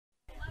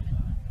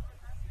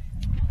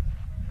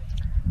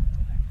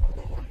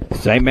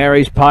St.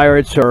 Mary's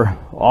Pirates are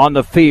on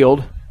the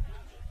field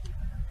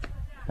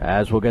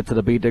as we'll get to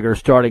the Beat Digger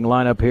starting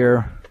lineup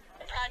here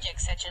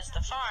Projects such as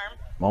the farm,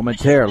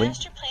 momentarily.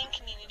 master plan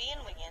community in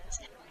Wiggins,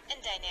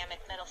 and dynamic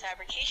metal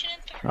fabrication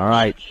and All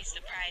right. showcase the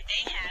pride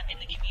they have in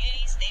the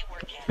communities they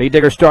work in. Beat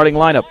Digger starting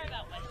lineup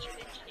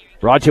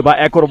brought to you by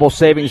Equitable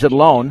Savings and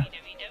Loan.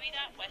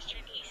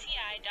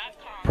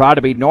 Proud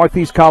to be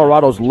Northeast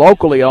Colorado's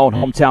locally owned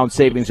hometown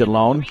savings and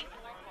loan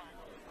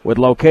with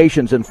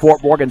locations in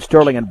Fort Morgan,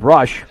 Sterling, and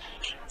Brush.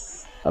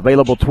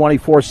 Available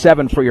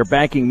 24/7 for your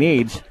banking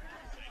needs.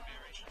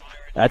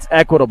 That's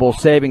Equitable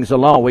Savings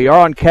and Loan. We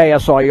are on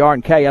KSIR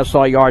and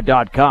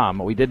KSIR.com.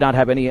 We did not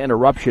have any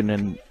interruption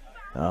in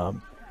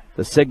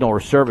the signal or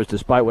service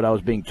despite what I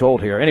was being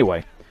told here.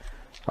 Anyway,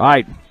 all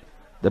right,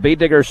 the Beat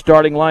Diggers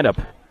starting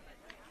lineup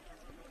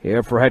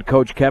here for head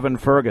coach Kevin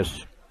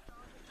Fergus.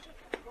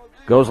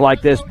 Goes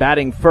like this.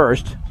 Batting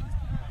first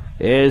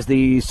is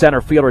the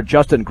center fielder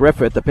Justin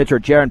Griffith. The pitcher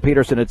Jaron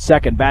Peterson at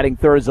second. Batting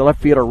third is the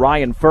left fielder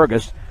Ryan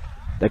Fergus.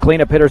 The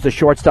cleanup hitters the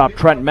shortstop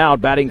Trent Mound.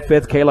 Batting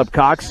fifth Caleb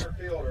Cox,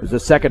 who's the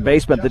second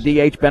baseman. The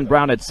DH Ben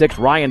Brown at sixth.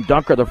 Ryan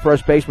Dunker, the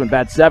first baseman,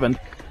 bats seventh.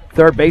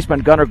 Third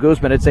baseman Gunnar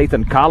Guzman at eighth,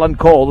 and Colin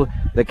Cole,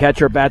 the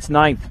catcher, bats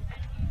ninth.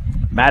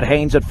 Matt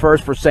Haynes at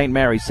first for St.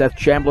 Mary's. Seth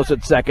Chambliss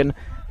at second.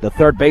 The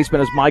third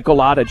baseman is Michael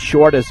Ott. At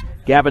short is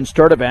Gavin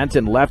Sturdivant,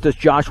 and left is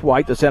Josh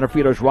White. The center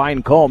fielder is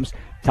Ryan Combs.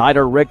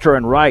 Tyler Richter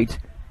and right.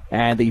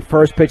 And the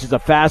first pitch is a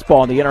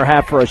fastball in the inner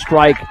half for a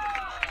strike.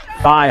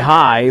 Thigh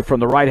high from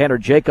the right-hander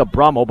Jacob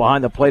Brummel.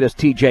 Behind the plate is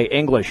TJ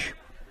English.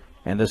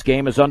 And this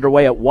game is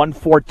underway at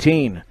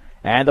 1:14.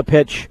 And the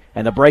pitch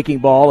and the breaking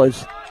ball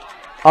is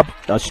up,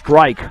 a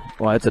strike.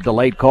 Well, it's a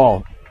delayed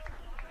call.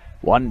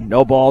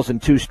 No balls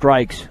and 2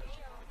 strikes.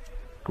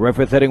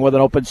 Griffith hitting with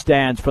an open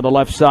stance from the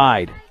left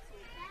side.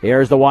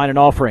 Here's the wine and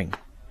offering.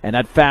 And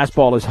that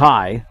fastball is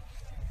high.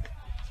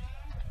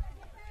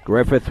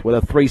 Griffith with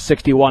a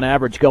 361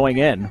 average going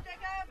in.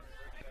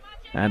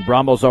 And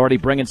Brummel's already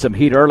bringing some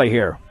heat early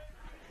here.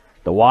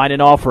 The wine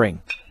and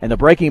offering. And the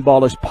breaking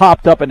ball is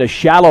popped up into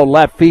shallow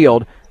left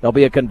field. There'll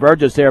be a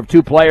convergence there of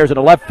 2 players, and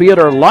a left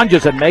fielder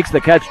lunges and makes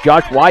the catch.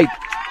 Josh White,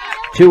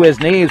 to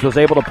his knees, was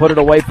able to put it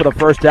away for the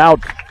first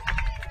out.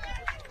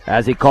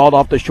 As he called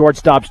off the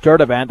shortstop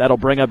Sturdivant, that'll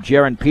bring up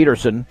Jaron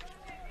Peterson.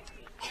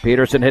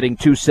 Peterson hitting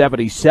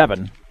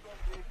 .277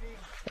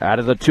 out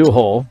of the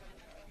 2-hole.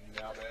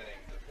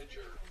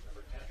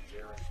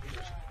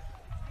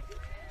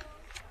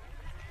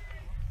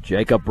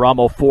 Jacob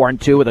Brummel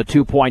 4-2 with a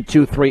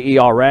 2.23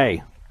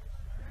 ERA.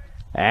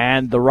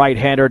 And the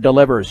right-hander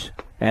delivers.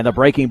 And the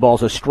breaking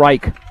ball's a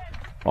strike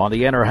on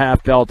the inner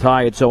half belt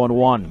high. It's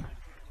 0-1.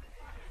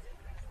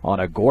 On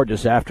a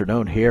gorgeous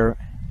afternoon here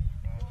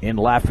in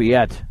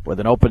Lafayette with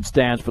an open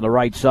stance from the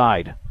right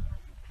side.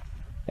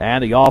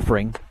 And the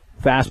offering.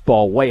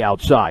 Fastball way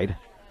outside.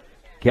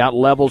 Count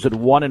levels at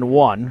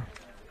 1-1.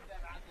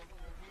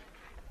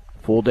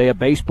 Full day of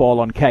baseball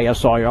on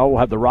KSIR. We'll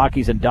have the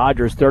Rockies and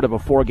Dodgers, third of a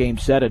 4-game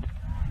set at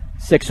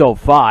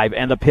 6:05.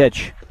 And the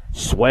pitch.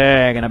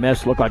 Swing and a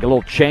miss. Looked like a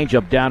little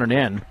changeup down and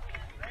in.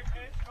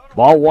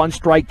 Ball 1,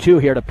 strike 2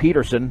 here to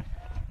Peterson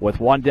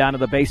with 1 down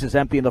and the bases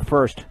empty in the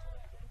first.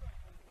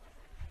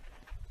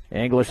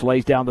 English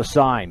lays down the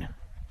sign.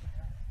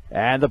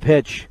 And the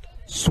pitch.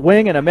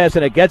 Swing and a miss,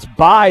 and it gets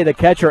by the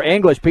catcher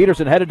English.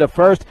 Peterson headed to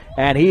first,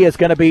 and he is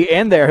going to be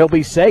in there. He'll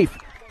be safe.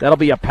 That'll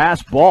be a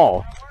pass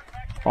ball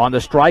on the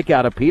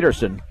strikeout of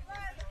Peterson.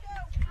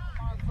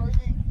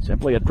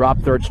 Simply a drop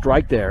third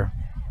strike there.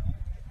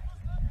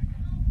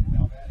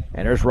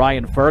 And there's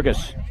Ryan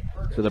Fergus.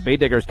 So the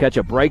Beat Diggers catch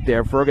a break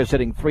there. Fergus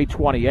hitting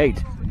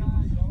 .328.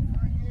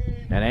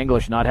 And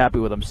English not happy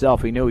with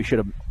himself. He knew he should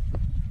have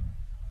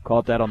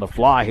caught that on the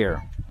fly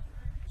here.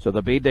 So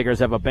the Beat Diggers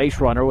have a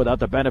base runner without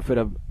the benefit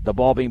of the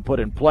ball being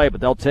put in play,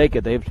 but they'll take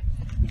it. They've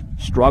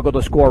struggled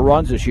to score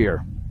runs this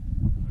year.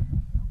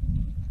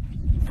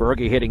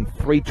 Fergie hitting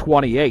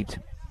 .328.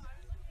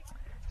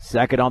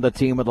 Second on the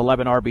team with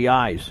 11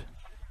 RBIs.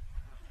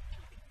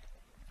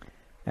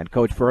 And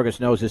Coach Fergus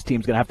knows his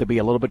team's going to have to be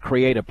a little bit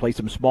creative, play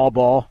some small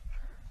ball,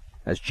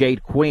 as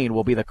Jade Queen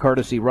will be the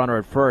courtesy runner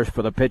at first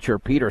for the pitcher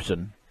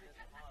Peterson.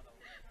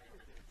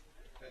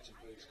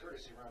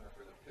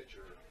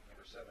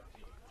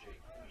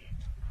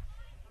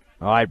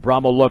 All right,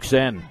 Brummel looks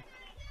in.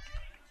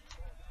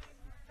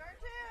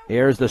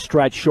 Here's the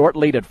stretch. Short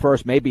lead at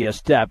first, maybe a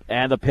step.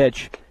 And the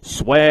pitch.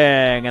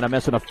 Swing and a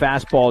miss on a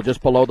fastball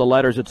just below the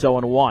letters. It's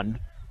 0-1.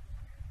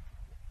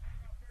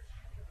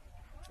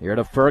 Here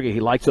to Fergie. He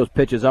likes those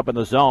pitches up in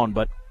the zone,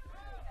 but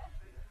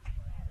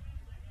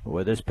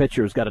with this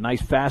pitcher who's got a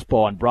nice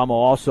fastball, and Brummel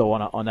also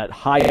on that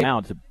high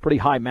mound. It's a pretty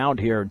high mound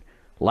here in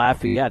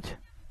Lafayette.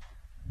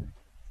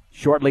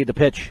 Short lead the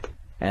pitch.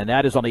 And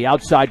that is on the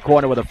outside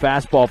corner with a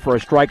fastball for a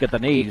strike at the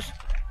knees.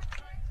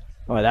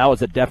 Oh, that was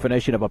the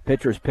definition of a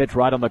pitcher's pitch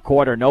right on the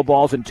corner. No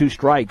balls and 2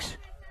 strikes.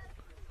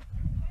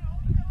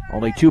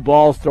 Only 2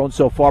 balls thrown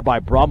so far by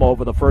Brummel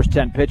over the first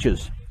 10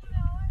 pitches.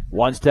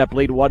 1-step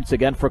lead once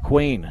again for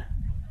Queen.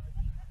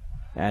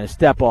 And a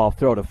step-off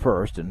throw to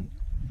first. And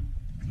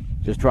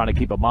Just trying to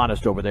keep him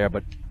honest over there,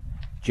 but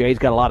Jay's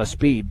got a lot of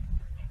speed.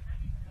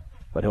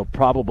 But he'll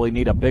probably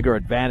need a bigger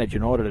advantage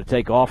in order to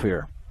take off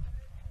here.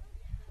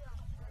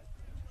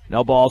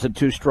 No balls and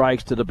 2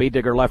 strikes to the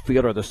B-Digger left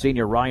fielder, the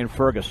senior Ryan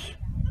Fergus.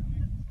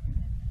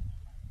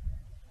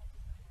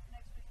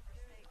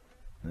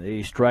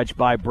 The stretch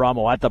by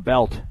Brummel at the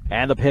belt,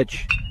 and the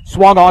pitch.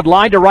 Swung on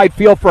line to right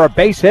field for a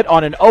base hit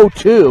on an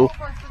 0-2.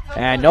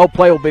 And no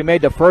play will be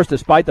made to first,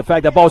 despite the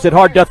fact that ball's hit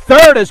hard to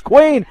third is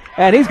Queen,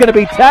 and he's going to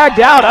be tagged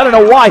out. I don't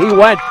know why he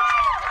went.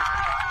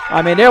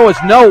 I mean, there was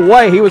no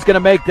way he was going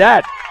to make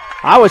that.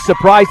 I was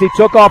surprised he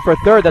took off for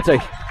third. That's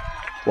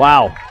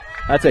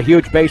a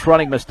huge base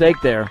running mistake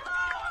there.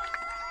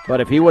 But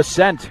if he was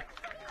sent,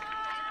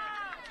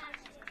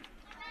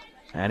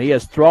 and he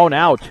is thrown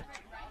out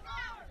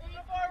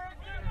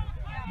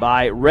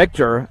by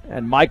Richter,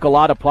 and Michael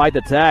Ott applied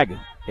the tag.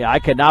 Yeah, I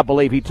cannot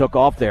believe he took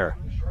off there.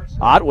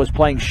 Ott was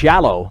playing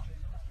shallow.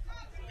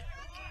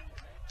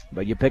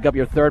 But you pick up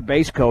your third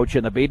base coach,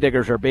 and the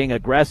B-Diggers are being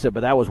aggressive,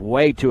 but that was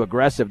way too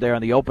aggressive there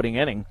in the opening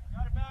inning.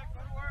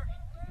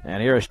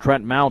 And here is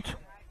Trent Mount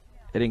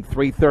hitting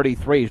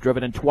 .333. He's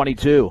driven in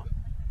 22.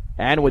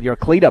 And with your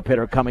cleanup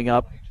hitter coming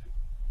up,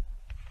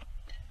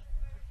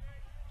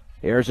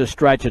 here's a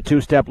stretch, a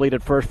 2-step lead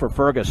at first for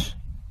Fergus.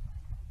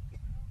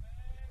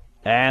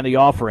 And the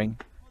offering,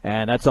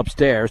 and that's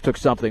upstairs, took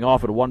something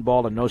off at 1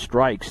 ball and no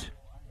strikes.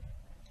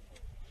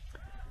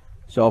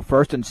 So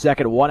first and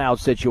second 1-out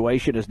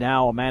situation is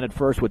now a man at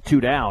first with 2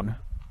 down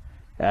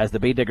as the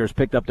B-Diggers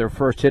picked up their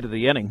first hit of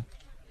the inning.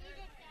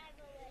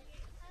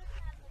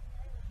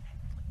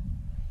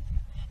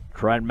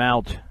 Trent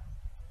Mount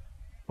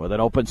with an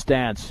open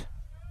stance.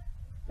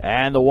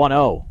 And the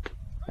 1-0.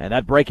 And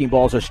that breaking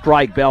ball's a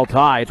strike, belt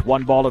high. It's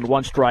 1 ball and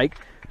 1 strike.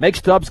 Make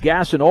Stubbs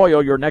Gas and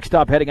Oil your next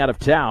stop heading out of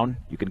town.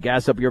 You can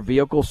gas up your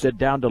vehicle, sit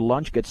down to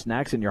lunch, get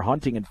snacks and your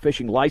hunting and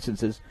fishing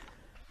licenses.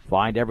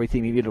 Find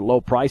everything you need at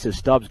low prices.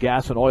 Stubbs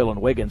Gas and Oil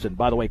in Wiggins. And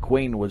by the way,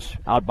 Queen was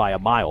out by a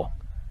mile.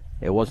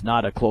 It was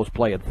not a close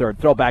play at third.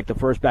 Throw back to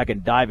first, back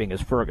and diving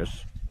is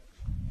Fergus.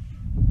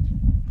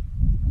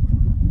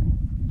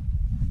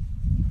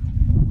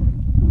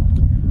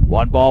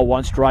 One ball,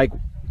 1 strike,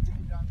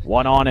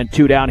 1 on and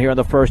 2 down here in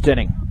the first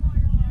inning.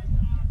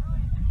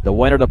 The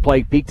winner to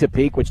play Peak to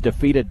Peak, which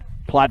defeated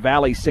Platte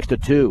Valley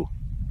 6-2.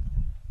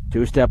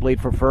 2-step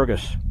lead for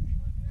Fergus.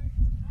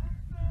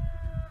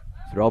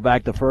 Throw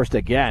back to first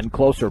again,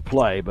 closer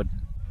play, but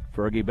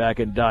Fergie back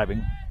in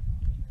diving.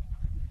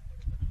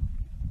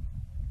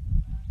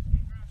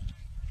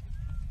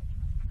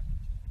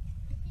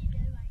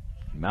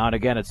 Mount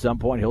again at some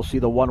point. He'll see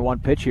the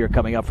 1-1 pitch here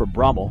coming up from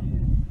Brummel.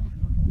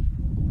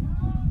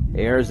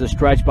 Here's the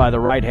stretch by the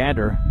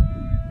right-hander.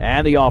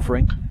 And the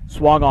offering.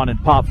 Swung on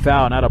and popped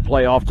foul. Now to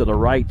play off to the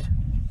right.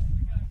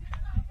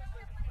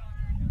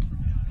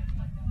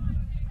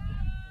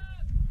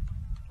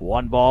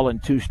 One ball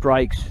and 2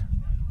 strikes.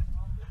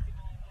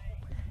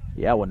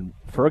 Yeah, when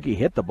Fergie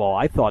hit the ball,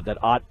 I thought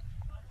that Ott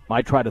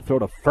might try to throw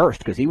to first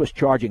because he was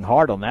charging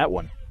hard on that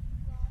one.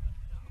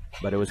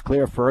 But it was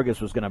clear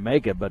Fergus was going to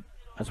make it, but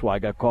that's why I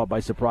got caught by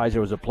surprise.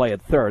 There was a play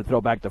at third.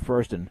 Throw back to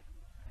first, and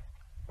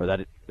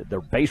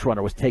the base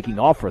runner was taking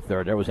off for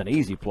third. There was an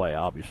easy play,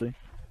 obviously.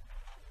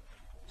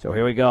 So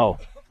here we go.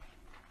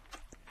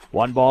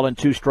 1 ball and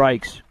 2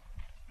 strikes.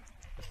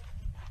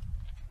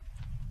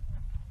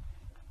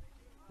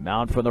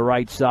 Mount from the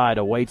right side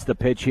awaits the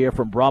pitch here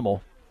from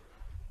Brummel.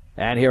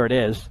 And here it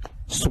is.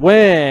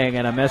 Swing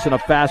and a miss and a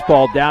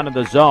fastball down in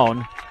the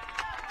zone.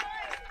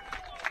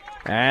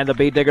 And the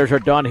B-Diggers are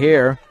done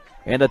here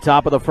in the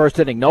top of the first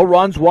inning. No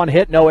runs, 1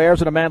 hit, no errors,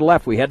 and a man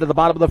left. We head to the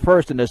bottom of the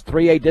first in this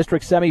 3A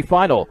district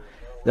semifinal.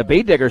 The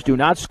B-Diggers do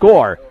not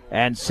score,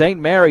 and St.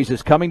 Mary's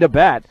is coming to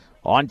bat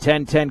on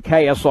 1010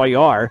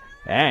 KSIR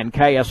and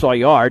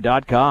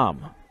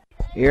KSIR.com.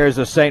 Here's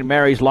the St.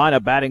 Mary's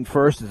lineup. Batting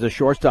first is the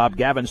shortstop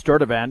Gavin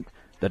Sturdivant.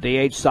 The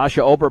DH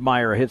Sasha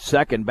Obermeyer hits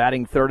second.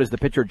 Batting third is the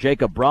pitcher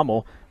Jacob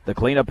Brummel. The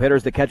cleanup hitter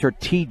is the catcher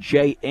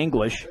TJ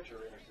English.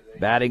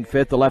 Batting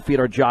fifth, the left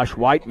fielder Josh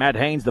White. Matt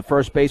Haynes, the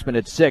first baseman,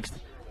 at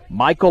sixth.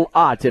 Michael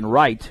Ott in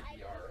right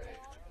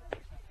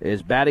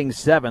is batting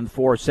seventh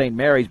for St.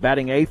 Mary's.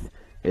 Batting eighth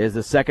is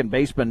the second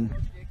baseman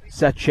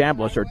Seth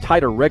Chambliss, or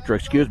Tyler Richter,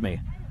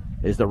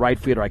 is the right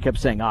fielder. I kept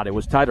saying Ott. It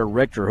was Tyler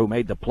Richter who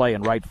made the play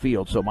in right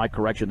field, so my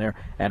correction there.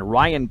 And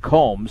Ryan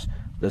Combs,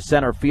 the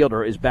center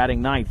fielder, is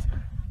batting ninth.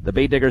 The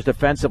B-Diggers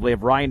defensively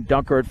have Ryan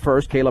Dunker at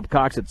first, Caleb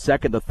Cox at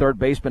second. The third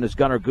baseman is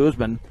Gunnar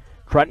Guzman.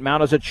 Trent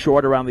Mount is at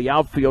short. Around the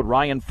outfield,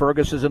 Ryan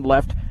Fergus is in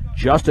left,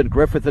 Justin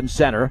Griffith in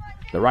center.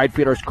 The right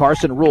fielder is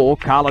Carson Rule.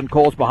 Colin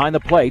Cole's behind the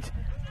plate.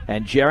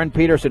 And Jaron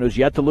Peterson, who's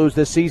yet to lose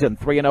this season,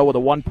 3-0 with a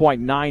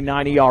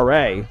 1.99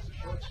 ERA,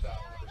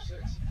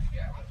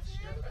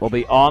 will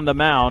be on the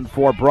mound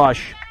for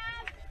Brush.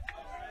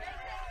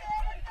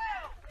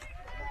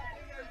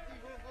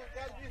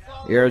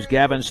 Here's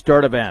Gavin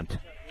Sturdivant,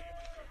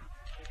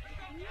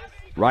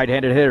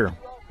 right-handed hitter,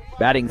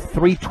 batting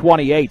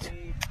 .328.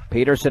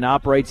 Peterson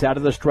operates out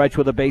of the stretch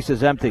with the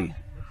bases empty.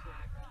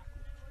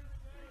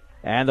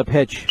 And the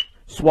pitch.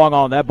 Swung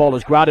on. That ball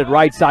is grounded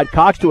right side.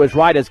 Cox to his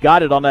right has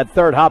got it on that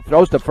third hop.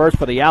 Throws to first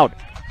for the out.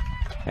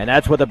 And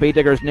that's what the Beat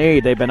Diggers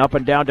need. They've been up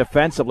and down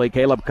defensively.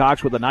 Caleb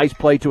Cox with a nice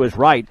play to his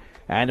right.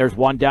 And there's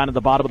one down at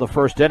the bottom of the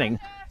first inning.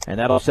 And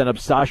that'll send up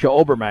Sasha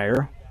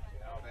Obermeyer.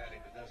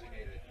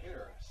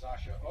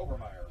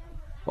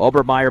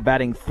 Obermeyer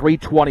batting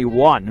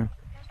 .321.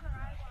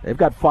 They've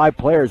got 5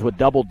 players with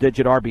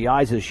double-digit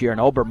RBIs this year,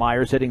 and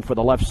Obermeyer's hitting for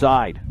the left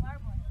side.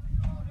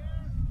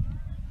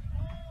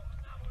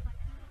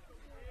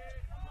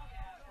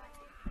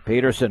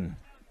 Peterson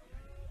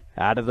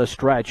out of the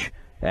stretch,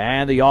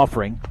 and the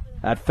offering.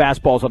 That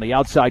fastball's on the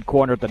outside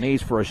corner at the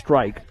knees for a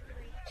strike.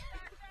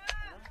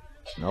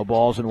 No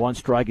balls and 1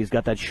 strike. He's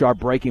got that sharp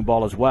breaking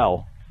ball as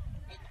well.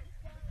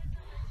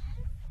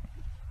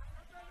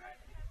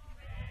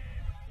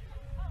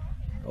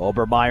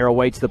 Obermeyer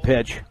awaits the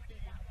pitch.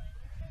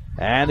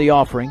 And the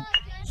offering.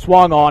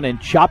 Swung on and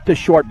chopped to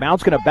short.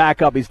 Mount's going to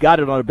back up. He's got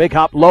it on a big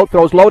hop. Low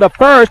throws low to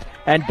first.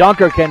 And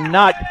Dunker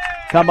cannot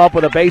come up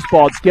with a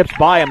baseball. It skips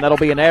by him. That'll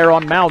be an error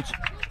on Mount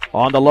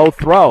on the low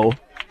throw.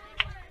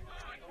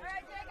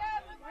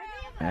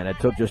 And it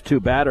took just 2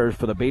 batters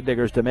for the Beat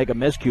Diggers to make a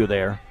miscue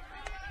there.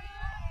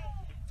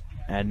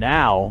 And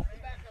now,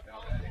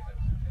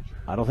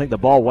 I don't think the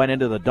ball went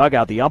into the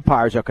dugout. The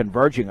umpires are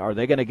converging. Are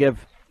they going to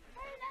give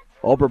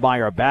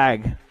Obermeyer a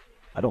bag?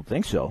 I don't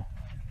think so.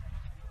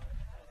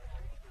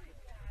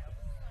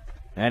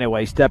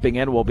 Anyway, stepping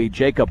in will be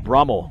Jacob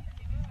Brummel.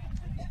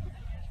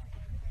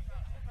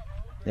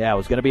 Yeah, it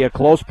was going to be a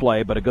close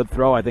play, but a good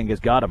throw, I think, has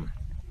got him.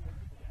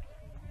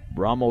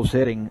 Brummel's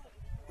hitting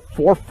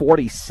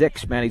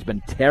 .446, man. He's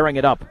been tearing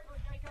it up.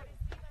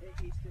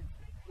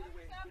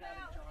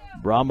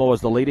 Brummel is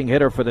the leading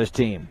hitter for this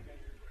team.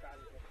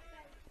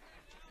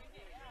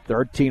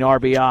 13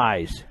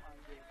 RBIs.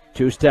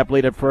 2-step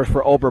lead at first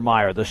for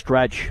Obermeyer. The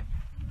stretch.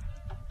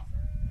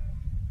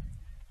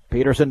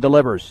 Peterson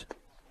delivers.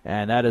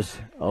 And that is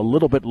a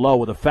little bit low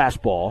with a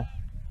fastball.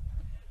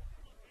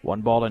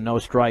 1 ball and no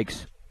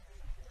strikes.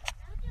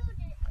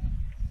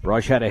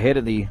 Brush had a hit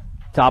in the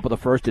top of the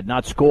first, did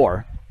not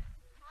score.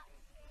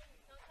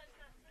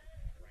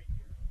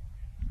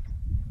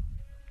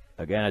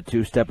 Again, a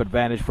 2-step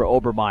advantage for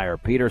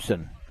Obermeyer.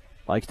 Peterson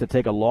likes to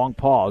take a long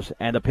pause,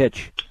 and the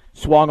pitch.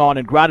 Swung on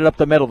and grounded up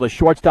the middle. The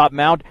shortstop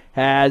Mount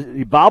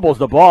he bobbles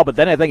the ball, but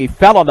then I think he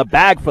fell on the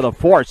bag for the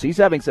force. He's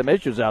having some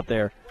issues out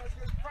there.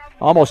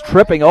 Almost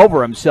tripping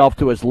over himself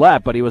to his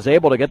left, but he was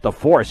able to get the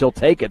force. He'll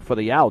take it for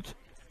the out.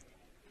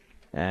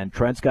 And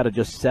Trent's got to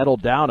just settle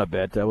down a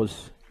bit. That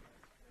was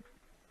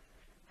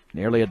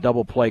nearly a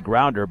double play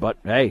grounder, but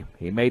hey,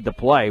 he made the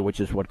play, which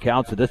is what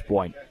counts at this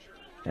point.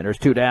 And there's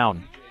 2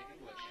 down.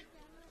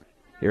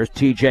 Here's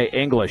TJ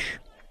English.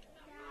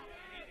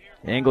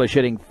 English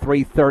hitting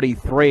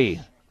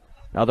 .333.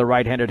 Another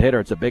right-handed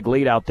hitter. It's a big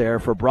lead out there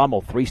for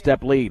Brummel.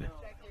 3-step lead.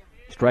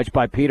 Stretched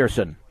by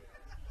Peterson.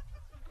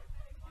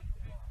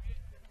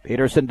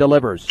 Peterson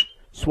delivers.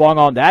 Swung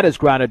on. That is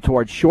grounded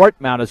towards short.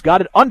 Mount has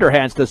got it.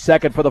 Underhands to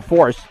second for the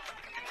force.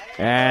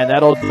 And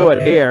that'll do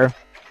it here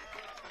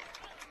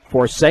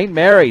for St.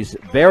 Mary's.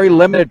 Very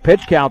limited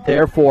pitch count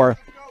there for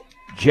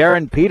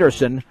Jaron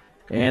Peterson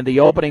in the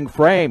opening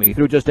frame. He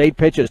threw just 8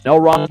 pitches. No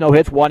runs, no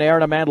hits, 1 error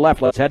and a man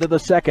left. Let's head to the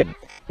second.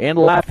 In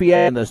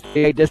Lafayette in the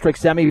State District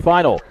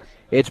semifinal.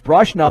 It's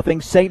Brush nothing,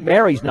 St.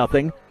 Mary's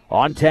nothing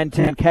on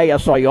 1010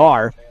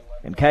 KSIR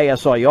and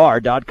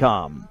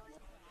KSIR.com.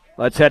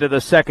 Let's head to the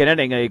second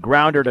inning. A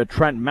grounder to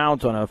Trent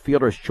Mount on a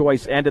fielder's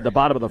choice end at the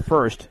bottom of the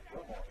first.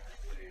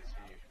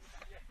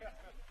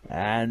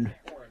 And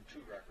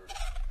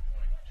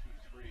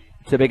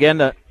to begin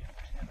the...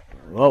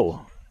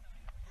 Whoa.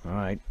 All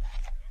right.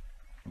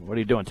 What are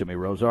you doing to me,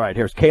 Rose? All right,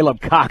 here's Caleb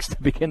Cox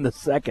to begin the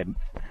second.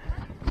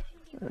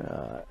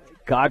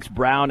 Cox,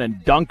 Brown,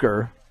 and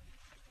Dunker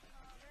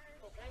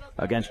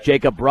against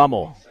Jacob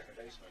Brummel.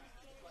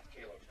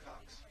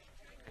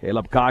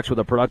 Caleb Cox with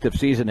a productive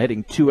season,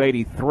 hitting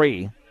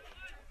 .283.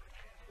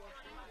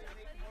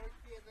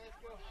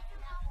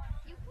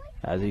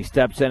 As he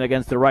steps in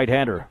against the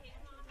right-hander.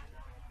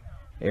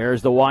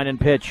 Here's the wind and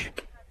pitch.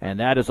 And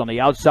that is on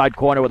the outside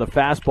corner with a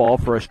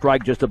fastball for a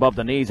strike just above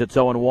the knees. It's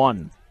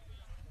 0-1.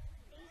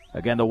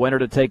 Again, the winner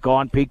to take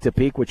on Peak to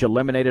Peak, which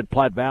eliminated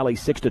Platte Valley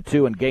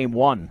 6-2 in Game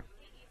 1.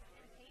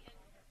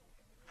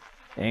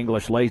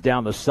 English lays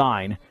down the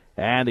sign,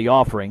 and the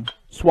offering.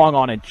 Swung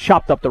on and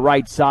chopped up the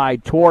right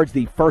side towards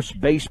the first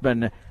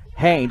baseman,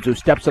 Haynes, who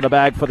steps in the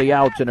bag for the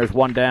outs, and there's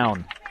 1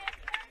 down.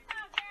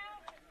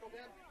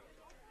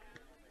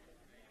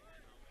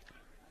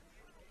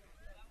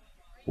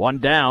 One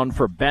down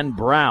for Ben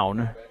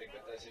Brown,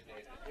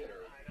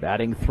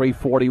 batting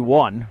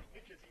 .341.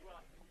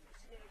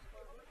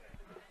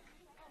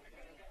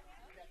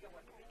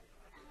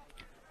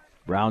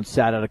 Brown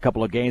sat out a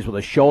couple of games with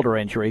a shoulder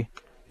injury.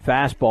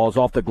 Fastballs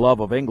off the glove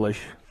of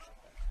English.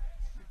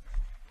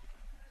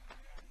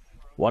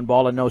 1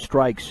 ball and no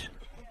strikes.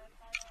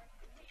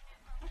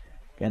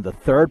 And the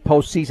third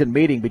postseason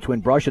meeting between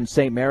Brush and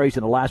St. Mary's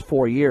in the last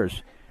 4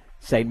 years.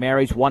 St.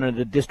 Mary's won in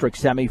the district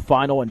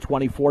semifinal in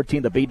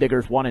 2014. The Beat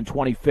Diggers won in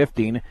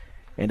 2015.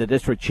 in the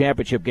district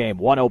championship game.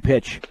 1-0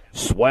 pitch.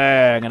 Swing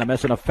and a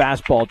miss on a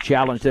fastball.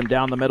 Challenged him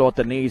down the middle at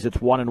the knees. It's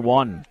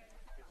 1-1.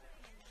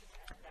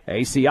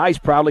 ACI's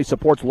proudly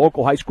supports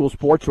local high school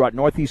sports throughout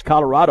Northeast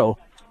Colorado.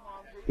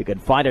 You can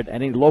find it at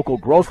any local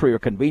grocery or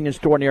convenience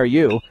store near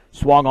you.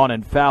 Swung on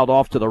and fouled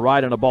off to the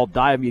right on a ball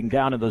diving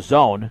down in the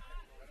zone.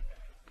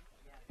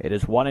 It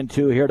is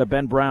 1-2 here to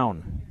Ben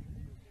Brown.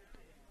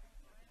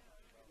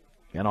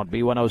 And on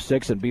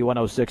B106 and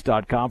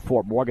B106.com,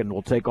 Fort Morgan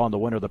will take on the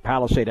winner of the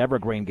Palisade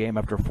Evergreen game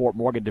after Fort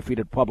Morgan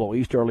defeated Pueblo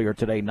East earlier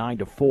today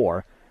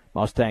 9-4.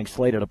 Mustangs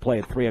slated to play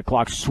at 3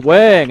 o'clock.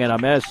 Swing and a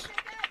miss.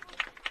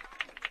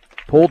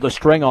 Pulled the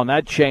string on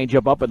that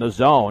changeup up in the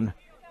zone.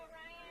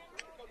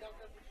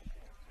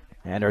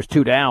 And there's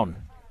 2 down.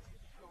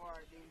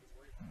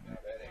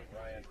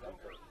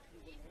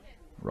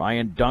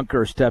 Ryan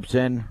Dunker steps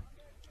in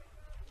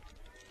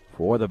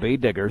for the Bee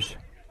Diggers.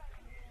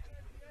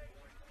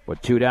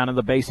 With 2 down and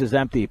the base is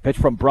empty. Pitch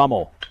from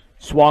Brummel.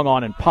 Swung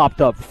on and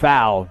popped up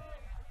foul.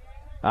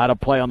 Out of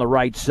play on the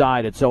right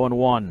side. It's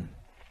 0-1.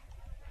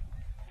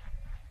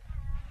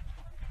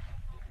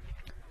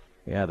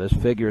 Yeah, this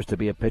figures to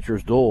be a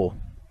pitcher's duel.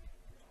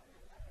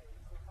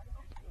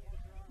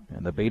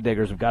 And the Bee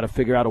Diggers have got to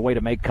figure out a way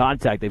to make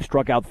contact. They've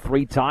struck out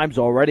 3 times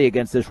already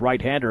against this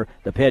right-hander.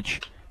 The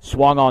pitch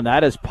swung on.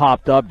 That has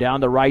popped up down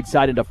the right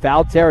side into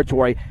foul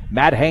territory.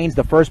 Matt Haynes,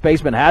 the first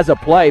baseman, has a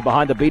play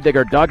behind the Bee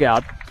Digger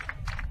dugout.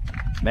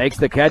 Makes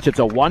the catch. It's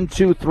a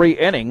 1-2-3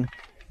 inning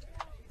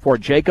for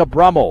Jacob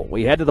Brummel.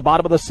 We head to the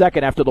bottom of the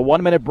second after the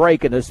 1-minute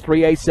break in this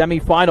 3A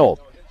semifinal.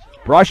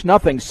 Brush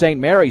nothing, St.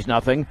 Mary's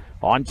nothing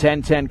on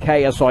 1010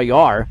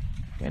 KSIR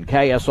and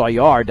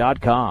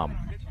KSIR.com.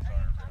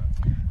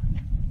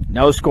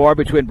 No score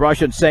between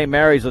Brush and St.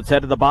 Mary's. Let's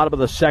head to the bottom of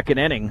the second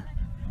inning.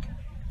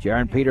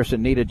 Jaron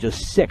Peterson needed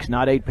just 6,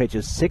 not 8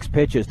 pitches, 6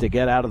 pitches to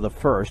get out of the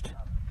first.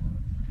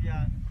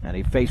 And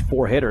he faced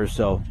 4 hitters,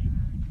 so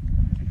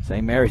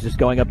St. Mary's is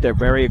going up there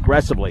very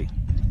aggressively.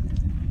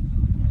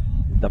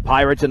 The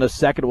Pirates in the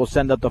second will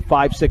send up the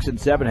 5, 6, and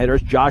 7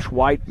 hitters. Josh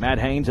White, Matt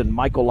Haynes, and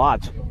Michael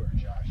Lott.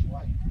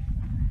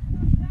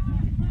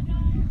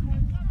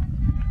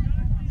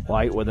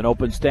 White with an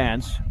open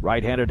stance.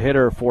 Right-handed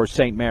hitter for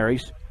St.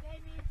 Mary's.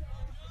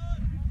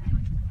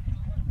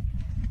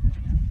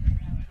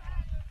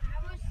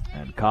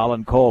 And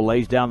Colin Cole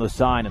lays down the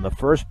sign, and the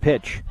first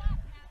pitch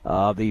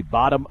of the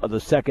bottom of the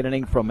second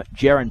inning from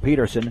Jaron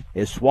Peterson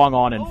is swung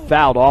on and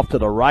fouled off to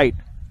the right.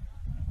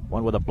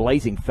 One with a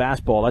blazing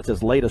fastball. That's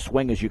as late a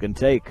swing as you can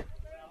take.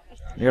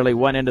 Nearly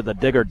went into the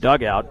Digger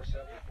dugout.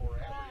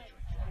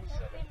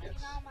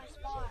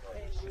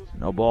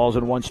 No balls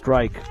and 1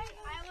 strike.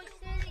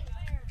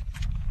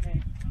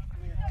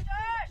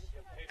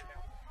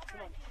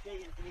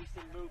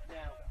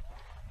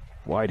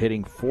 White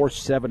hitting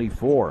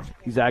 .474.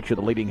 He's actually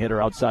the leading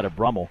hitter outside of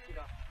Brummel.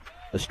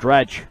 The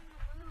stretch.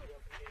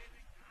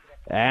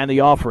 And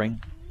the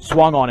offering.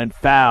 Swung on and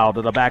fouled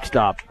to the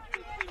backstop.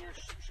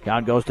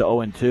 Count goes to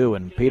 0-2,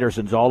 and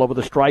Peterson's all over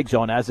the strike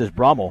zone, as is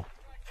Brummel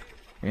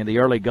in the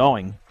early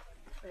going.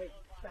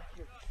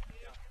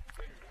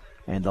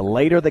 And the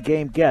later the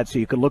game gets, so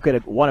you can look at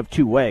it one of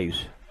 2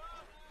 ways.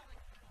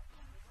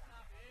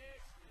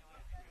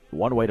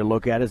 One way to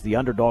look at it is the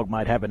underdog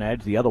might have an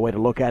edge. The other way to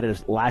look at it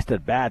is last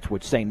at bats,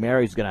 which St.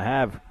 Mary's going to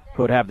have,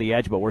 could have the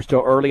edge, but we're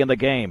still early in the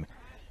game.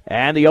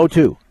 And the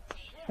 0-2.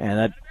 And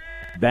that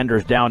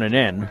Bender's down and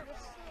in.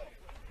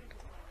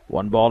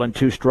 1 ball and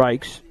 2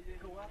 strikes.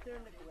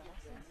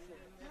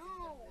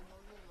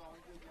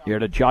 Here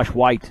to Josh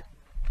White.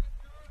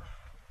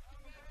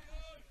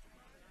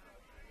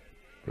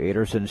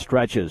 Peterson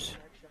stretches.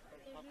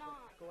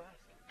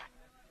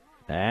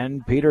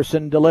 And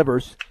Peterson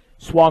delivers.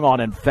 Swung on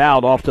and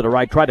fouled off to the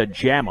right. Tried to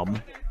jam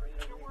him.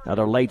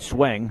 Another late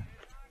swing.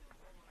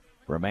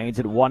 Remains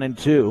at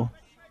 1-2.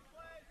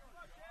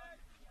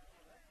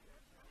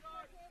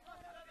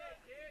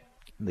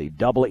 The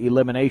double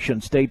elimination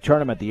state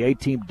tournament, the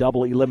 8-team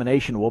double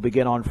elimination, will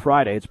begin on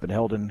Friday. It's been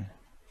held in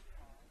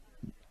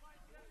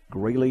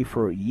Greeley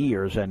for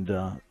years and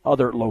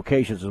other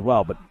locations as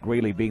well, but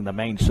Greeley being the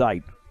main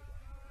site.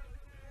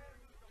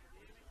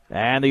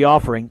 And the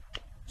offering.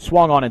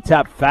 Swung on and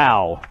tapped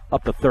foul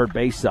up the third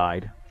base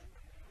side.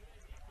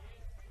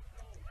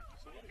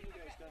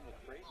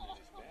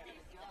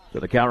 So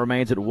the count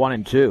remains at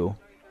 1-2.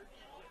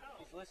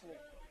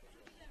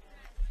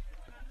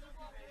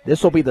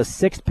 This will be the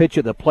 6th pitch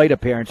of the plate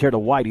appearance here to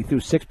White. He threw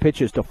 6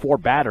 pitches to 4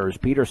 batters,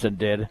 Peterson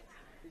did,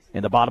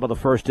 in the bottom of the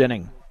first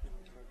inning.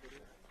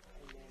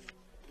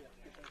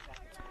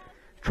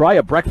 Try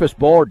a breakfast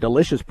bowl or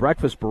delicious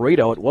breakfast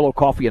burrito at Willow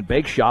Coffee and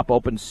Bake Shop.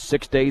 Open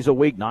 6 days a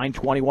week,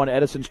 921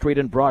 Edison Street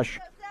in Brush.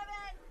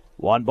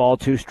 1 ball,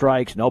 2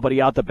 strikes.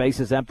 Nobody out. The base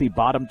is empty.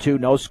 Bottom 2,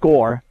 no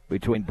score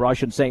between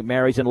Brush and St.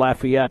 Mary's and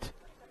Lafayette.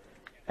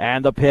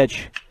 And the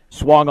pitch.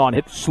 Swung on,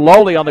 hit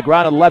slowly on the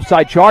ground on the left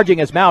side, charging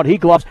his mound. He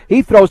gloves.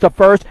 He throws to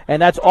first, and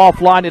that's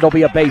offline. It'll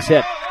be a base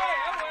hit.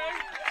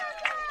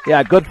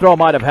 Yeah, good throw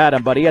might have had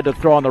him, but he had to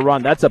throw on the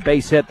run. That's a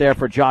base hit there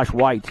for Josh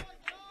White.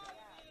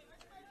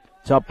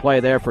 Tough play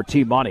there for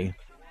T-Money.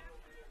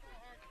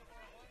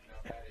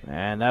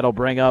 And that'll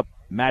bring up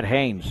Matt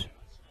Haynes.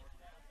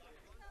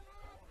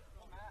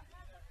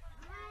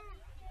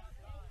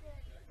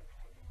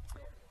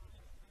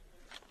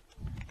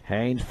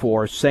 Haynes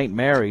for St.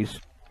 Mary's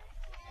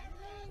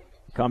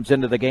comes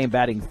into the game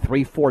batting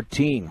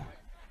 .314.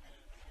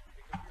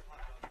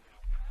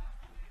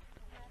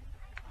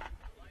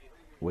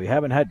 We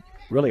haven't had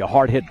really a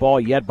hard hit ball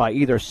yet by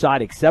either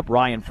side except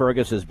Ryan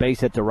Fergus's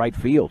base hit to right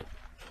field.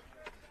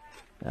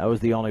 That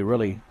was the only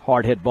really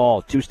hard hit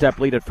ball. Two-step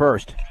lead at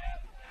first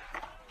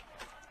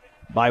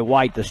by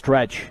White, the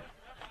stretch.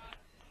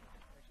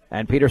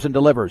 And Peterson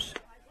delivers.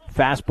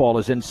 Fastball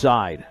is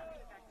inside.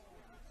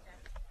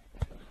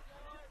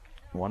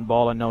 1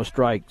 ball and no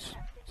strikes.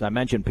 As I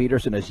mentioned,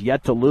 Peterson has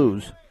yet to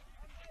lose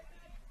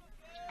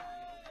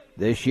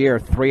this year,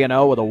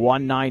 3-0 with a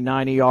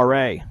 1.99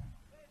 ERA.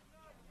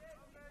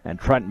 And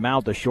Trent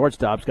Mount, the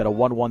shortstop's got a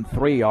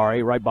 1.13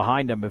 ERA right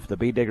behind him if the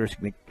B-Diggers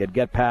could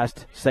get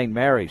past St.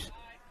 Mary's.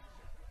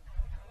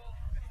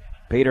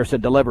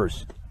 Peterson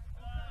delivers.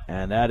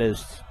 And that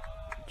is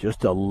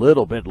just a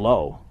little bit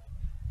low.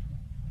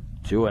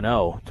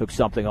 2-0. Took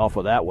something off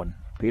of that one.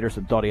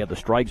 Peterson thought he had the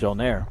strike zone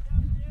there.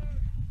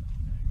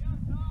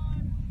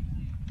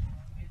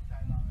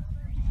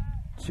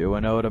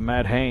 2-0 to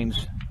Matt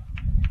Haynes.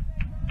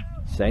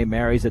 St.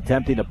 Mary's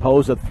attempting to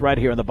pose a threat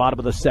here in the bottom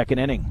of the second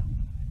inning.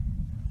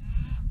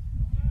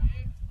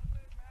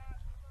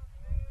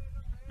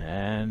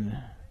 And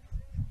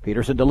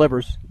Peterson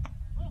delivers.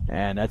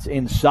 And that's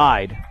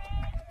inside.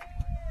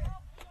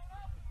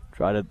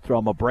 Try to throw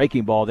him a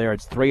breaking ball there.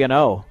 It's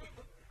 3-0.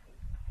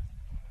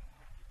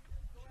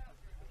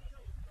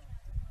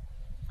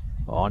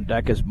 On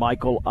deck is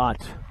Michael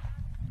Ott.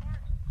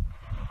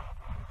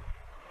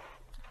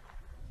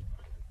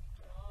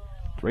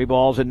 Three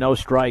balls and no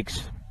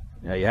strikes.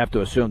 Now you have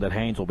to assume that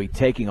Haynes will be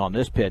taking on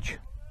this pitch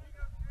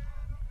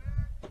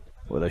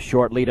with a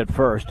short lead at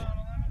first.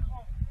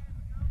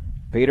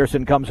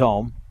 Peterson comes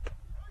home.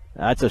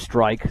 That's a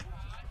strike.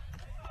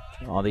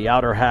 On the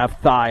outer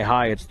half thigh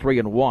high, it's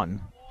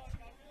 3-1.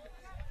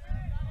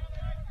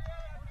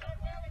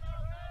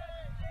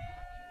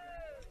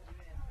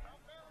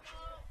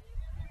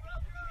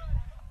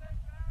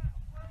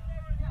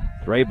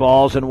 Three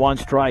balls and one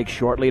strike.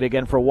 Short lead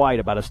again for White,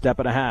 about a step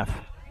and a half.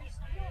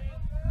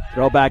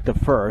 Throw back to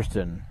first,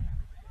 and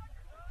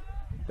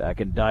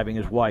back in diving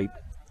is White.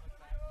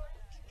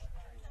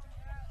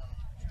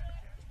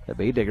 The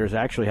B-Diggers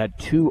actually had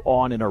 2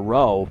 on in a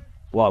row.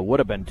 Well, it would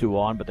have been 2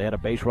 on, but they had a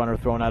base runner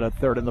thrown out at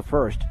third in the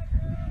first.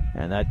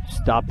 And that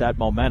stopped that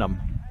momentum.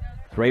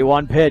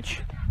 3-1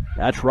 pitch.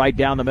 That's right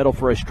down the middle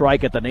for a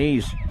strike at the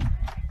knees.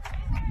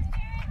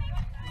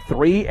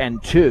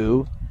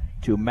 3-2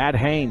 to Matt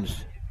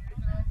Haynes.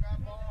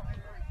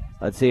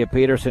 Let's see if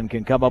Peterson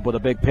can come up with a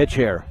big pitch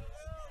here.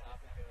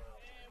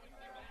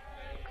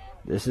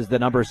 This is the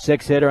number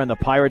 6 hitter in the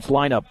Pirates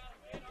lineup.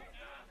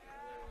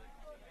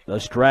 The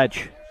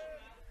stretch.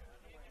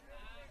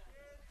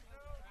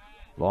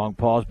 Long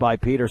pause by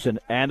Peterson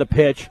and the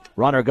pitch.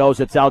 Runner goes,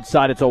 it's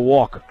outside, it's a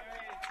walk.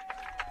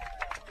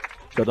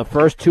 So the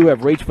first 2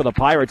 have reached for the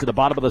Pirates at the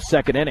bottom of the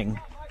second inning.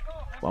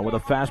 One with a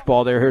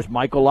fastball there, here's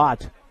Michael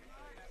Ott.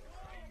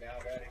 Now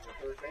batting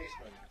the third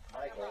baseman,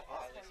 Michael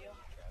Ott.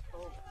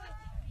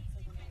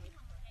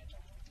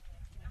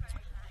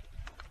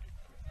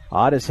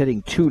 Ott is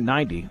hitting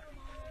 .290.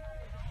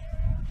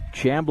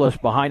 Chambliss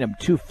behind him,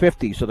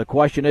 .250. So the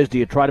question is, do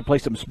you try to play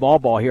some small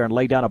ball here and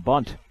lay down a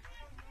bunt?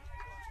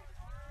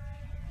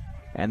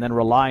 And then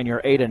rely on your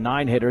 8 and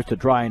 9 hitters to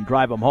try and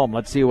drive them home.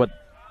 Let's see what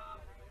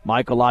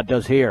Michael Ott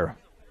does here.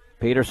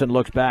 Peterson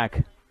looks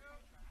back.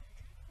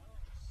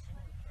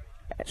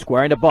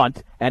 Squaring the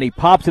bunt, and he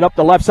pops it up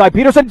the left side.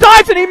 Peterson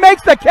dives, and he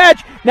makes the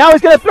catch. Now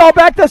he's going to throw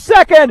back to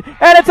second,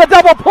 and it's a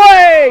double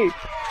play.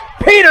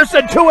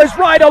 Peterson to his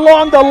right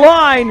along the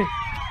line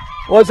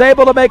was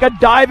able to make a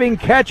diving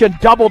catch and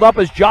doubled up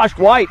as Josh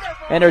White,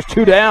 and there's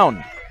 2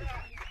 down.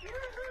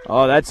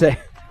 Oh, that's a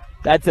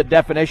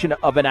definition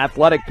of an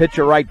athletic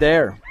pitcher right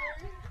there.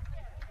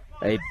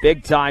 A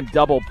big-time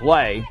double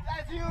play.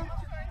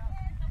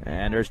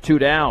 And there's 2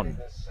 down.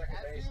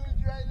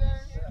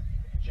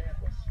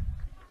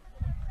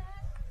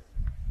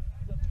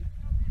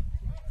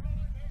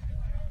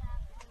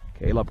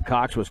 Caleb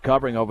Cox was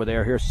covering over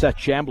there. Here's Seth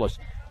Chambliss.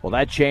 Well,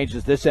 that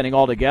changes this inning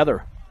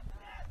altogether.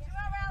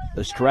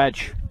 The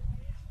stretch.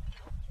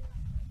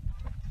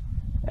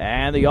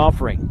 And the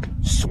offering.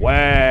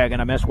 Swag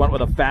and a miss. Went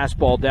with a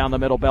fastball down the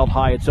middle belt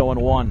high. It's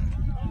 0-1.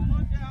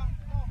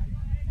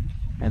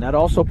 And that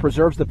also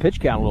preserves the pitch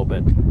count a little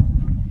bit.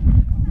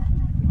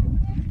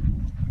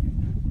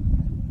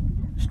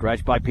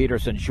 Stretch by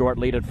Peterson. Short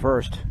lead at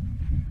first.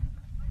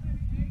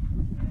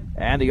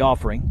 And the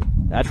offering.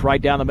 That's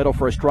right down the middle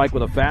for a strike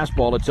with a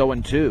fastball. It's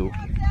 0-2.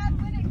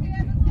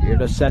 Here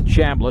to Seth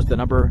Chambliss, the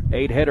number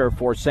 8 hitter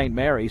for St.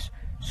 Mary's.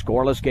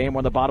 Scoreless game. We're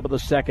in the bottom of the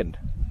second.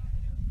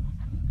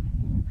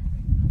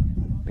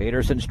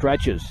 Peterson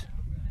stretches.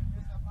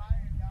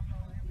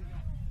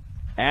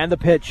 And the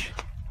pitch.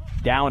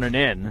 Down and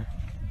in.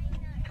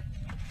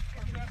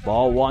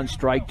 Ball 1,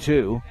 strike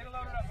 2.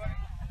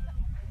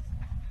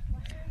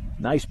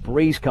 Nice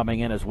breeze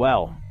coming in as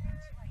well.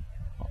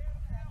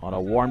 On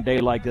a warm day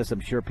like this, I'm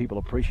sure people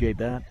appreciate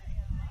that.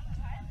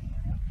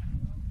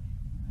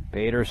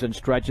 Peterson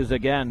stretches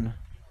again.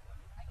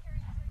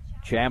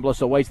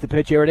 Chambliss awaits the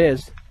pitch. Here it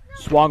is.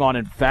 Swung on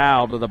and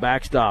fouled to the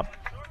backstop.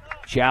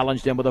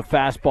 Challenged him with a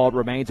fastball. It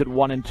remains at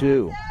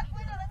 1-2.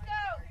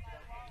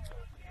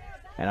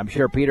 And I'm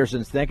sure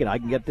Peterson's thinking, I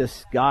can get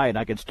this guy and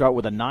I can start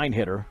with a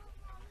 9-hitter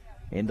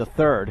in the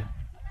third.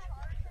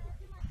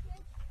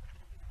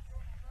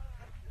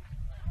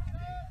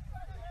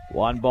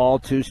 One ball,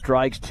 2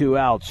 strikes, 2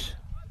 outs.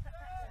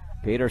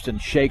 Peterson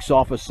shakes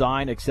off a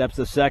sign, accepts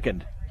the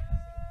second.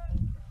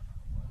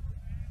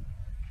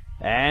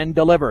 And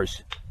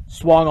delivers.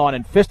 Swung on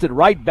and fisted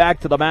right back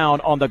to the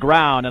mound on the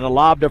ground, and a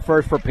lob to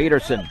first for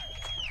Peterson.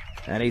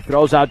 And he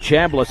throws out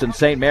Chambliss, and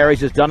St.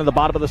 Mary's is done in the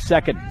bottom of the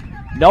second.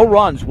 No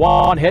runs,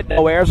 1 hit,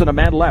 no errors, and a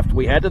man left.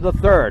 We head to the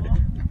third.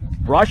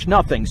 Brush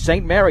nothing,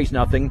 St. Mary's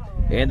nothing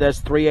in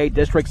this 3A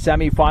district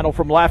semifinal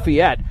from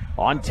Lafayette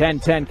on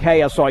 1010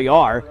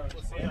 KSIR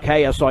and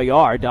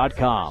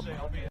KSIR.com.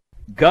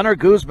 Gunnar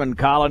Guzman,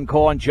 Colin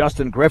Cole, and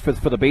Justin Griffith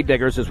for the Beat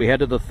Diggers as we head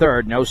to the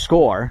third. No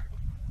score.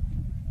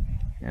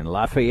 And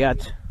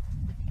Lafayette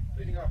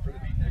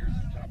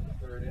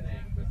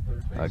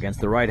against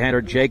the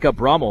right-hander Jacob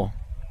Brummel,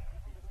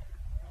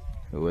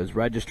 who has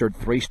registered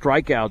 3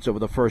 strikeouts over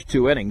the first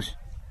 2 innings.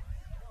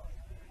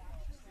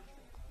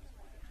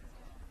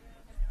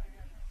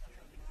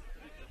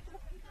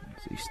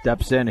 He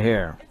steps in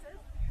here.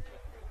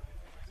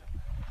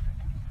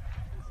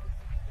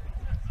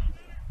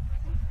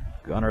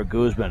 Gunnar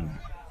Guzman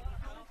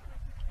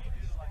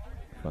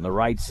from the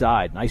right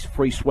side. Nice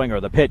free swinger.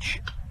 The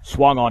pitch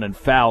swung on and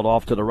fouled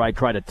off to the right.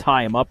 Tried to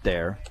tie him up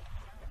there.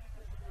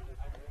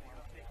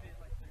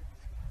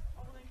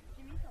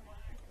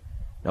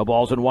 No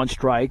balls and 1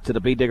 strike to the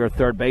Beat Digger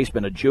third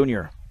baseman, a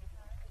junior.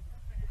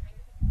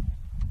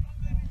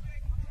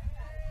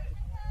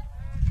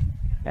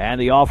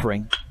 And the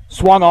offering.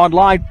 Swung on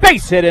line.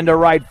 Base hit into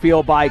right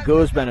field by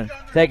Guzman.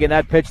 Taking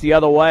that pitch the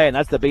other way, and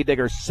that's the Beat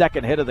Digger's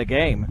second hit of the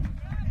game.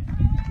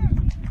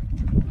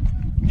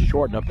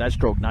 Shortened up that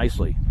stroke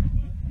nicely.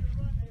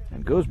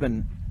 And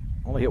Guzman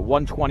only hit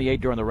 128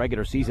 during the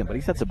regular season, but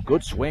he's had some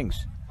good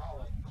swings.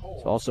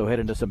 He's also hit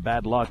into some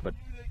bad luck, but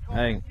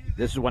hey,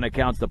 this is when it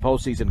counts, the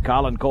postseason.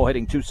 Colin Cole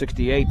hitting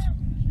 268.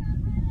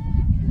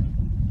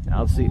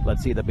 Now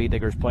let's see the Beat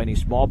Diggers play any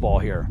small ball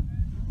here.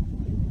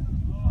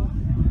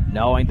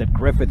 Knowing that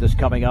Griffith is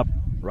coming up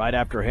right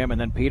after him, and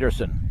then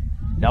Peterson.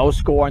 No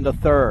score in the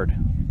third.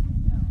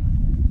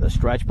 The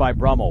stretch by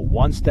Brummel.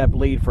 1-step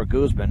lead for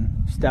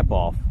Guzman. Step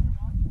off.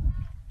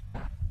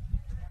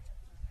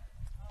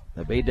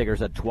 The Beat Diggers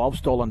had 12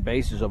 stolen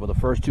bases over the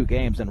first 2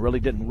 games and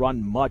really didn't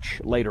run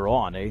much later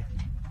on.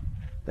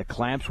 The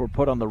clamps were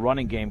put on the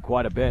running game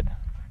quite a bit.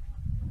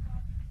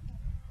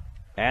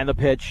 And the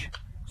pitch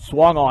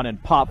swung on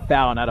and popped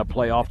foul and had a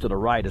play off to the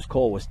right as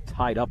Cole was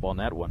tied up on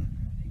that one.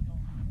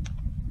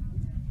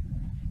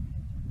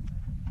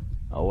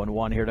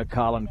 0-1 here to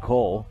Colin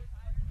Cole.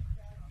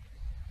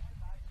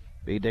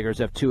 Beat Diggers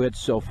have 2 hits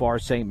so far,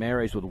 St.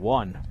 Mary's with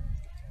 1.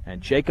 And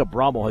Jacob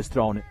Brummel has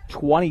thrown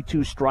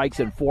 22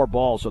 strikes and 4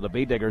 balls, so the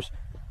Beat Diggers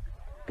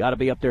got to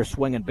be up there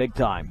swinging big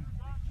time.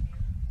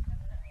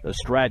 The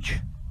stretch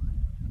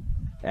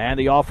and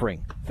the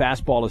offering.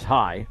 Fastball is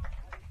high.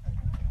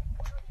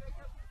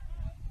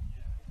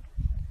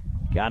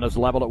 Count is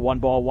level at 1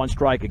 ball, 1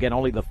 strike. Again,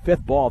 only the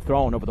 5th ball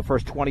thrown over the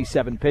first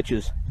 27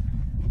 pitches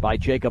by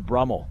Jacob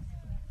Brummel.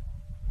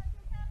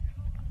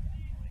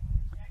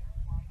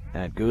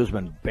 And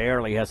Guzman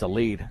barely has a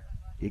lead.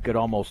 He could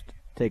almost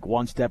take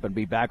 1 step and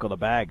be back on the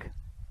bag.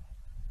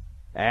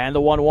 And the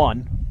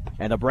 1-1.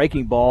 And the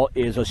breaking ball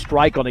is a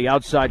strike on the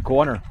outside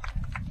corner.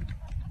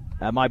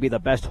 That might be the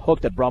best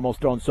hook that Brummel's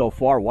thrown so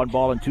far. 1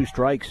 ball and 2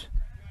 strikes.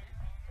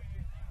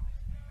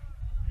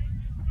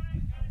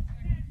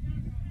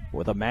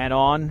 With a man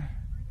on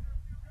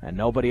and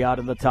nobody out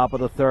in the top of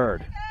the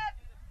third.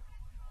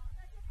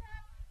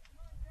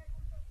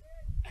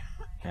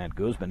 And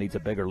Guzman needs a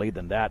bigger lead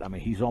than that. I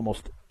mean, he's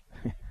almost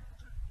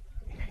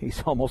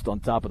on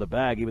top of the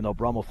bag, even though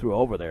Brummel threw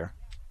over there.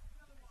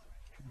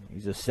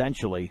 He's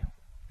essentially,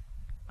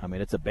 I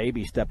mean, it's a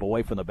baby step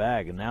away from the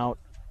bag, and now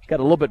got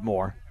a little bit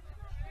more.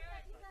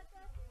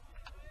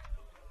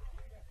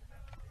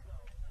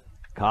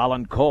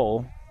 Colin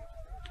Cole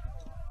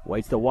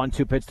waits the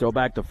 1-2 pitch, throw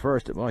back to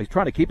first. Well, he's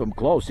trying to keep him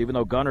close, even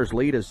though Gunner's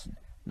lead is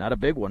not a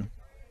big one.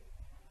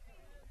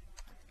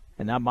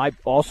 And that might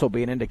also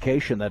be an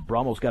indication that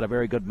Brummel's got a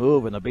very good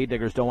move, and the Beat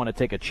Diggers don't want to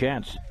take a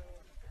chance.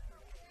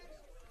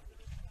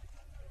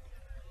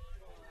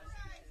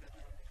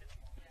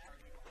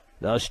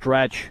 The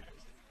stretch.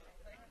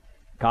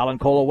 Colin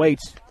Cole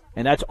awaits,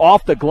 and that's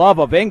off the glove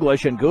of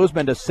English, and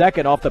Guzman to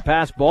second off the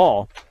pass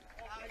ball.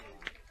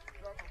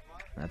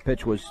 That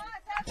pitch was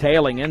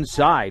tailing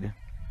inside.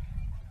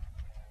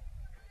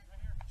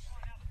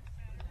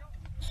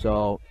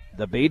 So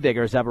the Beat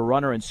Diggers have a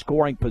runner in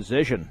scoring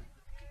position.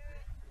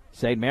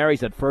 St.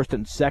 Mary's at first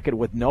and second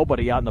with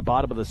nobody out in the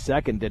bottom of the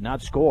second, did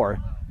not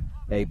score.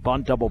 A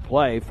bunt double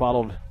play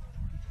followed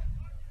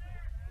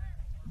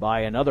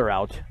by another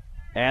out.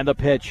 And the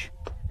pitch.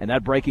 And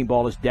that breaking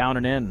ball is down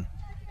and in.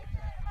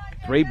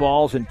 3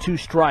 balls and 2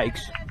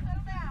 strikes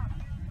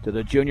to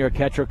the junior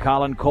catcher,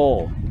 Colin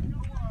Cole.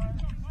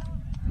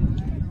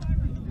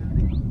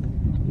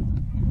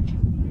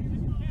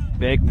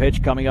 Big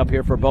pitch coming up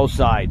here for both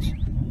sides.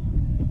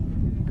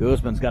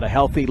 Guzman's got a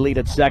healthy lead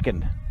at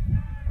second.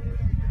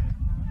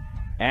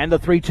 And the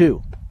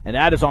 3-2. And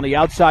that is on the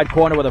outside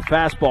corner with a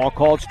fastball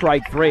called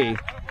strike 3.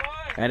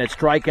 And it's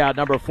strikeout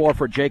number 4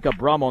 for Jacob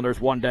Brummel, and there's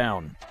 1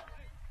 down.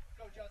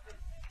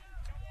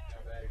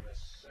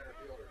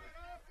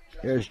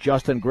 Here's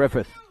Justin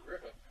Griffith.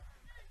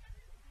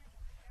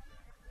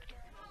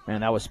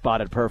 And that was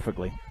spotted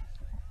perfectly.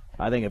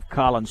 I think if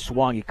Collins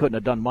swung, he couldn't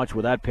have done much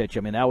with that pitch.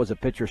 I mean, that was a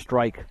pitcher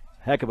strike.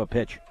 Heck of a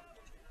pitch.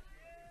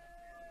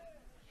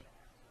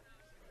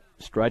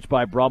 Stretch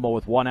by Brummel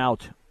with 1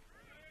 out.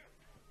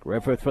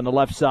 Griffith from the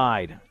left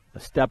side. A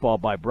step ball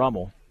by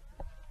Brummel.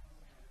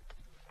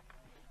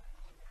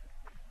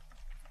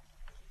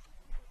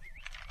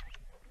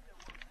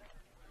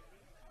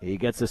 He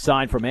gets a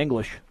sign from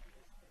English.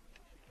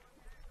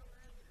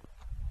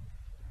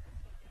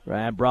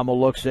 And Brummel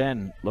looks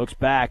in, looks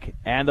back,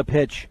 and the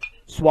pitch.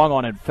 Swung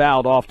on and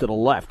fouled off to the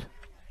left.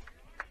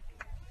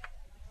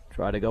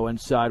 Try to go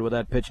inside with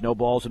that pitch. No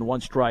balls and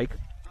 1 strike.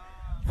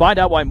 Find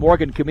out why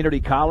Morgan Community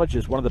College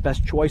is one of the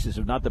best choices,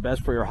 if not the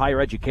best, for your higher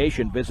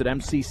education. Visit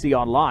MCC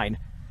online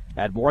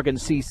at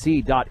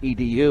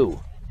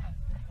morgancc.edu.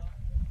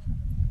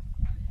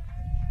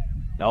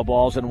 No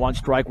balls and 1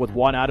 strike with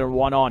 1 out and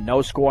 1 on.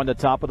 No score in the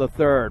top of the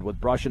 3rd with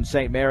Brush and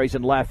St. Mary's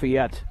and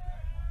Lafayette.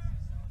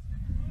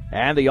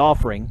 And the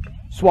offering.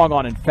 Swung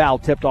on and foul,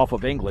 tipped off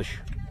of English.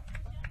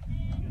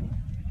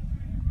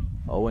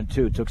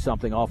 0-2, took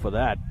something off of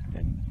that.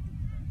 And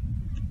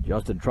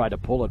Justin tried to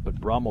pull it, but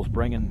Brummel's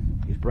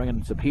bringing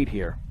some heat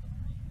here.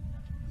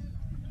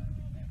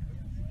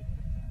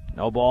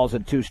 No balls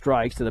and 2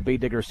 strikes to the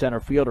B-Digger center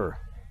fielder.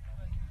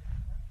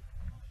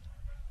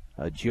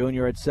 A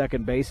junior at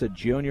second base, a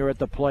junior at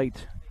the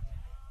plate.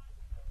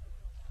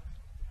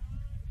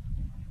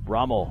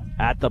 Brummel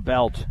at the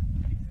belt.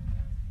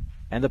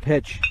 And the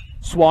pitch.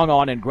 Swung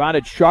on and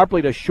grounded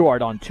sharply to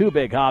short on 2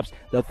 big hops.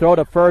 The throw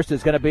to first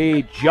is going to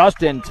be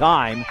just in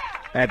time.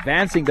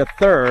 Advancing to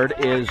third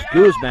is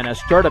Guzman as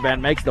Sturdivant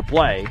makes the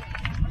play.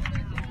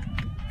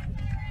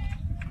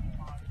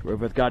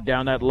 Griffith got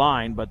down that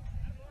line, but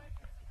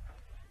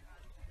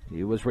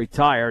he was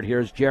retired.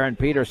 Here's Jaron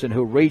Peterson,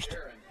 who reached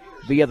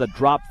via the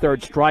drop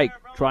third strike,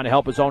 trying to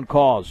help his own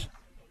cause.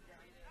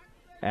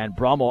 And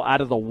Brummel out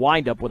of the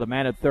windup with a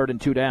man at third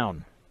and 2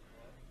 down.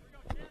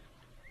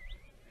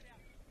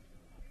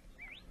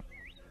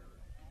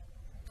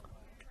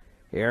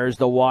 Here's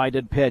the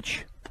winded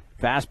pitch.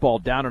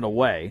 Fastball down and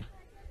away.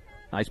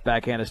 Nice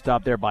backhanded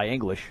stop there by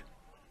English.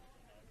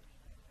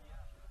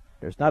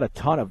 There's not a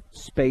ton of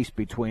space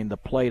between the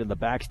plate and the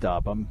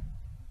backstop. I'm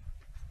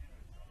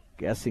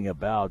guessing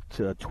about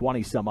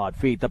 20-some-odd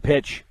feet. The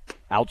pitch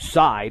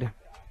outside.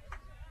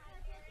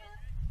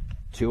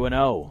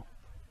 2-0.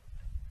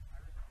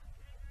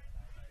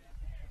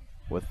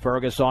 With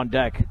Fergus on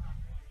deck.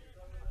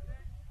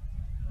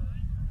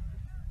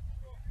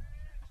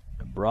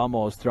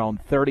 Brummel has thrown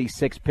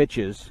 36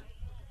 pitches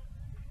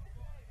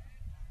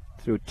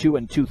through 2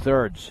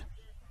 2/3.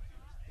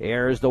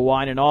 Here's the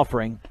wine and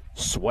offering.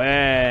 Swing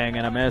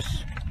and a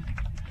miss.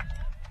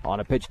 On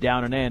a pitch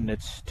down and in,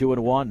 it's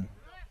 2-1.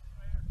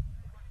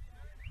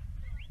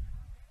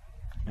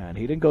 And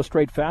he didn't go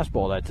straight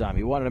fastball that time.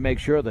 He wanted to make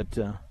sure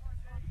that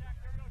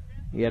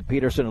he had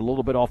Peterson a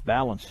little bit off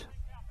balance.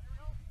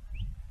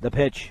 The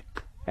pitch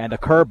and the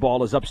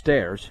curveball is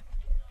upstairs.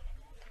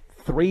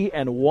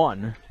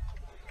 3-1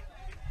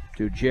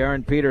 to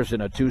Jaron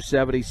Peterson, a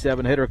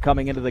 .277 hitter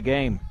coming into the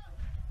game.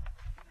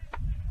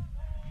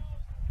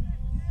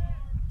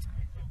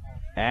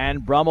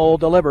 And Brummel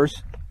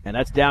delivers, and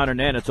that's down and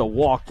in. It's a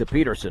walk to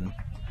Peterson.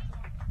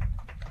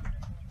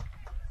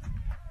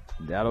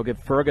 That'll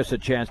give Fergus a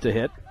chance to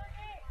hit.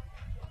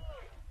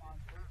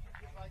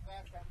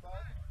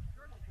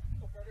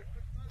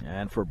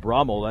 And for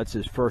Brummel, that's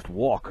his first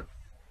walk.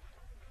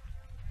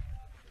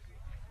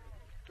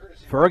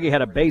 Fergie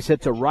had a base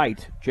hit to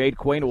right. Jade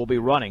Queen will be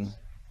running.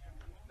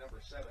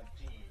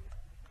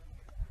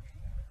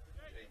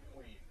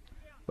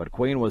 But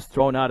Queen was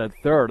thrown out at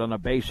third on a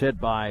base hit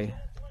by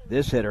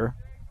this hitter,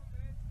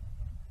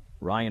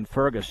 Ryan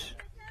Fergus.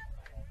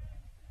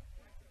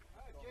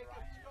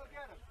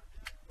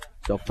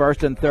 So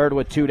first and third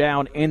with 2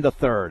 down in the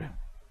 3rd.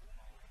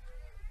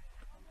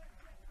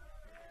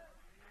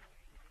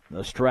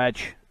 The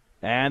stretch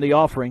and the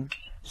offering.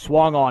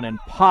 Swung on and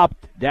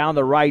popped down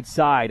the right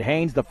side.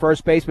 Haynes, the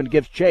first baseman,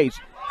 gives chase.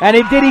 And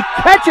did he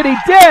catch it? He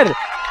did!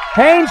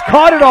 Haynes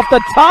caught it off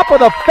the top of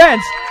the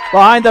fence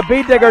behind the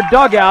B-Digger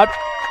dugout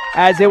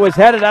as it was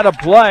headed out of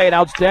play. An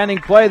outstanding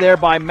play there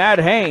by Matt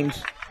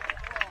Haynes.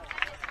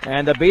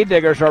 And the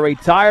B-Diggers are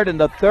retired in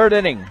the 3rd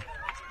inning.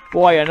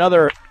 Boy,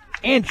 another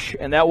inch,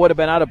 and that would have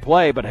been out of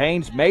play, but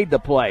Haynes made the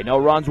play. No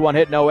runs, 1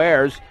 hit, no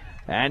errors.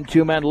 And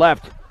 2 men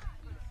left.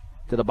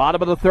 To the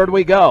bottom of the third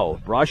we go.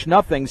 Brush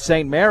nothing,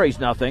 St. Mary's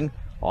nothing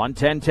on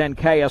 1010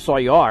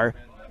 KSIR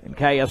and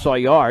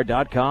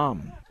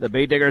KSIR.com. The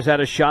Bee Diggers had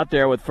a shot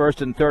there with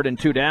first and third and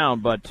 2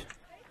 down, but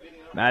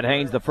Matt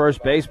Haynes, the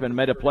first baseman,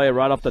 made a play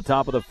right off the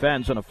top of the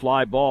fence on a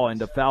fly ball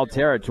into foul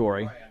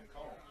territory.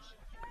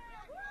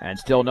 And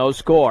still no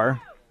score.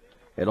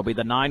 It'll be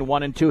the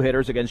 9-1 and 2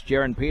 hitters against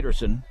Jaron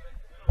Peterson.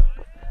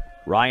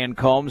 Ryan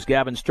Combs,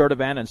 Gavin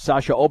Sturtevant, and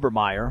Sasha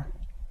Obermeyer.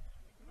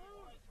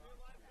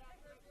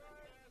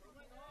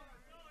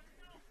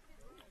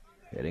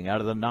 Hitting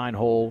out of the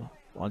 9-hole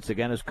once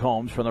again is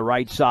Combs from the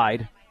right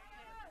side.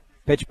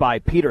 Pitch by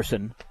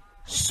Peterson.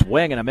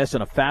 Swing and a miss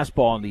and a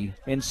fastball in the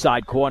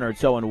inside corner.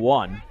 It's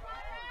 0-1.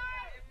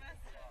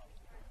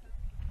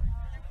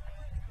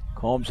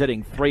 Combs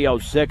hitting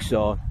 .306,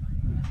 so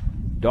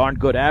darn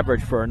good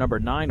average for a number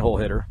 9-hole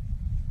hitter.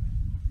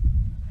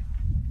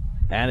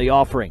 And the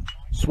offering.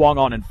 Swung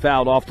on and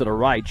fouled off to the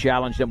right.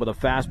 Challenged him with a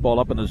fastball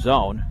up in the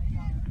zone.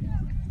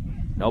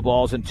 No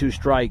balls and 2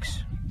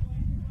 strikes.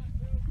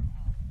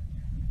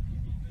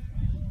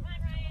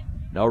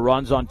 No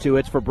runs on 2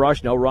 hits for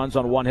Brush. No runs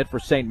on 1 hit for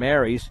St.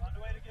 Mary's.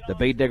 The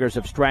Bee Diggers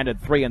have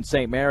stranded 3, and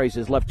St. Mary's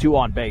has left 2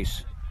 on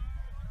base.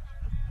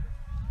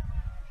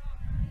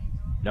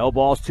 No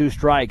balls, 2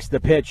 strikes. The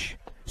pitch.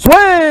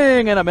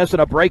 Swing and a miss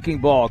and a breaking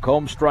ball.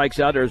 Combs strikes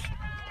out. There's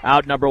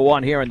out number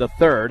 1 here in the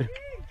third.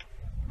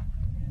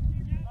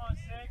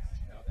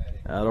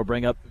 That'll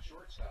bring up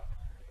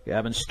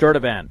Gavin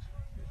Sturtevant.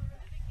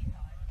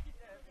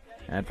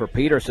 And for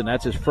Peterson,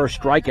 that's his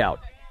first strikeout.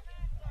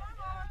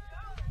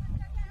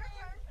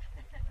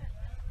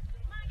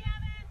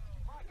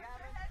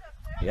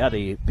 Yeah,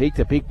 the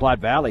Peak-to-Peak Platte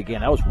Valley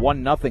game, that was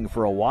 1-0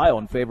 for a while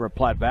in favor of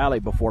Platte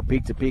Valley before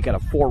Peak-to-Peak had a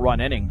 4-run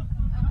inning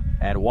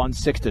and won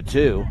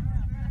 6-2.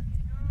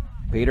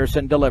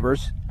 Peterson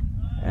delivers,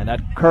 and that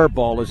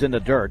curveball is in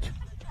the dirt.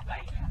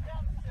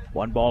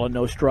 1 ball and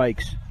no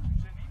strikes.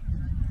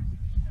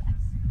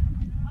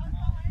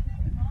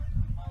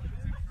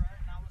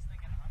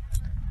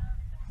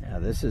 Yeah,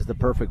 this is the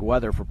perfect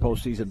weather for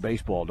postseason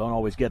baseball. Don't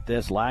always get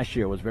this. Last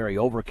year was very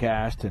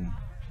overcast and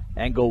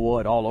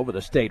Englewood all over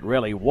the state,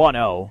 really.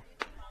 1-0.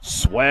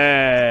 Swing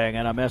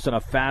and a miss and a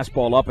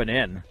fastball up and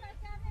in.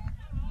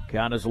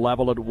 Count is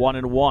level at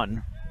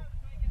 1-1.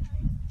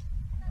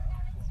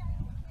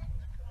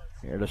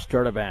 Here to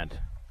Sturtevant.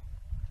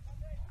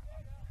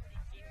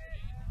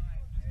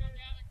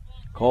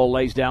 Cole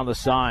lays down the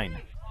sign.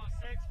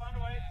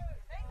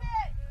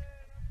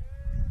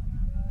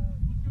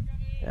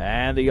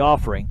 And the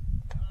offering.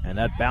 And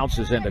that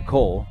bounces into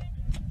Cole.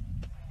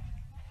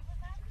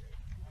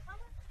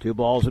 2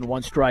 balls and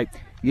 1 strike.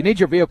 You need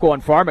your vehicle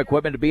and farm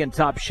equipment to be in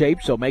top shape,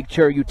 so make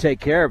sure you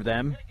take care of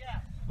them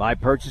by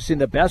purchasing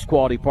the best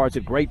quality parts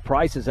at great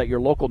prices at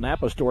your local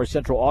Napa store,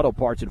 Central Auto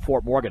Parts in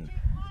Fort Morgan.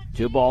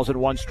 2 balls and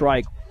 1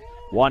 strike.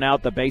 1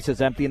 out, the base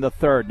is empty in the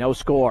third. No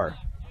score.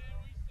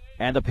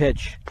 And the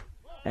pitch.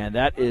 And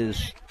that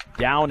is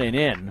down and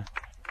in.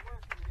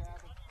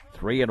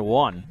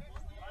 3-1.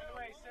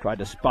 Tried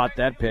to spot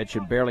that pitch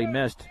and barely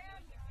missed.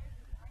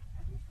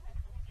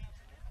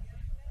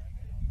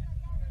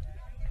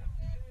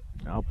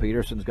 Now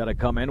Peterson's got to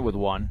come in with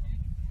 1.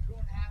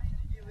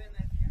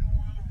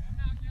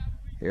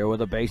 Here with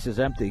the base is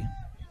empty.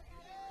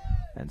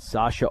 And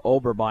Sasha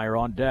Obermeyer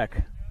on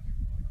deck.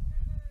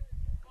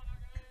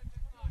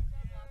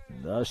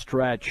 The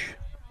stretch.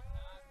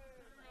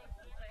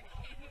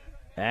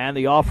 And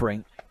the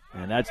offering.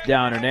 And that's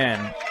down and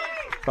in.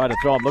 Tried to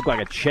throw him, looked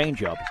like a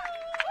changeup.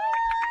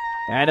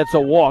 And it's a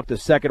walk. The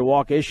second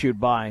walk issued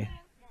by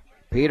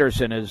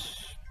Peterson as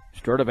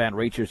Sturtevant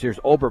reaches. Here's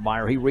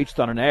Obermeyer. He reached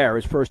on an error.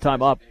 His first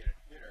time up.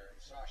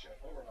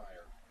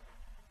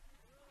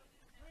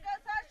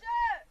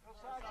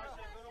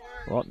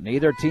 Well,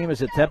 neither team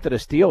has attempted a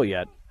steal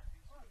yet.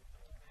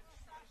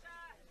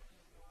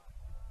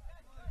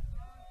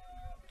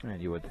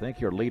 And you would think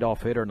your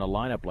leadoff hitter in the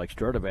lineup like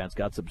Sturtevant's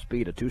got some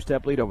speed. A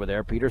 2-step lead over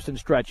there. Peterson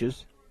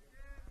stretches.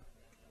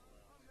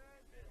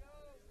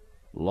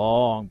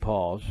 Long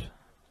pause.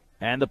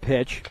 And the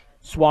pitch.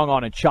 Swung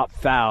on and chopped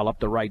foul up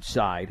the right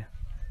side.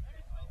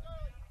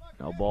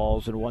 No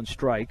balls and 1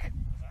 strike.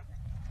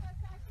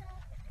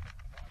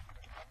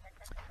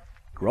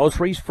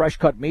 Groceries, fresh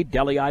cut meat,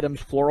 deli items,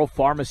 floral,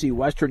 pharmacy,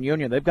 Western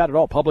Union. They've got it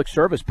all. Public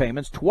service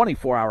payments,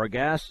 24-hour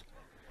gas.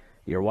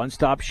 Your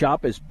one-stop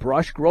shop is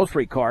Brush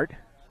Grocery Cart.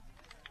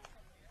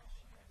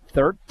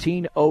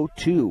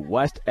 1302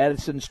 West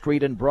Edison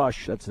Street in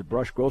Brush. That's the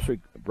Brush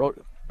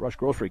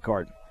Grocery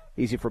Cart.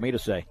 Easy for me to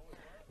say.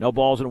 No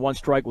balls and 1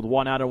 strike with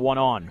 1 out and 1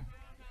 on.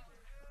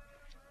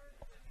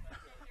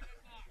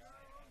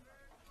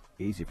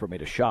 Easy for me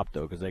to shop,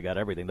 though, because they got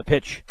everything. The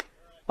pitch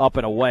up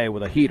and away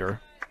with a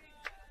heater.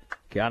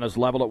 Count is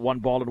level at 1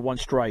 ball and 1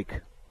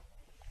 strike.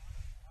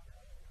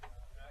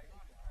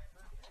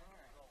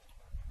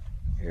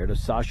 Here to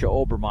Sasha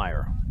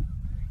Obermeyer,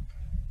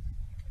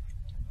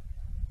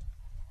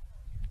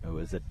 who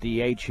is a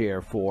DH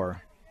here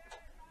for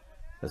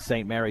the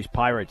St. Mary's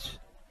Pirates.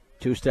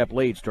 2-step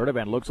lead.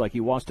 Sturtevant looks like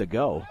he wants to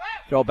go.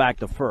 throw back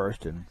to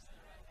first, and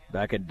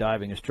back in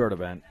diving is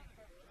Sturdivant.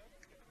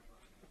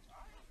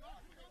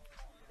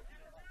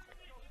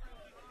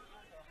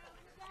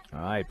 All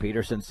right,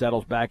 Peterson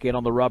settles back in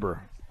on the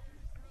rubber.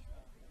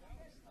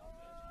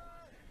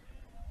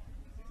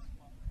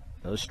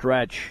 The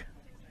stretch.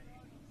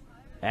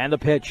 And the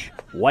pitch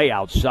way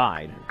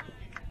outside.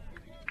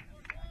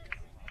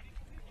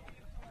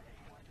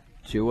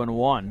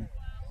 2-1.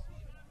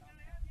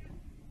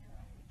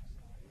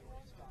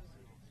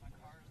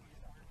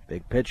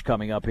 Big pitch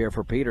coming up here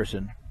for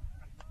Peterson.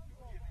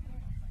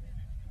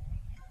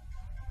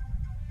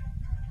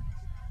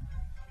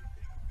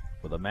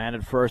 With a man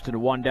at first and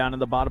one down in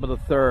the bottom of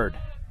the third.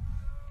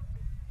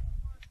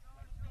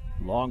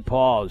 Long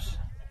pause.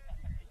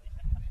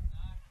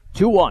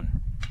 2-1.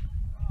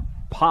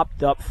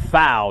 Popped up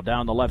foul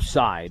down the left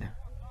side.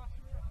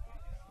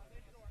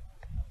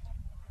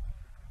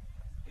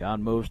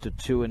 Count moves to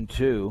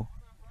 2-2.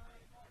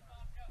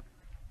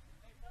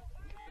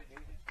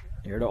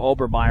 Here to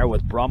Obermeyer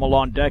with Brummel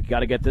on deck. Got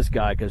to get this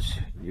guy because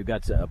you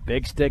got a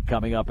big stick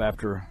coming up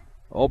after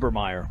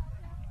Obermeyer.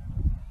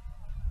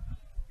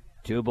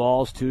 2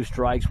 balls, 2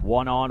 strikes,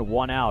 1 on,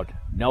 1 out.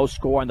 No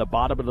score in the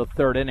bottom of the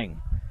third inning.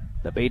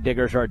 The Bee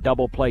Diggers are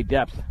double play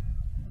depth.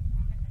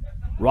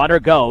 Runner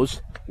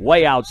goes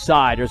way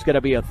outside. There's going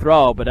to be a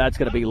throw, but that's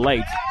going to be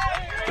late.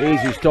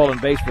 Easy stolen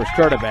base for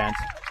Sturdivant.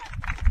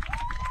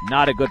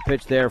 Not a good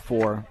pitch there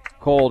for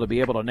Cole to be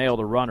able to nail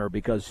the runner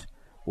because,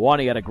 one,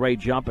 he had a great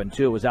jump, and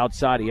two, it was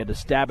outside. He had to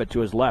stab it to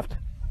his left.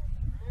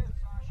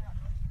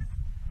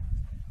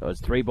 So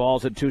it's 3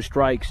 balls and 2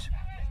 strikes.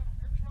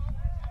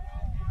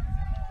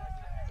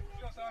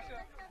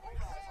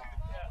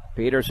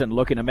 Peterson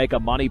looking to make a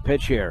money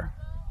pitch here.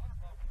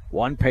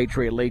 One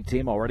Patriot League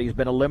team already has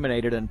been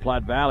eliminated in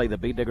Platte Valley. The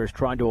Bee Diggers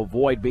trying to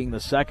avoid being the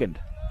second.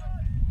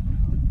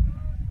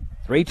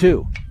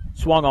 3-2.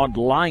 Swung on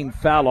line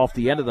foul off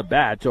the end of the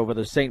bat over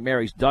the St.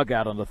 Mary's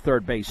dugout on the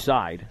third base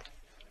side.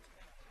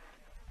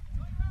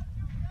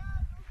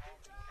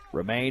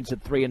 Remains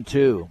at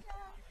 3-2.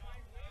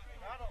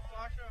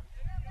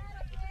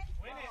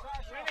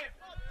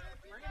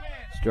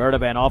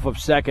 Sturdivant off of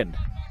second.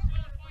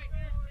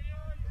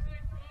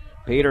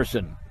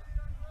 Peterson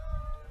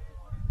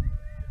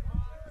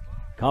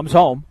comes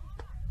home.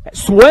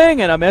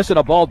 Swing and a miss and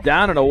a ball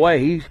down and away.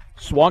 He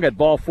swung at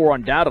ball 4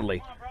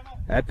 undoubtedly.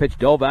 That pitch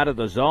dove out of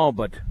the zone,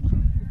 but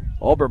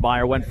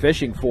Obermeyer went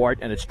fishing for it,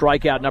 and it's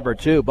strikeout number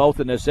 2, both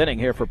in this inning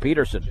here for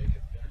Peterson.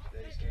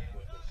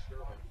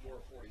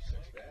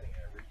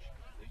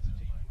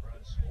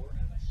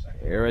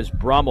 Here is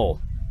Brummel,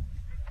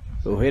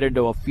 who hit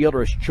into a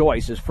fielder's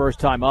choice his first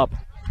time up.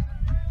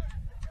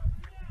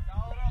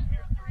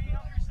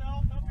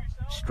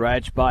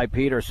 Stretch by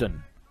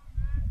Peterson.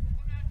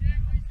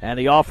 And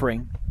the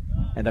offering,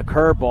 and the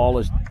curveball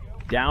is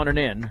down and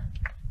in.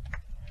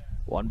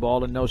 1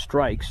 ball and no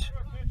strikes.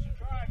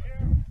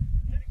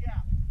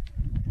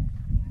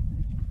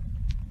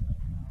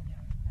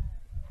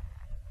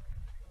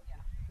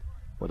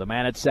 With a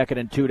man at second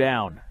and 2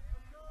 down.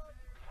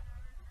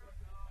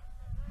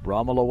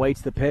 Brummel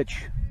awaits the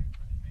pitch.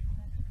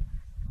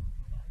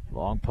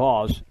 Long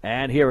pause,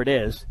 and here it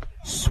is.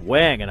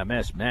 Swing and a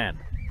miss, man.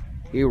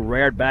 He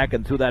reared back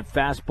and threw that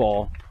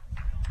fastball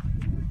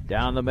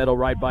down the middle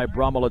right by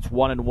Brummel. It's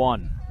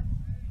 1-1.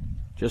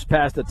 Just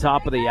past the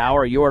top of the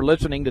hour. You are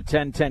listening to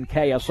 1010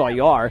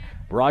 KSIR,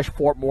 Brush,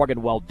 Fort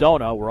Morgan,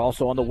 Weldona. We're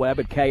also on the web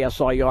at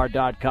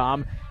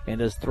KSIR.com. In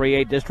this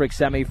 3A district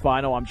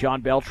semifinal, I'm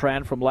John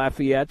Beltran from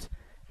Lafayette.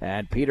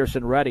 And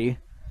Peterson ready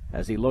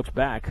as he looks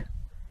back.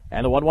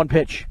 And the 1-1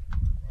 pitch.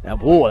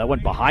 And, ooh, that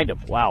went behind him.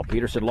 Wow,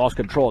 Peterson lost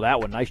control of that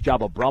one. Nice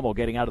job of Brummel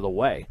getting out of the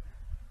way.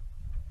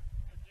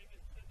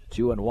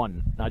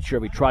 2-1. Not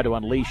sure if he tried to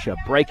unleash a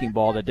breaking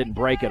ball that didn't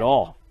break at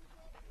all.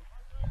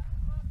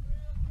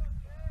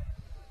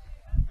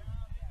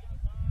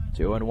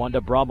 2-1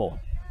 to Brummel.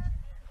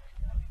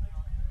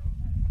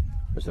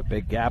 There's a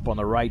big gap on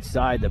the right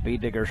side. The Bee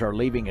Diggers are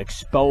leaving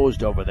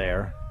exposed over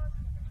there.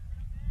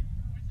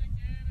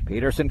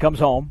 Peterson comes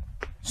home.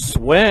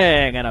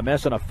 Swing and a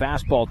miss on a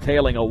fastball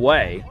tailing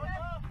away.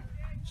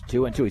 It's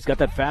 2-2. He's got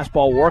that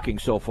fastball working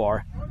so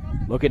far.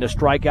 Looking to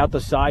strike out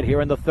the side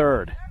here in the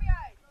third.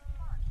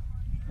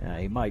 Yeah,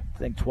 he might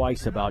think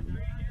twice about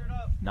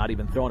not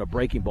even throwing a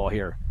breaking ball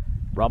here.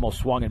 Brummel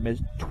swung and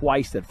missed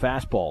twice at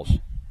fastballs.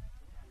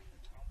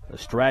 The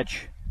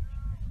stretch.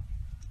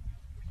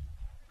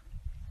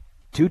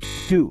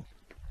 2-2.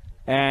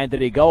 And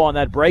did he go on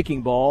that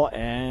breaking ball?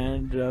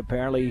 And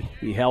apparently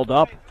he held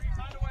up.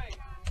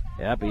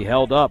 Yep, he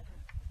held up.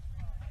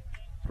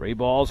 3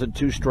 balls and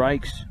 2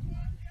 strikes.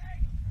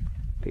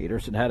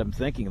 Peterson had him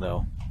thinking,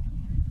 though.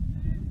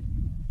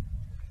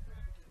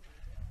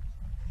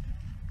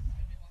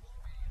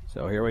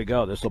 So here we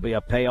go. This will be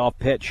a payoff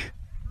pitch.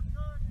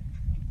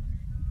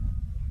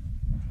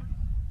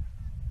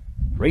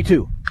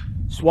 3-2.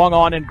 Swung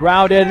on and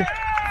grounded.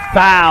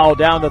 Foul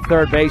down the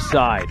third base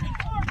side.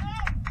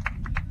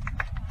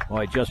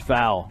 Boy, just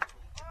foul.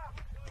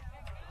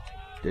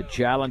 Did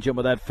challenge him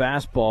with that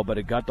fastball, but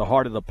it got the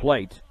heart of the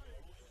plate.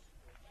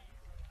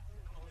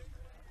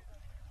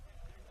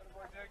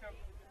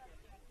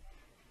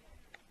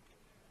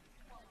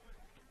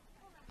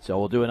 So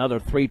we'll do another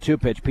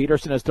 3-2 pitch.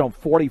 Peterson has thrown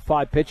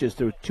 45 pitches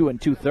through 2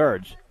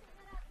 2/3.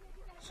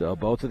 So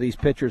both of these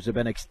pitchers have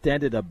been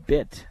extended a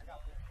bit.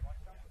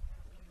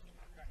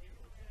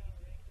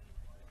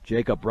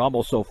 Jacob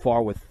Brummel so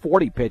far with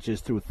 40 pitches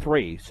through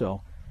 3.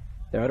 So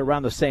they're at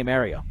around the same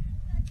area.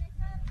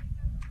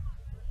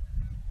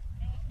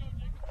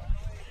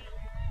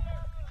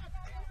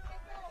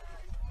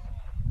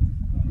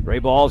 Three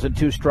balls and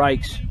 2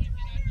 strikes.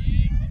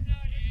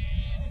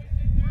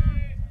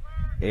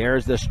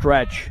 Here's the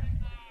stretch.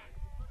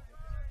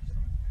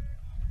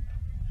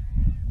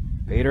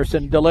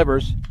 Peterson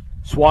delivers.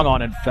 Swung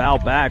on and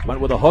fouled back.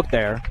 Went with a hook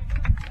there.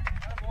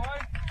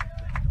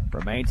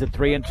 Remains at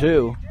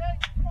 3-2.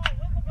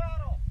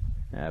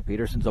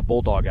 Peterson's a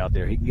bulldog out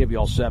there. He can give you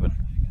all 7.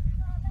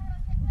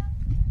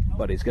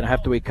 But he's going to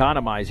have to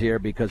economize here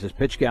because his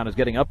pitch count is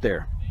getting up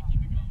there.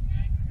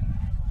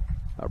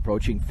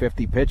 Approaching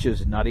 50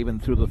 pitches, not even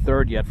through the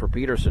 3rd yet for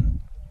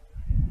Peterson.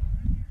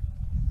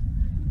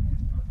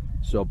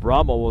 So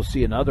Brummel will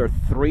see another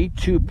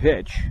 3-2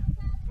 pitch.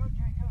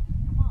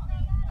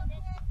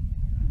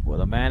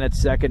 With a man at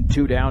second,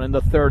 2 down in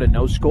the 3rd, and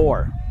no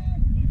score.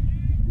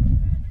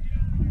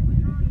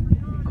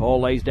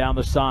 Cole lays down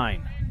the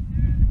sign.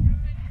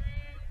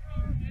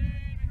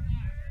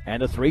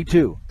 And a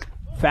 3-2.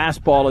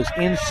 Fastball is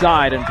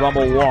inside, and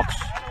Brummel walks.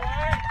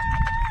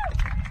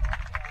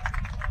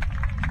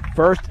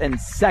 First and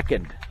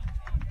second,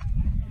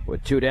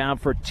 with 2 down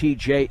for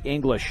T.J.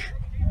 English.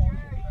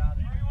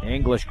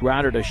 English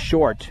grounded to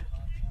short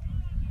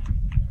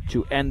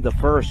to end the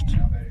 1st.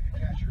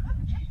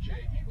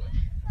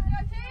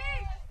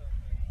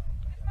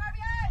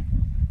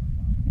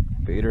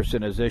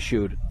 Peterson has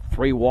issued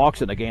 3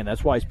 walks in the game.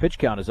 That's why his pitch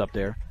count is up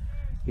there.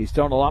 He's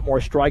thrown a lot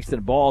more strikes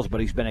than balls, but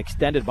he's been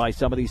extended by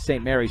some of these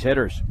St. Mary's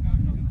hitters.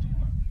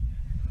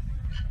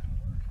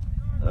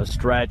 The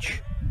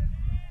stretch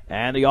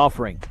and the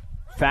offering.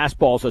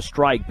 Fastball's a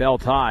strike,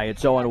 belt high.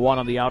 It's 0-1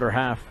 on the outer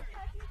half.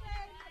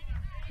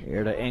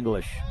 Here to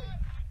English.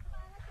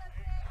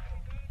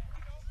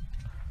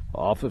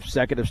 Off of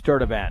second of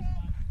Sturdivant.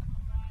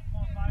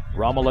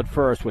 Brummel at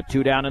first with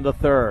 2 down in the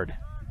 3rd.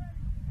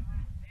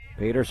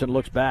 Peterson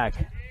looks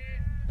back.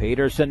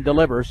 Peterson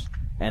delivers,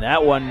 and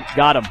that one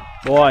got him.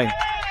 Boy,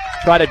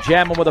 tried to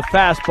jam him with a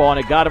fastball, and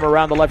it got him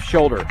around the left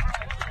shoulder.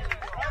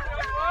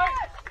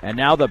 And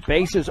now the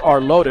bases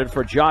are loaded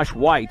for Josh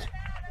White,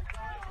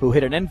 who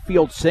hit an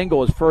infield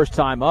single his first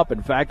time up.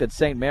 In fact, at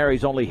St.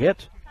 Mary's only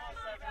hit.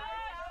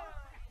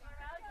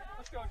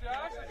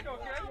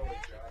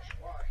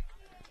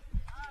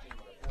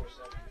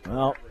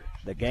 Well,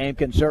 the game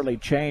can certainly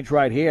change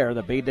right here.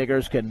 The Bee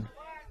Diggers can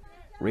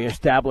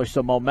reestablish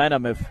some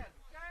momentum if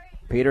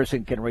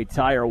Peterson can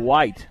retire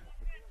White.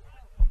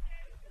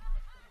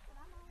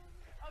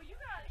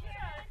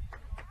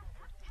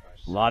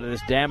 A lot of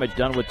this damage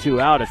done with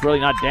 2 out. It's really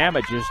not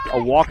damage, just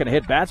a walk and a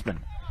hit batsman.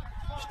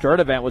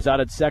 Sturdivant was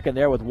out at second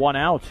there with 1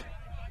 out.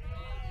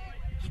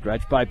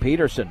 Stretched by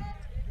Peterson.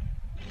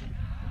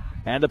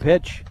 And the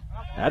pitch.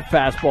 That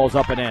fastball's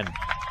up and in.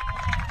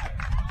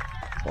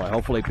 Boy,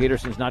 hopefully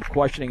Peterson's not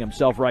questioning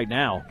himself right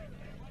now.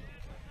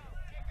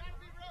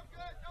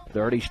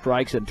 30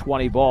 strikes and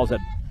 20 balls. That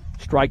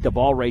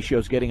strike-to-ball ratio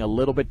is getting a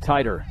little bit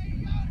tighter.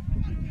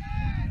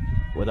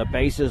 With the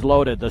bases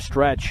loaded, the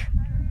stretch.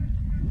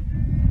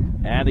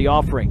 And the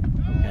offering.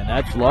 And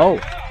that's low.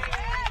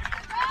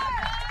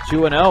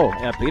 2-0.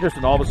 Yeah,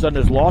 Peterson all of a sudden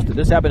has lost it.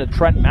 This happened to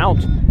Trent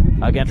Mount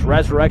against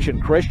Resurrection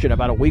Christian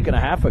about a week and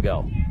a half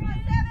ago.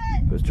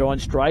 He was throwing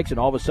strikes, and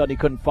all of a sudden he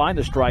couldn't find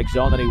the strike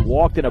zone. Then he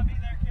walked in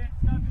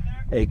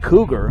a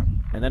cougar,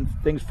 and then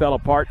things fell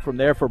apart from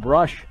there for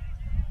Brush.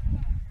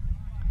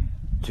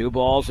 2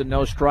 balls and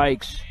no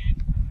strikes.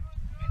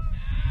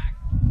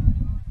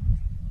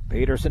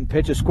 Peterson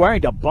pitches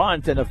squaring to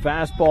bunt, and the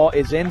fastball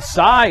is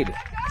inside.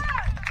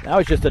 That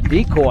was just a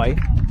decoy,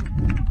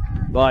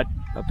 but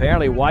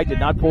apparently White did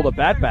not pull the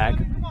bat back.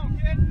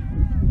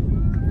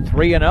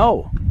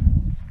 3-0.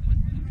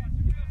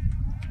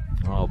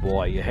 Oh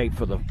boy, you hate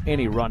for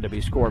any run to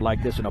be scored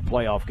like this in a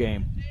playoff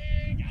game.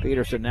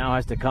 Peterson now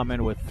has to come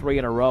in with 3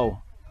 in a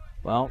row.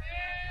 Well,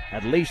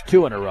 at least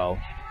 2 in a row.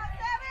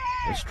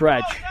 The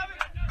stretch.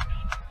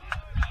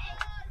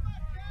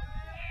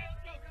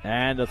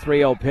 And the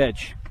 3-0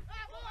 pitch.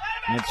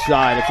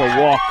 Inside, it's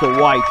a walk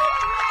to White.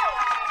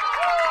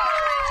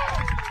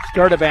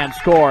 Sturdivant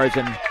scores,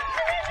 and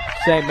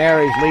St.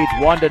 Mary's leads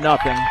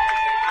 1-0.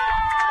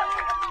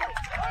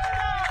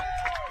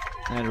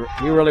 And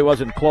he really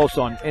wasn't close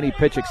on any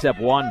pitch except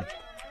one.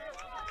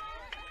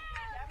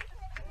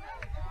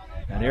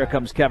 And here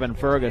comes Kevin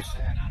Fergus.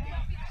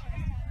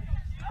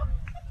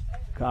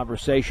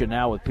 Conversation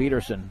now with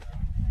Peterson.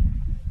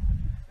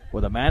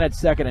 With a man at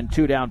second and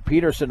 2 down,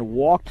 Peterson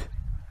walked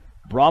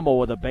Brummel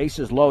with the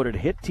bases loaded,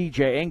 hit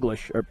T.J.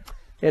 English, or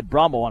hit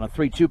Brummel on a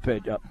 3-2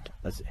 pitch.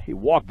 He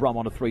walked Brummel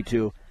on a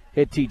 3-2,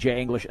 hit T.J.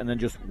 English, and then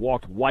just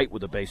walked White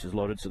with the bases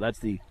loaded. So that's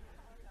the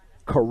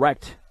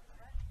correct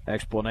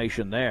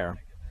explanation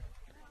there.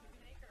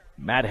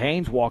 Matt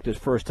Haynes walked his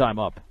first time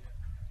up.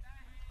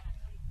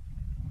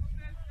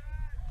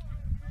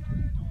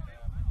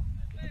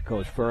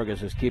 Coach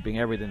Fergus is keeping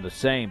everything the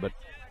same, but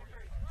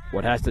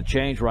what has to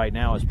change right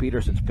now is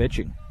Peterson's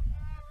pitching.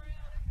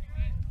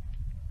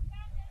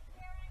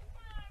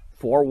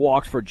 4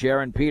 walks for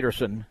Jaron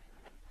Peterson.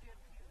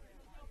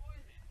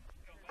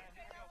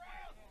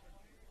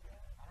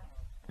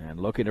 And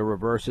looking to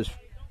reverse his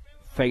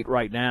fate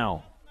right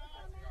now.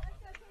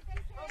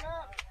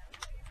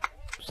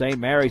 St.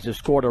 Mary's has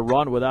scored a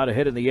run without a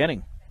hit in the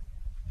inning.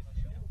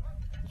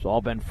 It's all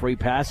been free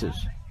passes.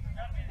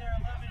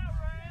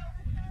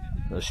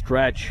 The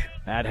stretch.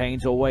 Matt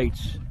Haynes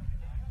awaits.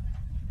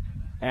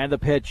 And the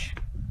pitch.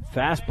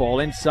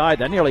 Fastball inside.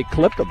 That nearly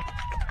clipped him.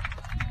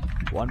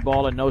 1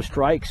 ball and no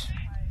strikes.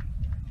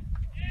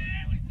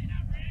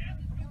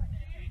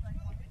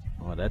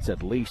 Oh, that's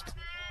at least,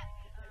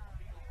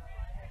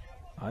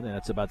 I think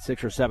that's about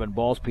 6 or 7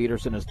 balls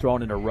Peterson has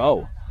thrown in a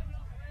row.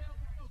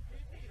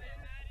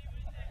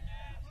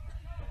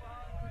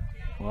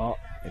 Well,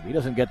 if he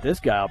doesn't get this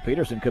guy out,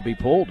 Peterson could be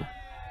pulled,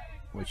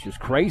 which is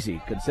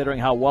crazy considering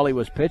how well he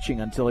was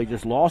pitching until he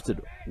just lost it.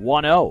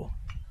 1-0.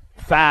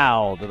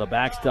 Foul to the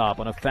backstop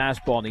on a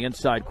fastball in the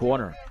inside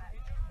corner.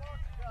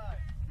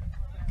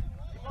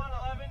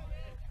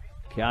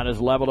 Count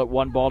is leveled at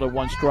 1 ball to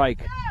 1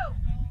 strike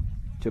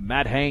to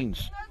Matt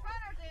Haynes.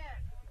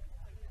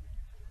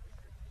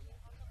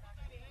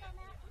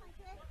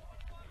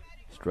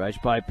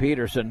 Stretched by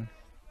Peterson.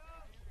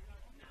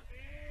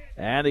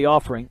 And the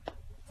offering.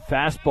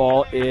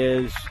 Fastball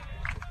is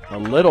a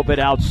little bit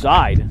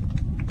outside.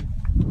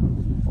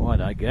 What,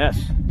 I guess.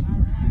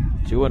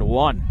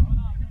 2-1.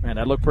 Man,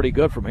 that looked pretty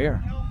good from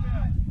here.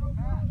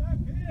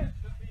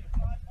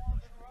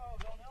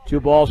 2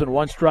 balls and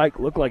 1 strike.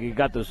 Looked like he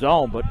got the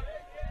zone, but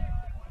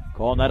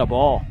calling that a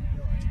ball.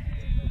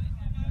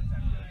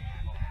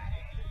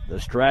 The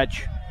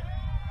stretch.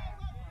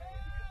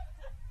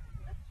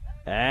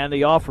 And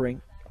the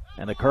offering.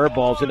 And the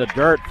curveball's in the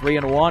dirt.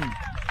 3-1.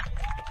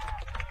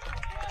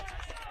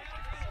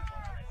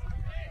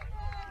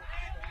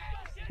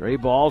 Three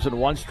balls and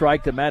 1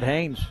 strike to Matt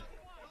Haynes.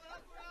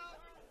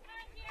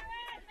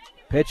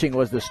 Pitching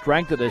was the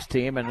strength of this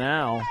team, and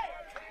now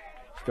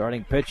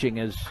starting pitching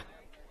is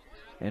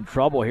in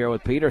trouble here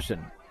with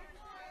Peterson.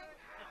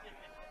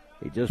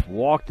 He just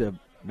walked a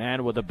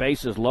man with the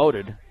bases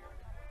loaded.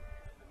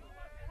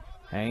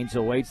 Haynes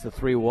awaits the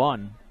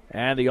 3-1.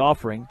 And the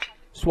offering.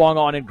 Swung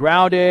on and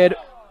grounded.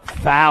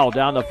 Foul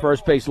down the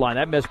first base line.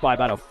 That missed by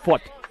about a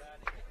foot.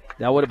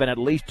 That would have been at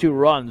least 2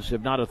 runs,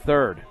 if not a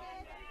third.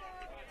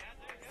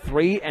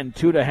 3-2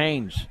 to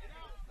Haynes.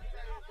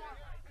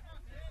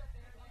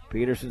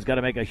 Peterson's got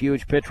to make a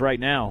huge pitch right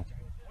now.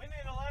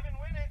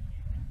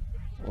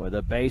 With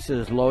the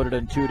bases loaded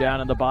and 2 down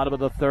in the bottom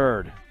of the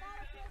third.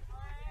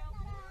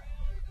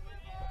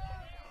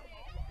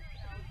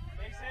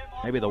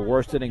 Maybe the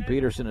worst inning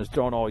Peterson has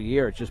thrown all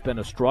year. It's just been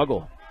a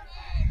struggle.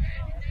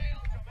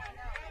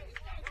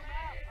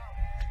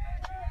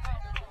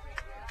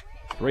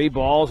 Three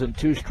balls and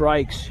 2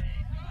 strikes.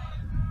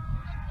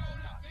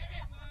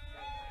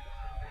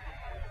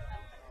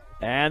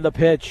 And the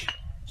pitch.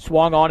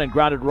 Swung on and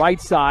grounded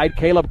right side.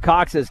 Caleb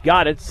Cox has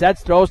got it.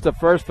 Sets, throws to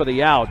first for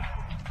the out.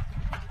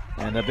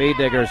 And the Bee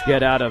Diggers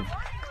get out of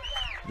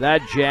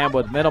that jam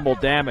with minimal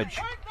damage.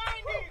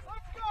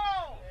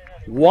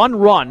 1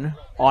 run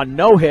on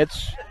no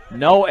hits,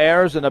 no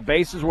errors, and the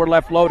bases were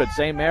left loaded.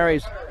 St.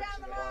 Mary's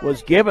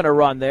was given a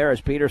run there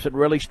as Peterson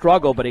really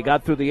struggled, but he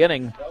got through the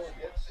inning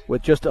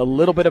with just a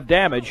little bit of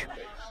damage.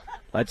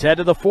 Let's head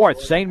to the 4th.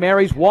 St.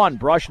 Mary's 1,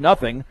 Brush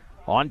nothing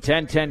on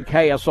 1010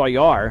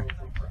 KSIR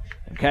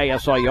and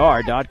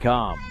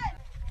KSIR.com.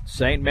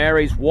 St.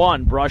 Mary's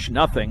 1, Brush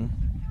nothing.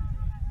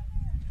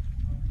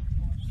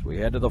 So we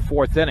head to the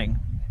 4th inning.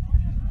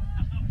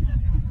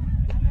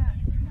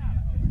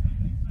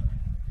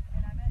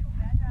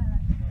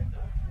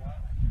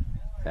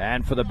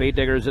 And for the Bee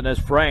Diggers in this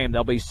frame,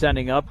 they'll be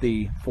sending up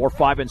the 4,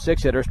 5, and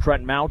 6 hitters.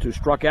 Trent Mount, who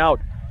struck out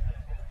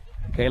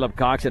Caleb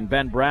Cox and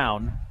Ben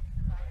Brown.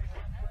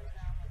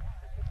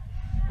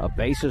 A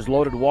bases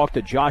loaded walk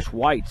to Josh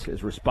White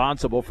is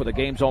responsible for the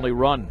game's only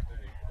run.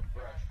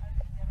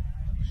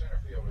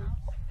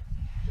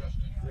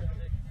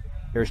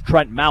 Here's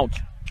Trent Mount.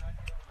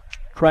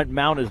 Trent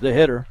Mount is the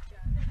hitter.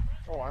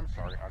 Oh, I'm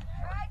sorry. I'm sorry.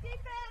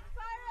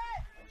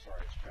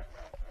 It's Trent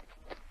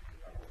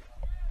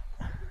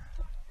Mount.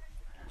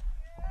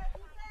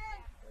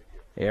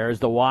 Here's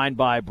the wind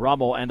by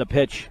Brummel and the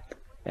pitch.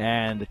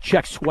 And the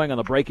check swing on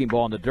the breaking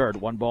ball in the dirt.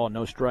 1 ball and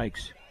no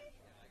strikes.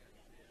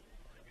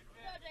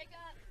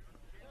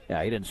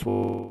 Yeah, he didn't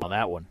swing on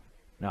that one.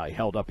 No, he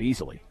held up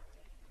easily.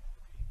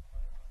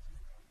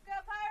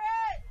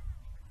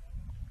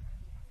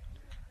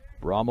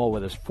 Brummel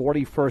with his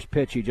 41st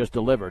pitch he just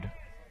delivered.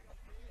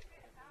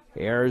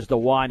 Here's the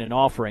wind and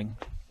offering.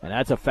 And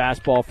that's a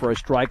fastball for a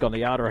strike on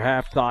the outer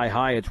half thigh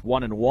high. It's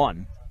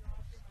 1-1.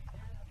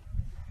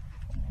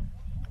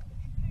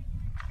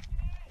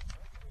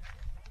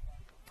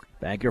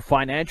 Bank your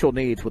financial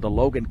needs with a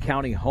Logan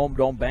County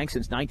home-owned bank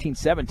since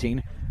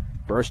 1917.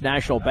 First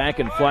National Bank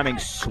in Fleming.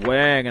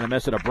 Swing and a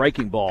miss at a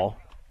breaking ball.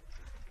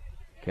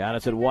 Count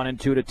us at 1-2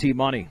 to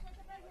T-Money.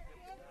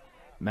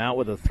 Mount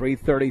with a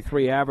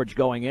 .333 average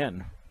going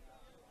in.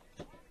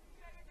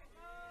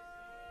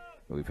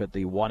 We've hit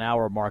the 1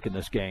 hour mark in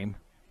this game.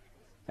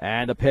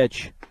 And a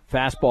pitch.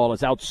 Fastball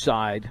is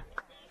outside.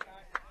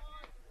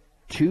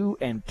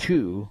 2-2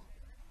 to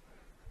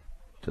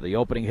the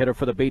opening hitter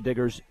for the Bee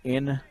Diggers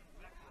in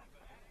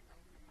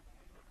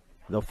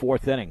the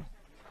 4th inning.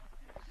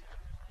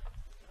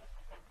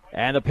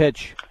 And the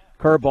pitch.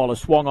 Curveball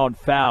is swung on,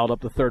 fouled up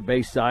the third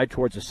base side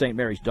towards the St.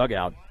 Mary's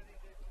dugout.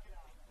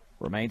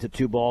 Remains at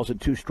 2 balls and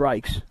 2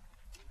 strikes.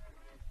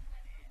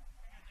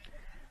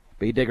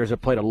 Bee Diggers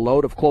have played a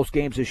load of close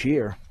games this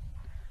year.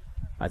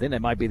 I think they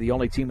might be the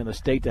only team in the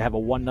state to have a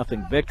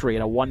 1-0 victory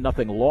and a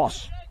 1-0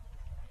 loss.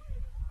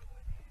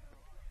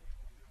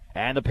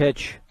 And the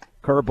pitch.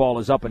 Curveball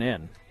is up and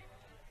in.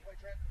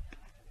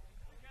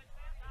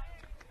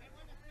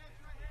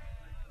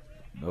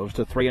 Moves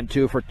to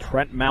 3-2 for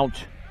Trent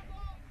Mount.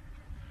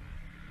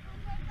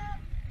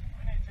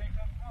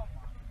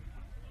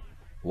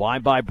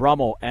 Line by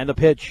Brummel, and the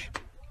pitch.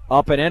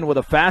 Up and in with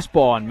a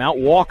fastball, and Mount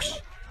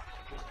walks.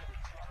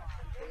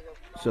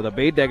 So the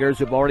Bee Diggers,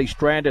 who've already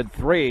stranded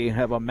 3,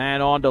 have a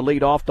man on to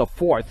lead off the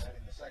 4th.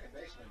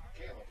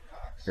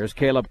 Here's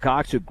Caleb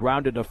Cox, who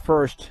grounded to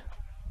first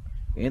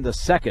in the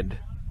 2nd.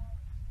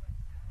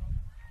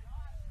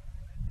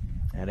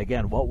 And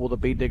again, what will the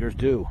Bee Diggers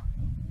do?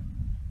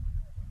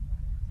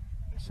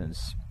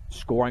 Since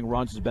scoring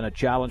runs has been a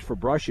challenge for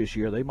Brush this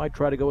year, they might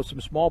try to go with some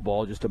small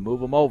ball just to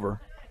move them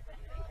over.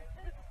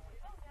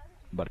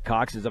 But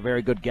Cox is a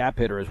very good gap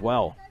hitter as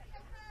well.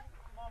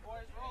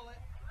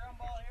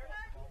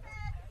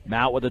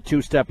 Mount with a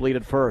 2-step lead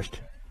at first.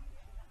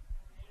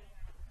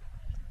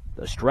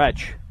 The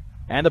stretch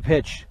and the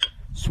pitch.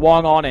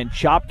 Swung on and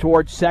chopped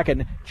towards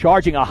second.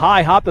 Charging a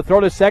high hop to throw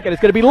to second.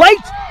 It's going to be late.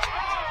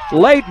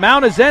 Late.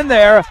 Mount is in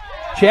there.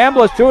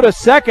 Chambliss threw to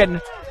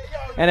second.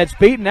 And it's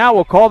beaten out.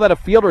 We'll call that a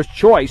fielder's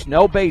choice.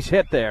 No base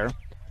hit there.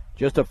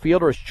 Just a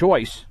fielder's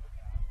choice.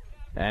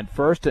 And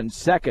first and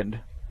second.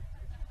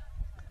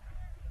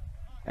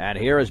 And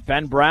here is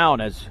Ben Brown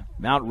as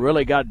Mount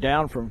really got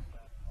down from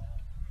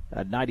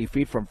at 90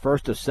 feet from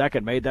first to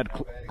second, made that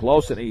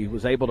close, and he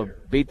was able to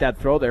beat that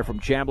throw there from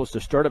Chambliss to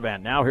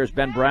Sturdivant. Now here's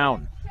Ben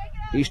Brown.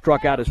 He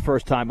struck out his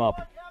first time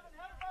up.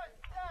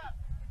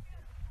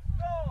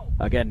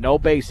 Again, no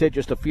base hit,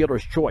 just a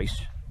fielder's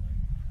choice.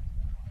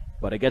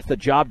 But it gets the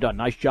job done.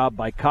 Nice job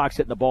by Cox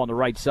hitting the ball on the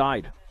right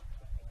side.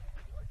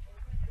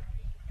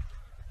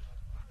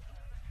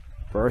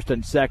 First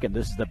and second,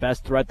 this is the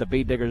best threat the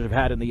Bee Diggers have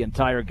had in the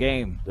entire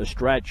game. The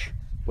stretch,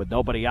 with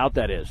nobody out,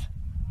 that is.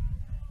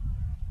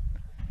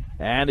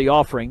 And the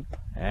offering,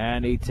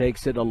 and he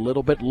takes it a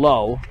little bit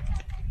low.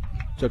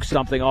 Took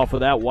something off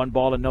of that, 1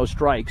 ball and no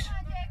strikes.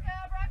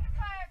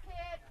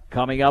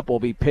 Coming up will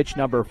be pitch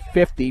number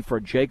 50 for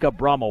Jacob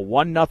Brummel.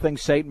 1-0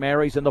 St.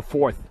 Mary's in the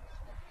 4th.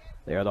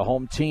 They are the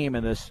home team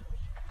in this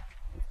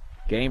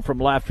game from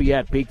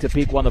Lafayette. Peak to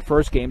Peak won the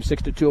first game,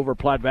 6-2 over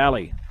Platte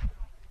Valley.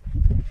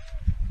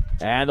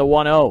 And the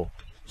 1-0.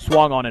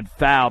 Swung on and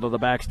fouled to the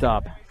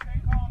backstop.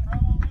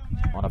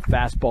 On a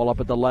fastball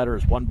up at the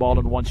letters. 1 ball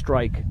and 1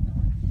 strike.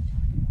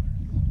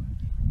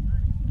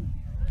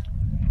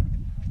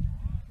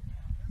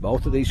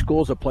 Both of these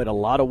schools have played a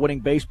lot of winning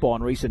baseball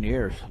in recent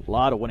years. A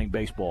lot of winning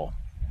baseball.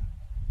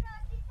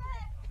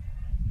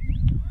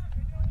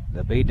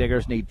 The Bee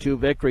Diggers need 2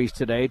 victories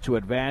today to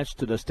advance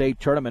to the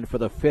state tournament for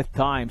the 5th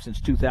time since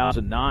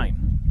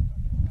 2009.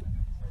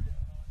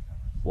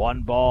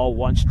 1 ball,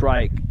 1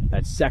 strike.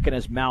 At second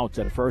is Mount,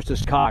 and first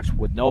is Cox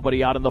with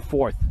nobody out in the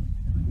 4th.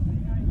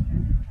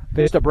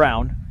 Pitch to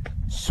Brown.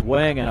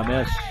 Swing and a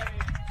miss.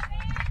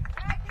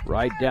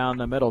 Right down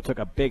the middle, took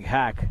a big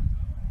hack.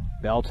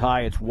 Belt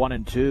high, it's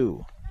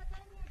 1-2.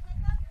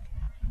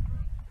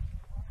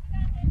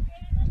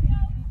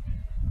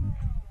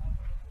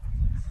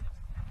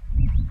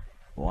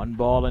 One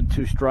ball and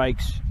 2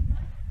 strikes.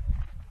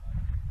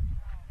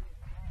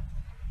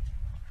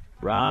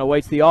 Brown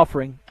awaits the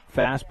offering.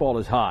 Fastball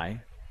is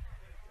high.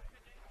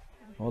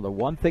 Well, the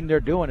one thing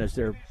they're doing is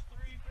they're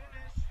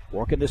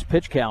working this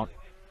pitch count.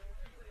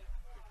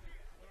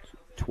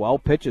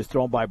 12 pitches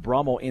thrown by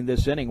Brummel in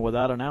this inning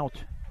without an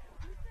out.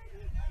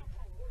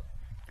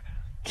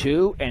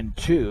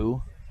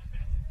 2-2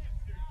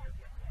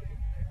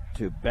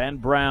 to Ben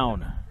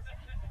Brown.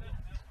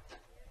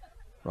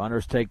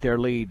 Runners take their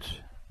leads.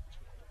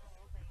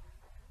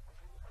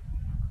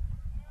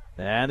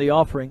 And the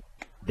offering.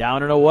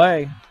 Down and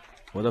away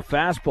with a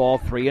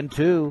fastball,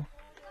 3-2.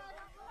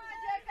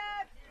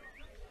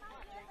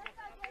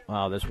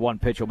 Wow, this one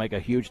pitch will make a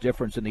huge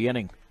difference in the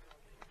inning.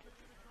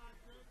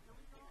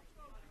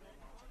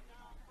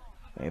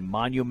 A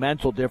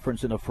monumental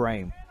difference in the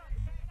frame.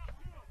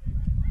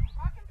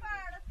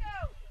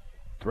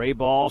 3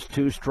 balls,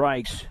 2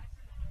 strikes.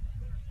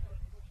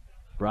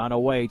 Brown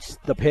awaits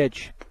the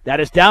pitch. That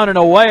is down and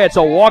away. It's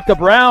a walk to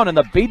Brown, and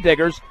the Bee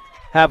Diggers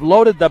have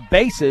loaded the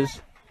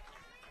bases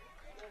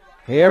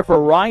here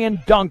for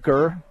Ryan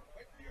Dunker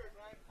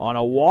on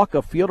a walk,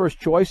 a fielder's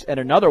choice, and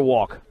another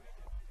walk.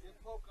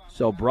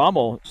 So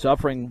Brummel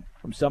suffering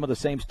from some of the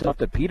same stuff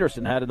that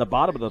Peterson had in the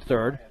bottom of the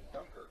third,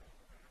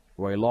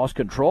 where he lost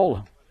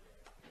control.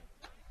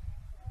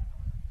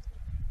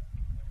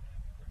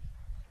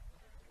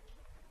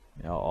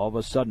 Now, all of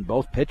a sudden,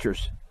 both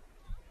pitchers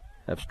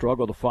have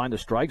struggled to find the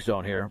strike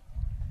zone here.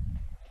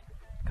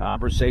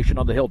 Conversation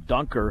on the hill.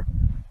 Dunker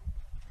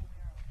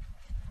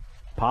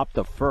popped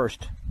the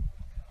first.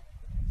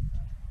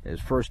 His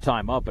first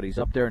time up, but he's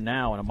up there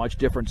now in a much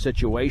different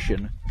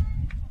situation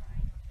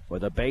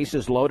with the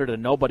bases loaded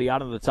and nobody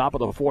out in the top of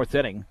the fourth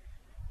inning.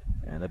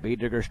 And the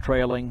Bee-Diggers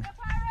trailing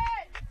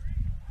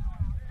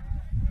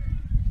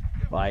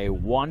by a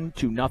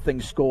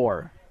 1-0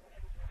 score.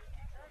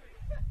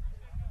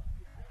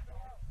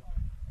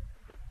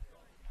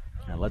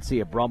 And let's see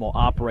if Brummel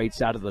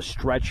operates out of the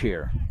stretch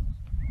here.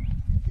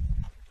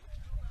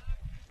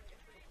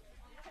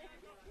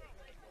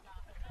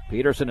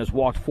 Peterson has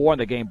walked 4 in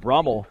the game.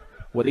 Brummel,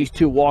 with these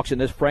 2 walks in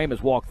this frame,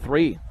 has walked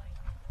 3.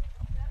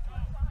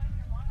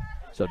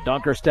 So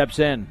Dunker steps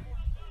in.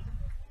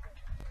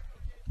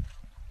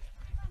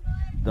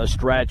 The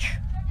stretch.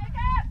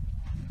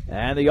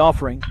 And the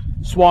offering.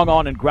 Swung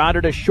on and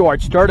grounded to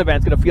short.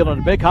 Sturdivant's going to field on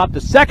a big hop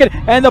to second.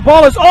 And the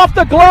ball is off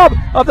the glove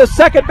of the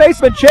second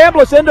baseman,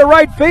 Chambliss, into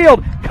right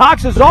field.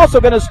 Cox is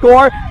also going to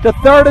score. To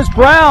third is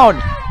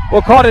Brown.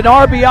 We'll call it an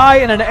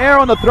RBI and an error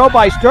on the throw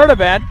by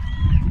Sturdivant.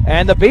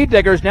 And the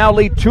Bee-Diggers now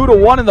lead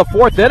 2-1 in the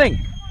fourth inning.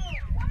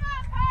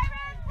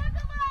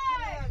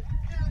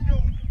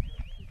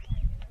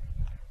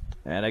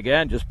 And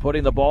again, just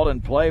putting the ball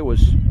in play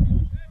was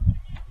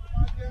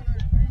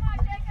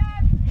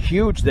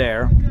huge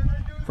there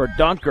for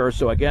Dunker.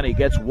 So again, he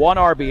gets 1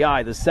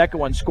 RBI. The second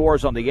one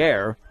scores on the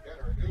air.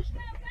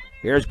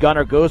 Here's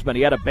Gunnar Guzman.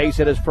 He had a base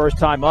hit his first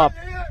time up.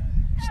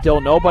 Still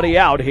nobody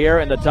out here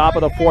in the top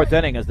of the fourth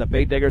inning as the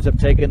Bee-Diggers have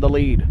taken the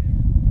lead.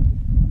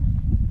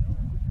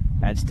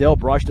 And still,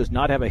 Brush does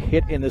not have a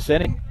hit in this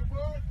inning,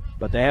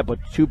 but they have put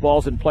 2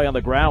 balls in play on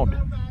the ground.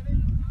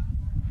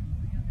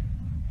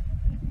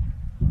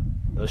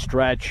 The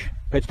stretch,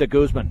 pitch to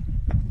Guzman.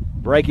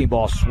 Breaking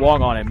ball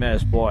swung on and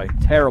missed. Boy,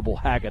 terrible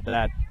hack at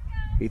that.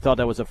 He thought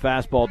that was a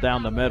fastball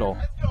down the middle.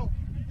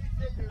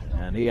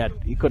 And he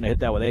couldn't have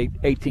hit that with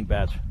 18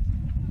 bats.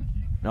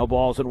 No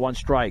balls and 1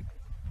 strike.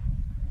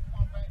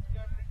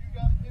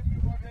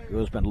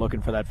 Guzman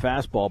looking for that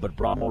fastball, but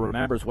Brummel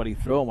remembers what he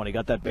threw him when he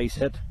got that base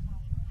hit.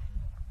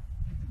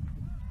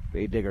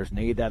 Bee-Diggers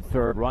need that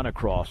third run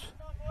across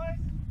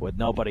with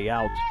nobody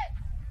out.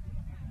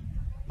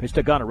 Pitch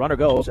to Gunner. Runner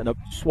goes and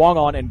swung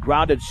on and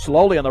grounded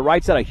slowly on the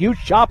right side. A huge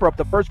chopper up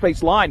the first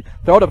base line.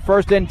 Throw to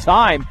first in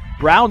time.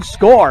 Brown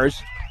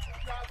scores.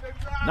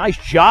 Nice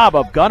job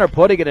of Gunner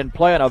putting it in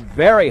play on a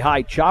very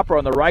high chopper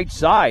on the right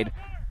side.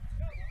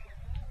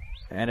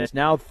 And it's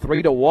now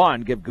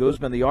 3-1. Give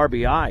Guzman the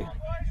RBI.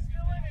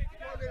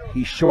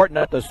 He shortened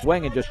up the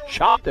swing and just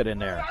chopped it in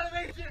there.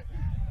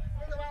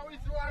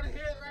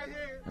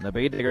 And the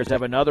Bee-Diggers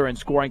have another in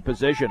scoring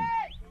position.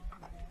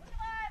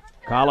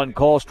 Colin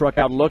Cole struck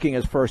out looking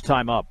his first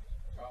time up.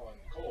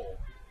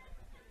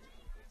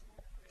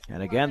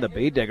 And again, the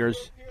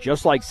Bee-Diggers,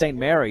 just like St.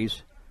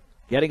 Mary's,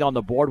 getting on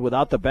the board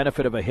without the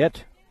benefit of a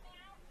hit.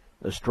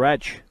 The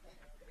stretch.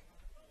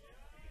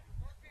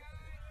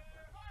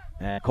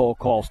 And Cole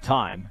calls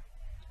time.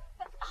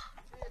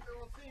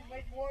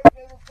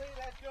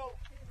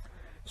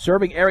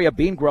 Serving area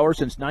bean grower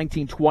since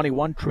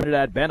 1921,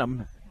 Trinidad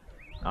Benham.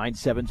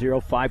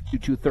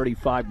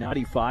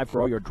 970-522-3595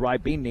 for all your dry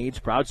bean needs.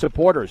 Proud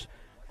supporters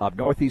of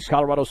Northeast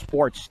Colorado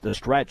sports. The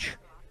stretch.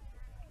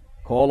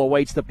 Cole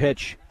awaits the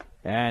pitch,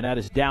 and that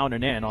is down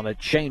and in on the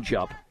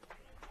changeup.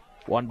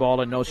 1 ball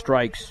and no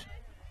strikes.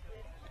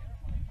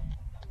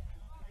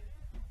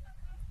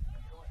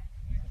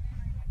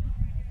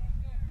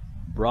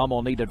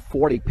 Brummel needed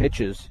 40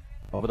 pitches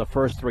over the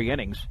first 3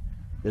 innings.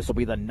 This will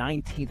be the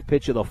 19th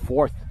pitch of the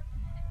fourth.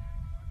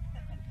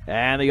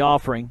 And the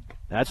offering.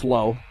 That's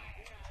low.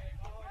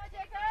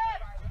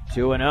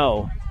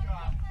 2-0.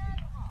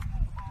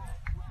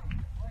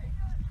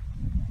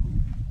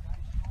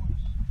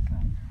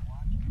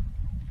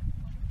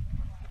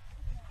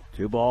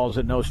 Two balls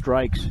and no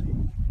strikes.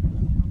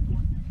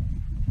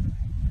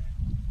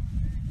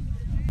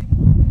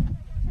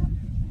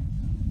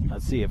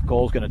 Let's see if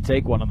Cole's going to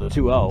take one on the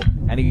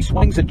 2-0. And he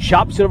swings and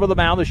chops it over the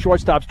mound. The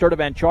shortstop,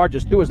 Sturdivant,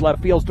 charges to his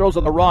left field, throws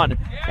on the run.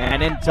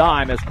 And in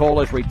time, as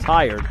Cole is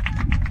retired.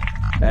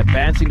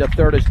 Advancing to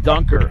third is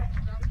Dunker.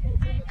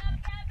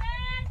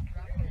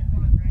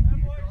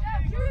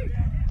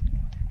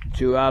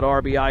 Two-out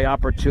RBI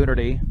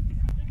opportunity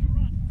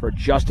for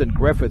Justin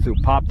Griffith, who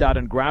popped out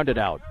and grounded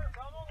out.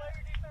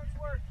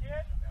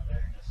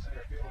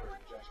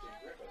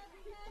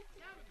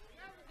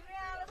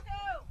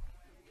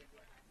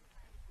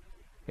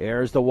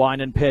 Here's the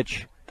wind and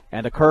pitch,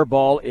 and the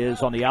curveball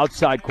is on the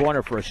outside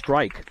corner for a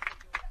strike.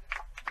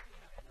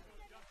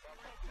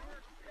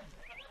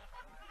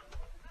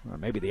 Or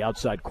maybe the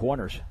outside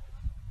corners.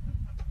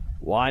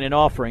 Wind and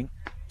offering.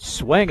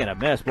 Swing and a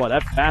miss. Boy,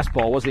 that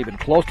fastball wasn't even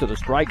close to the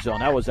strike zone.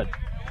 That was at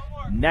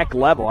neck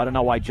level. I don't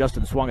know why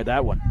Justin swung at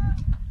that one.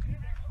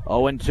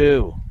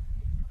 0-2.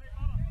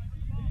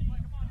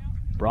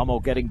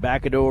 Brummel getting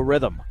back into a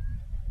rhythm.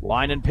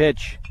 Line and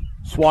pitch.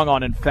 Swung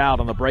on and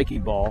fouled on the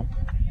breaking ball.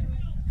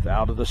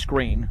 Foul to the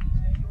screen.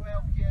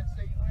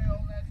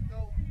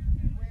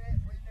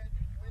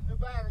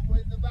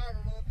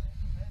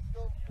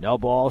 No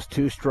balls,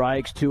 2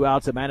 strikes, 2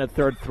 outs, a man at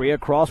third, 3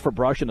 across for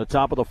Brush in the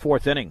top of the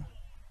 4th inning.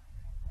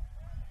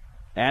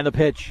 And the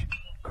pitch.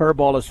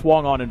 Curveball is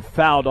swung on and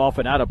fouled off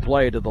and out of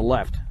play to the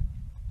left.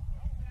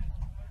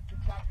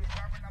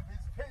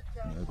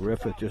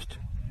 Griffith just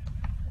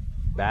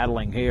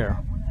battling here.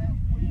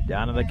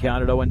 Down in the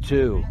count at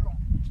 0-2.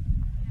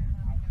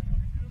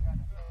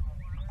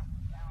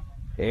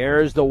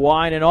 Here's the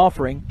wine and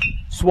offering.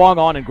 Swung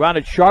on and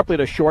grounded sharply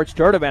to short.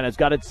 Sturdivant has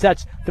got it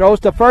set. Throws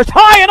to first.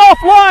 High and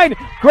offline.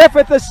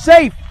 Griffith is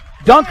safe.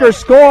 Dunker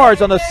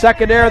scores on the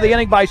second error of the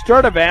inning by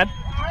Sturdivant.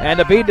 And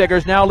the Bee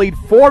Diggers now lead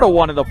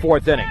 4-1 in the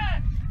 4th inning.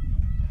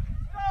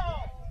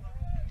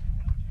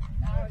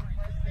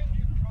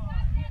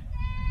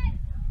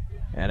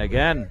 And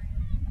again,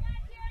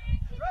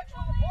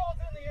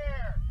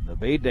 the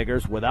Bee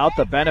Diggers, without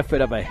the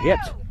benefit of a hit,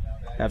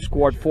 have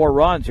scored 4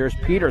 runs. Here's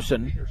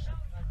Peterson.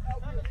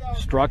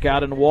 Struck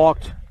out and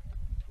walked.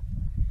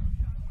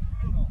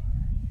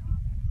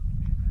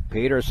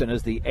 Peterson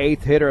is the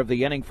 8th hitter of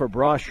the inning for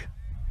Brush.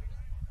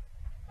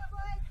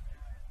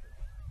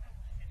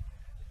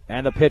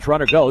 And the pitch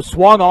runner goes.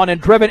 Swung on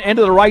and driven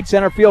into the right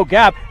center field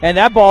gap. And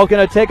that ball is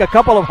going to take a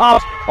couple of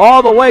hops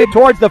all the way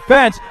towards the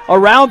fence.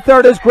 Around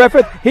third is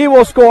Griffith. He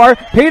will score.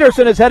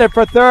 Peterson is headed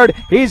for third.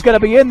 He's going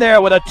to be in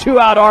there with a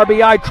 2-out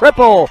RBI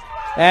triple.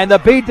 And the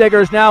Bee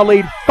Diggers now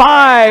lead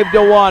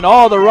 5-1.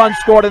 All the runs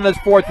scored in this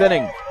 4th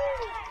inning.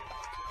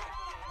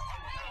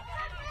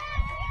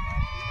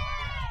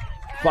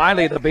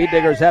 Finally, the Bee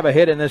Diggers have a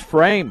hit in this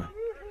frame.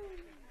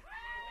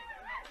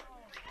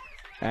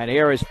 And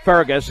here is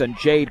Fergus, and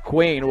Jade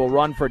Queen will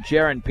run for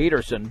Jaron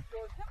Peterson.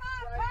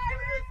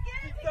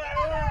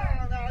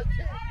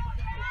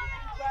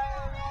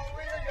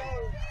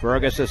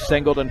 Fergus has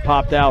singled and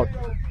popped out.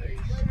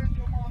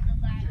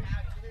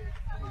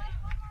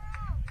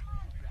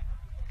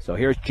 So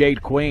here's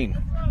Jade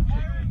Queen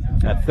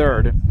at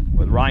third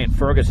with Ryan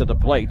Fergus at the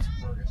plate.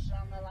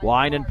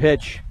 Line and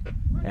pitch,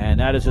 and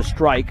that is a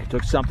strike.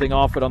 Took something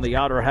off it on the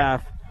outer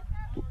half.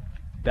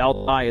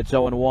 Belt high, it's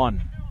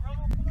 0-1.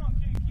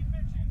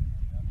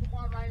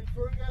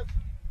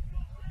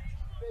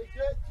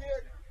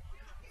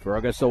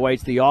 Fergus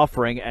awaits the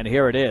offering, and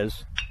here it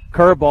is.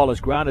 Curveball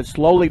is grounded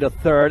slowly to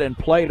third and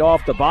played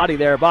off the body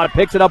there. Bott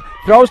picks it up,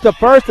 throws to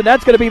first, and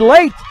that's going to be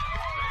late.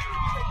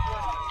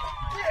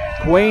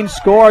 Queen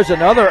scores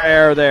another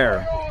error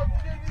there.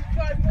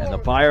 And the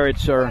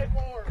Pirates are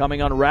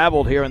coming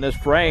unraveled here in this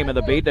frame, and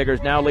the Bee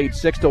Diggers now lead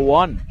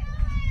 6-1.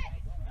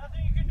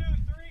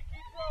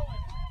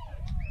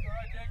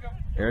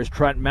 Here's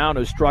Trent Mount,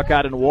 who struck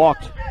out and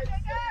walked.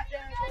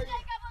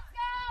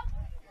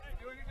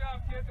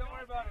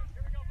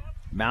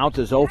 Mount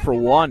is 0 for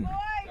 1.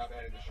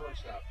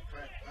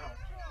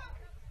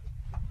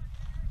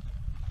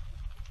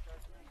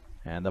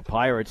 And the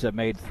Pirates have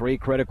made 3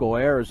 critical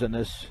errors in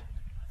this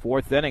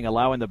 4th inning,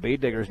 allowing the Bee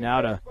Diggers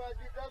now to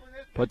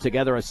put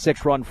together a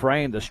 6-run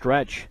frame to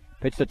stretch.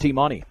 Pitch to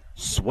T-Money.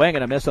 Swing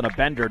and a miss on a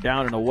bender,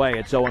 down and away.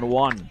 It's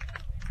 0-1.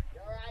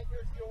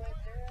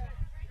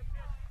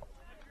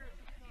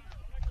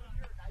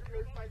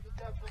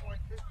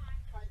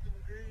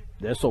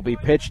 This will be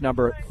pitch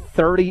number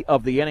 30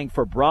 of the inning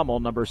for Brummel,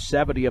 number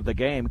 70 of the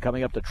game,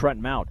 coming up to Trent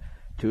Mount.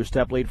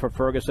 2-step lead for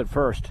Fergus at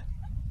first.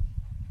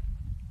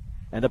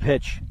 And the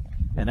pitch.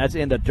 And that's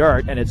in the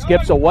dirt, and it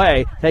skips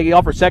away. Taking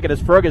off for second is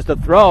Fergus to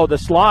throw, the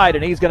slide,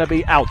 and he's going to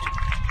be out.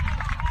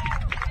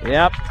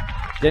 Yep,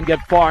 didn't get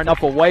far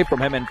enough away from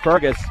him, and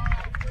Fergus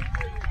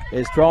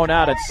is thrown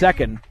out at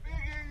second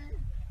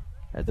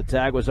as the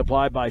tag was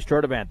applied by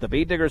Sturdivant. The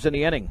Bee Diggers in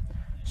the inning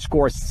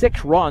score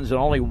 6 runs and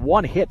only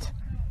 1 hit.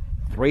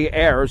 3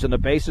 errors, and the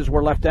bases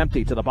were left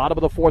empty. To the bottom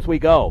of the 4th we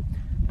go.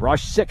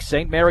 Brush 6,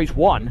 St. Mary's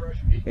 1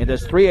 in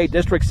this 3A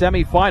district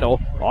semifinal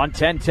on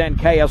 1010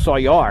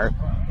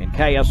 KSIR and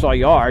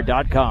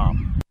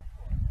KSIR.com.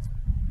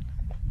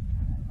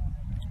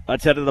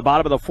 Let's head to the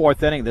bottom of the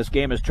 4th inning. This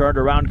game has turned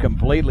around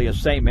completely as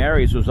St.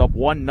 Mary's was up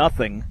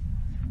 1-0.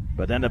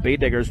 But then the Bee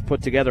Diggers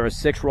put together a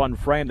 6-run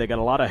frame. They got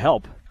a lot of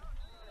help.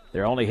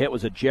 Their only hit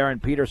was a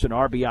Jaron Peterson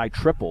RBI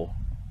triple.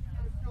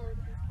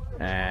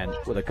 And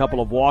with a couple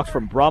of walks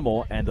from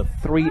Brummel and the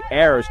 3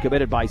 errors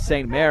committed by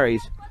St.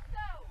 Mary's,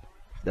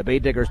 the Bee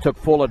Diggers took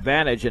full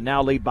advantage and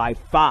now lead by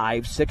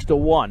 5,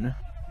 6-1.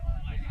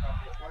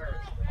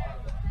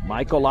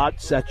 Michael Ott,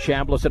 Seth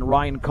Chambliss, and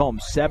Ryan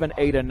Combs, 7,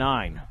 8, and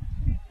 9.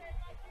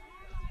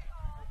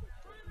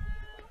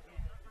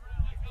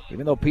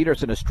 Even though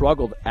Peterson has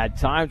struggled at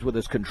times with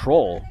his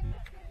control,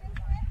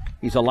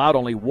 he's allowed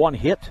only 1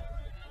 hit.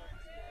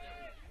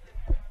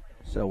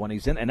 So when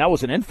he's in, and that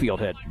was an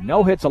infield hit.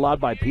 No hits allowed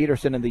by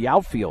Peterson in the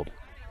outfield.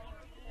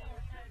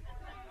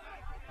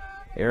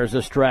 Here's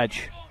a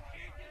stretch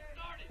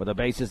with the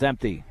bases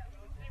empty.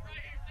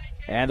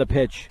 And the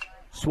pitch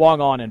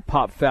swung on and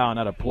popped foul and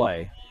out of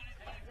play.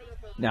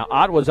 Now,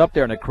 Ott was up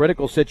there in a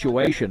critical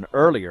situation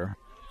earlier.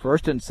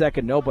 First and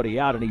second, nobody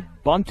out, and he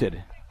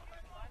bunted.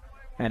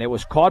 And it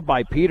was caught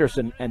by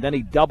Peterson, and then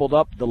he doubled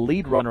up the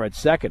lead runner at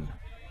second.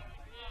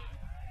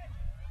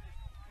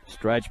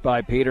 Stretch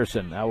by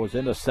Peterson. That was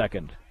in the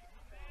second.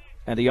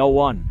 And the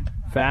 0-1.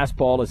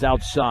 Fastball is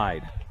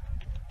outside.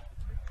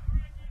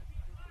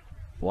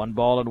 1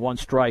 ball and 1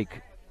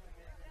 strike.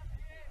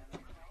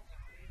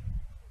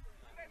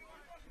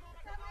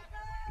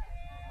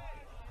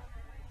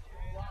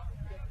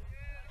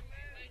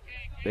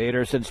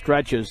 Peterson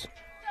stretches.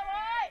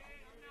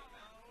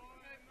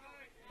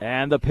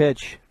 And the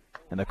pitch.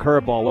 And the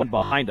curveball went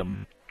behind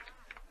him.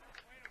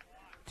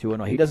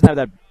 2-0. He doesn't have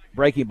that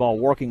breaking ball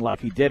working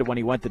like he did when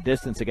he went the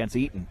distance against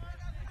Eaton.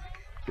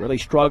 Really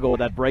struggled with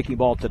that breaking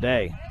ball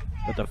today.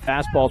 But the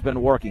fastball's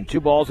been working. 2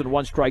 balls and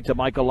 1 strike to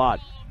Michael Lott.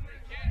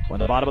 When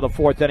the bottom of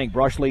the 4th inning,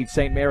 Brush leads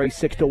St. Mary's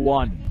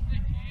 6-1.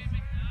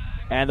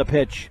 And the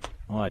pitch.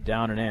 Oh,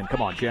 down and in.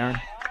 Come on, Jaron.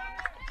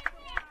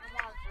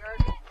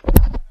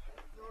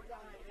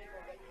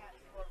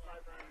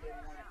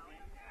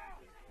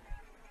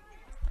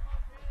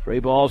 Three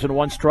balls and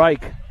 1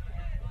 strike.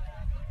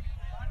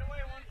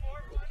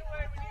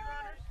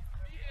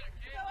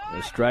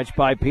 The stretch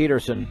by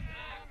Peterson.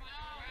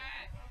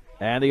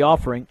 And the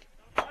offering.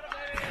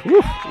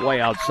 Whew, way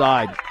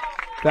outside.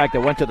 In fact, it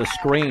went to the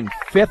screen.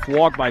 5th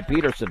walk by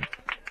Peterson.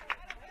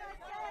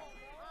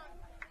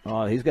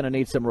 Oh, he's going to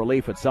need some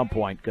relief at some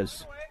point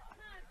because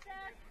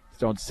he's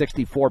thrown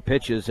 64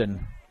 pitches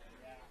and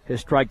his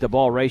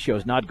strike-to-ball ratio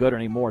is not good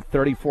anymore.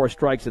 34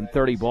 strikes and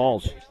 30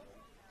 balls.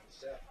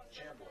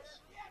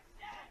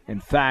 In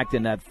fact,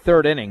 in that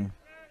 3rd inning,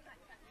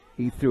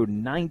 he threw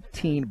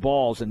 19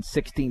 balls and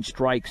 16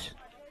 strikes.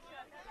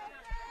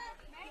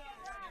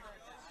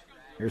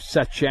 Here's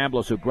Seth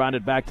Chambliss, who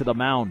grounded back to the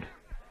mound.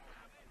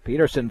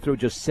 Peterson threw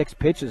just 6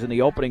 pitches in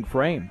the opening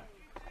frame.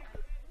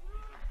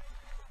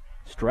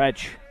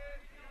 Stretch.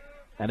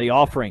 And the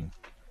offering.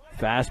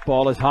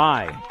 Fastball is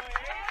high.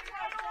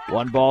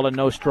 1 ball and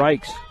no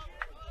strikes.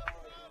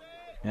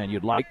 And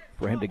you'd like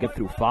for him to get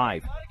through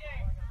 5.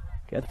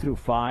 Get through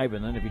 5,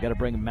 and then if you got to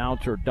bring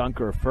Mount or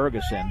Dunker or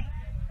Ferguson,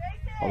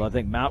 although I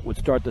think Mount would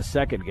start the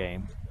 2nd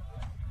game.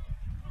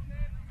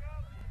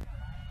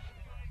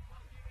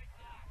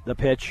 The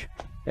pitch.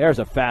 There's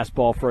a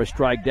fastball for a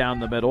strike down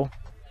the middle.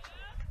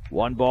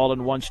 1 ball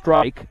and 1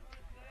 strike.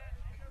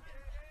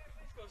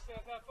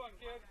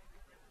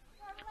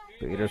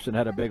 Peterson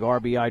had a big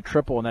RBI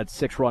triple in that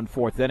 6-run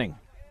 4th inning.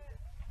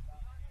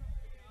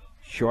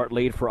 Short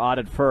lead for Ott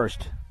at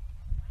first.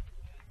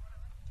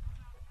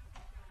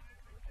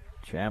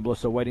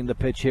 Chambliss awaiting the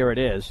pitch. Here it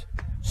is.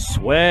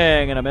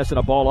 Swing and a miss and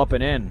a ball up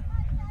and in.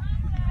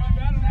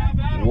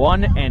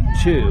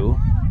 1-2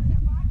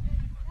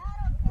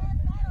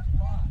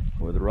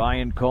 with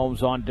Ryan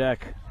Combs on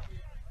deck.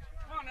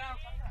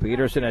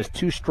 Peterson has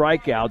 2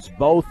 strikeouts,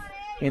 both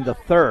in the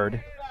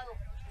 3rd.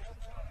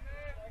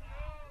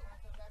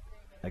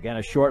 Again,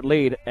 a short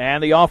lead,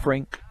 and the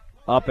offering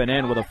up and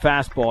in with a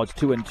fastball. It's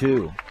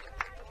 2-2.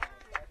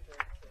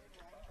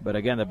 But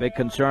again, the big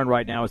concern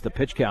right now is the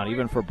pitch count,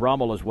 even for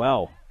Brummel as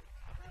well.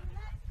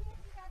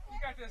 You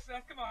got this,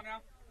 Seth. Come on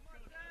now.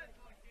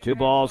 2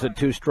 balls and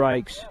 2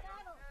 strikes.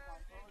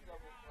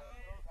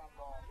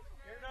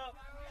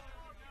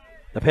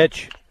 The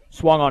pitch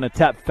swung on a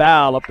tap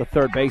foul up the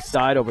 3rd base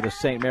side over the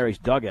St. Mary's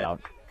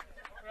dugout.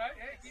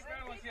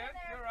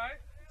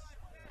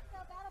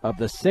 Of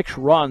the 6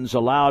 runs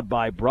allowed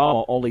by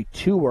Brummel, only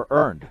 2 were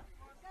earned.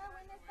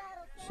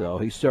 So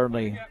he's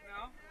certainly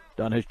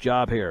done his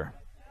job here.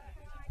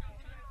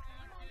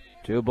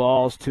 2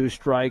 balls, 2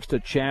 strikes to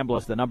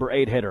Chambliss, the number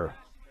 8 hitter.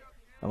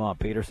 Come on,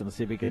 Peterson. Let's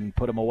see if he can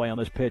put him away on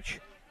this pitch.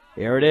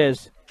 Here it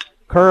is.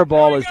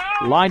 Curveball is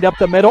lined up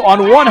the middle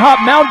on 1 hop.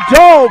 Mount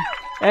dove,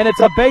 and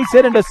it's a base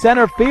hit into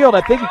center field.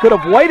 I think he could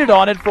have waited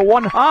on it for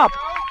 1 hop,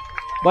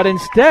 but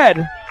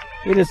instead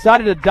he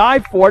decided to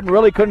dive for it and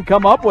really couldn't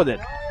come up with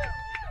it.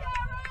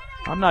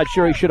 I'm not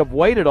sure he should have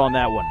waited on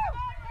that one,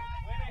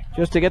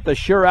 just to get the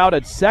sure out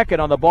at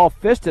second on the ball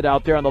fisted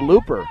out there on the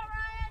looper.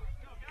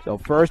 So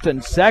 1st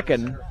and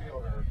 2nd.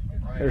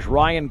 There's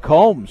Ryan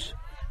Combs.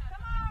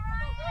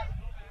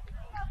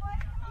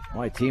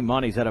 My Team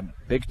Money's had a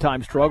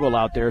big-time struggle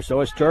out there.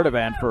 So is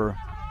Sturdivant for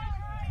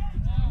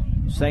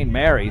St.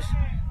 Mary's.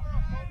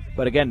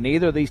 But again,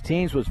 neither of these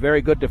teams was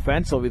very good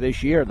defensively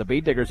this year. The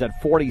Bee Diggers had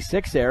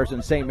 46 errors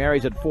and St.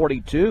 Mary's had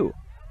 42.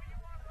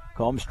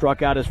 Combs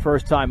struck out his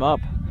first time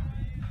up.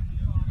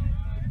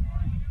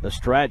 The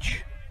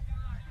stretch.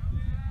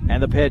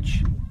 And the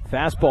pitch.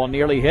 Fastball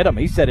nearly hit him.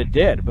 He said it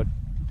did, but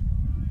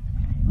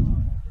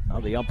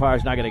the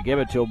umpire's not going to give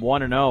it to him.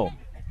 1-0.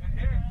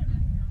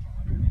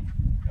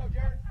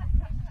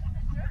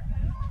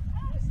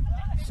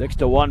 Six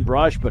to 1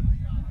 Brush, but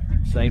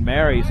St.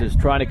 Mary's is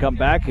trying to come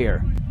back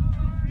here.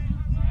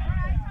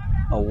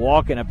 A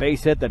walk and a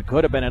base hit that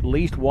could have been at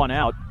least 1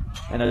 out,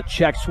 and a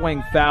check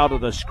swing foul to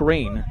the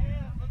screen.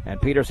 And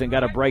Peterson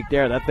got a break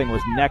there. That thing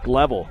was neck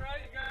level.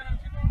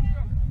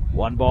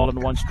 1 ball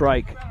and 1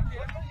 strike.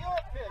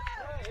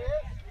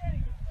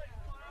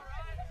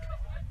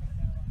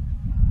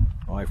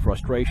 Boy,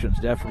 frustrations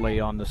definitely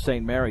on the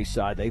St. Mary's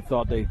side. They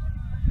thought they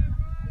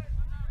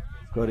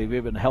could have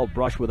even held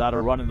Brush without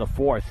a run in the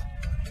fourth.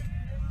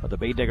 But the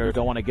Bee Diggers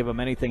don't want to give them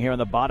anything here in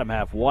the bottom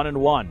half.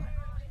 1-1.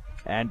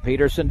 And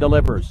Peterson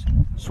delivers.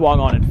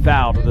 Swung on and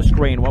fouled to the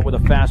screen. Went with a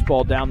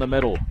fastball down the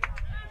middle.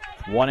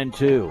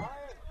 1-2.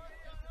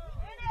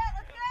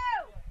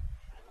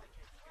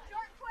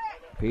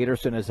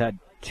 Peterson has had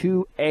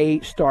 2 A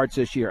starts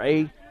this year.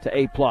 A to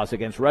A plus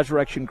against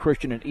Resurrection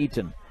Christian and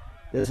Eaton.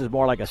 This is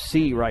more like a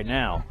C right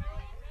now.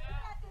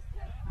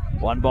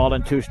 1 ball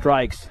and 2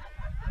 strikes.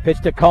 Pitch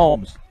to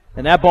Combs.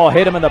 And that ball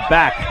hit him in the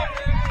back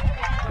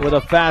with a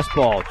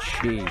fastball.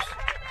 Jeez.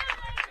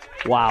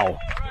 Wow.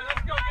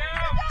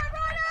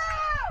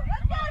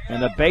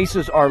 And the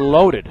bases are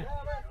loaded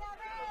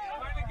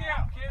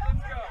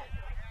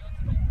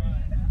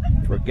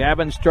for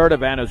Gavin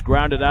Sturtevant, who's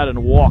grounded out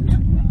and walked.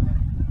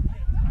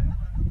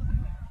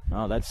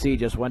 Oh, that C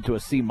just went to a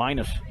C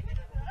minus.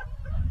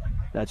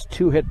 That's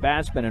 2 hit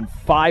batsmen and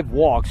 5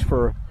 walks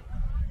for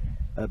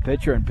a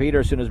pitcher, and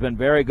Peterson has been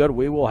very good.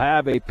 We will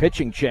have a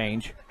pitching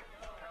change.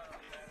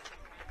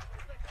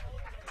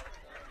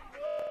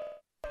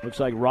 Looks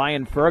like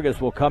Ryan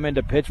Fergus will come in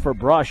to pitch for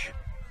Brush.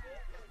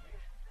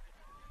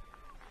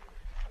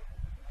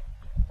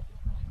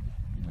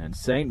 And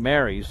St.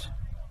 Mary's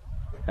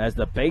has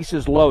the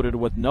bases loaded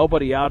with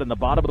nobody out in the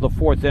bottom of the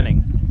 4th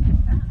inning.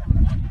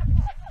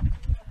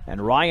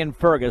 And Ryan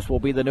Fergus will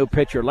be the new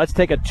pitcher. Let's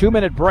take a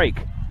 2-minute break.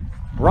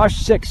 Brush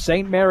 6,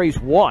 St. Mary's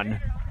 1.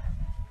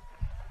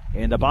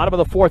 In the bottom of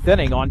the 4th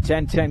inning on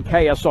 1010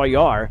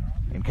 KSIR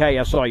and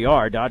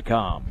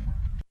KSIR.com.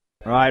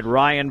 All right,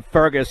 Ryan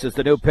Fergus is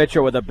the new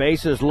pitcher with the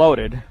bases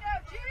loaded.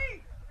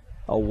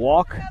 A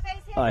walk,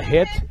 a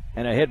hit,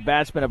 and a hit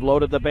batsman have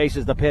loaded the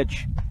bases. The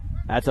pitch.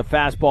 That's a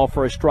fastball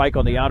for a strike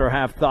on the outer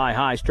half thigh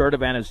high.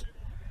 Sturtevant is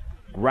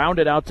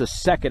grounded out to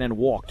second and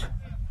walked.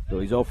 So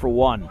he's 0 for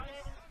 1.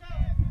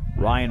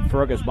 Ryan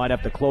Fergus might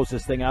have to close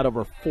this thing out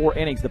over 4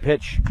 innings. The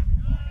pitch.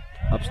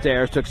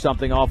 Upstairs, took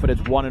something off it.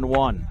 It's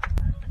 1-1.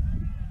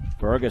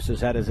 Fergus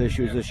has had his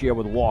issues this year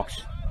with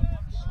walks.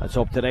 Let's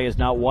hope today is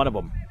not one of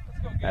them.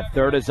 At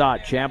third is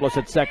Ott. Chambliss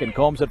at second.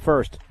 Combs at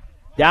first.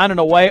 Down and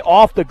away,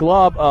 off the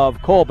glove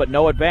of Cole, but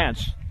no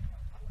advance.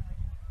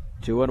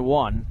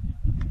 2-1.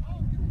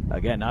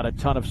 Again, not a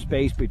ton of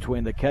space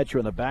between the catcher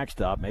and the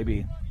backstop.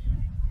 Maybe,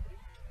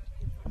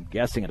 I'm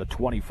guessing, at a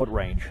 20-foot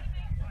range.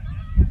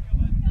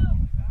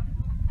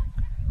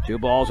 2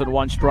 balls and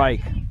 1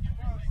 strike.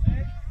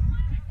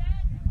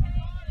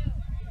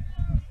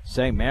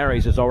 St.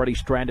 Mary's has already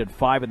stranded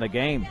 5 in the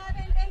game.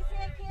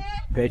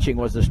 Pitching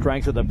was the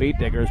strength of the Beat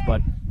Diggers,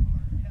 but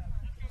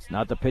it's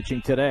not the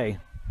pitching today.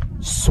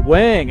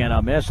 Swing and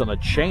a miss on the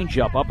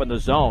changeup up in the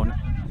zone,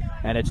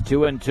 and it's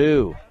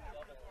 2-2.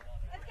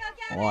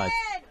 Boy,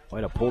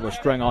 way to pull the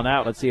string on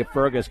that. Let's see if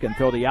Fergus can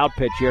throw the out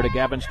pitch here to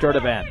Gavin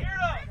Sturtevant.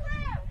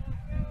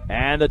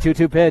 And the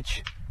 2-2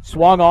 pitch.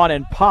 Swung on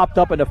and popped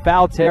up into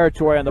foul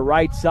territory on the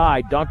right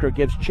side. Dunker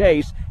gives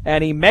chase,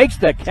 and he makes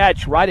the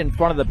catch right in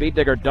front of the Beat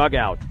Digger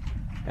dugout.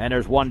 And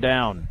there's 1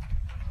 down.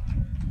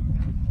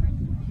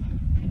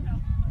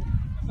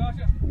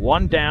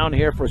 1 down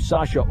here for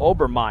Sasha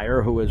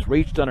Obermeyer, who has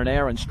reached on an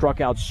air and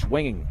struck out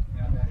swinging.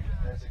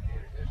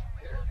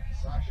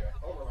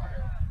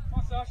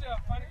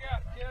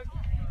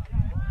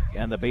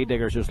 And the Beat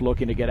Diggers just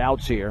looking to get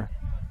outs here.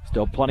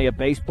 Still plenty of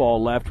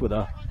baseball left with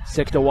a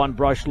 6-1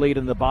 Brush lead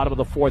in the bottom of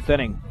the 4th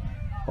inning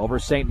over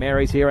St.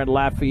 Mary's here in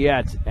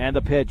Lafayette. And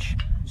the pitch.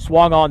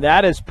 Swung on.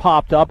 That is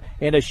popped up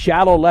in a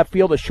shallow left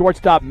field. The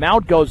shortstop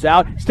Mount goes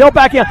out. Still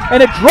back in.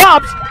 And it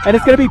drops. And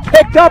it's going to be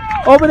picked up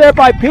over there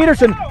by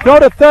Peterson. Throw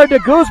to third to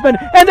Guzman.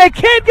 And they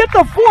can't get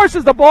the force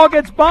as the ball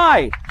gets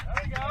by.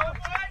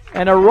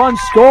 And a run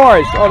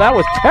scores. Oh, that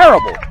was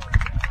terrible.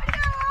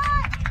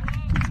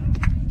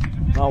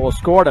 Oh, we'll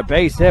score a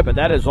base hit, but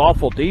that is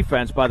awful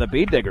defense by the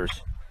Beat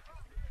Diggers.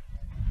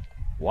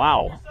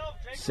 Wow.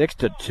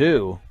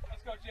 6-2.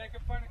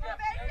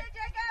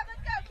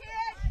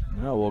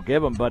 No, we'll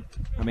give him, but,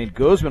 I mean,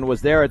 Guzman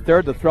was there at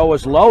third. The throw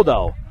was low,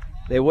 though.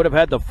 They would have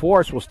had the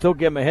force. We'll still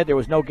give him a hit. There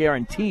was no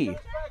guarantee.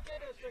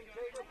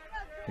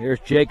 Here's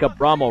Jacob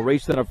Brummel.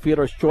 Reached in a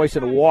fielder's choice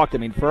and walked. I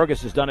mean,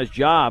 Fergus has done his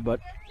job, but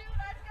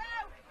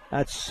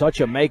that's such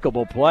a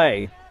makeable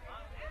play.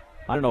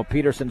 I don't know.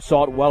 Peterson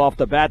saw it well off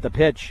the bat. The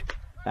pitch.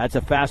 That's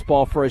a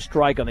fastball for a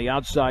strike on the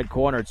outside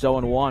corner. It's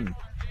 0-1.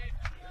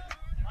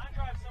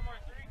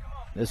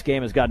 This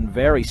game has gotten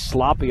very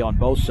sloppy on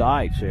both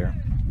sides here.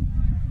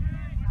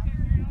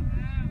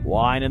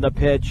 Wine in the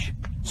pitch.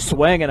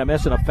 Swing and a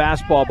miss and a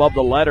fastball above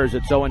the letters.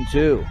 It's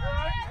 0-2.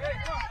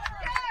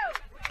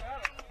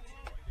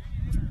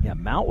 Yeah,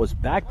 Mount was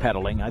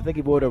backpedaling. I think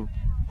he would have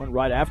went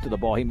right after the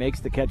ball. He makes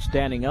the catch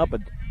standing up,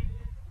 but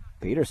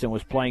Peterson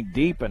was playing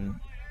deep, and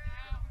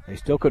they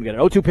still couldn't get it.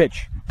 0-2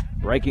 pitch.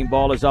 Breaking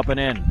ball is up and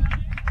in.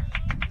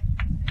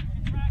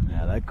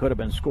 Yeah, that could have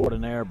been scored in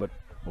there, but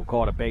we'll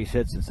call it a base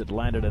hit since it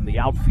landed in the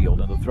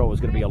outfield, and the throw is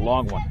going to be a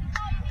long one.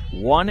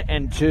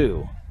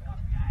 1-2.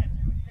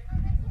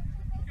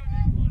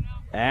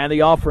 And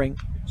the offering.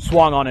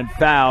 Swung on and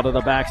fouled to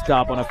the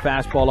backstop on a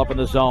fastball up in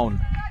the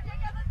zone.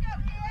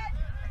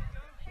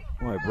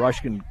 Boy, Brush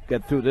can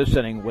get through this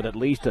inning with at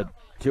least a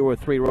 2 or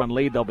 3 run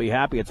lead. They'll be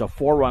happy. It's a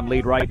 4-run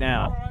lead right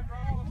now.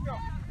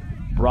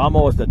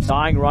 Bramo is the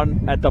tying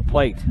run at the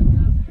plate.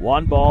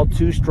 1 ball,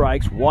 2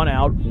 strikes, 1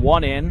 out,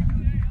 1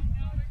 in.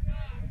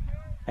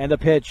 And the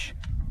pitch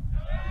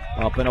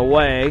up and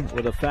away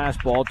with a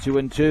fastball,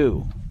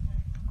 2-2.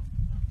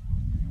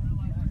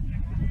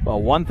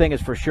 Well, one thing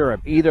is for sure, if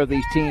either of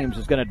these teams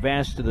is going to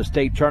advance to the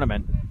state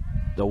tournament,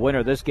 the winner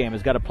of this game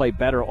has got to play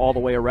better all the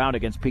way around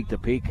against peak to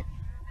peak.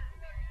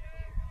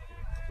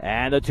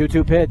 And the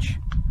 2-2 pitch.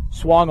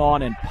 Swung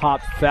on and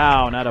popped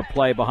foul out of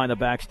play behind the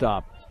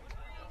backstop.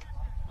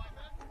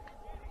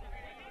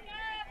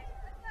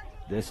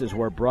 This is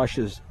where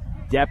Brush's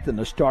depth in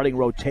the starting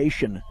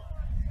rotation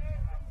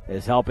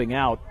is helping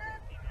out.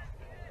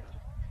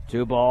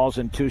 2 balls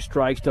and 2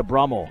 strikes to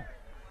Brummel.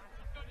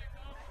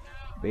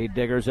 Beat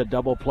Diggers at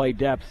double play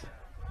depth.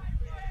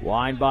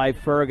 Wind by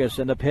Fergus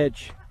in the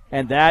pitch.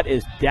 And that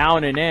is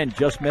down and in.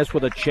 Just missed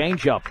with a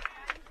changeup.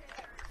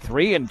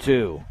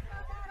 3-2.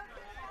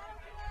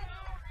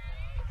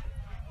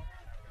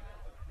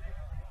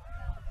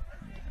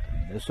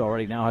 This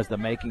already now has the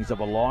makings of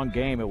a long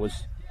game. It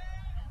was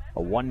a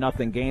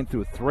 1-0 game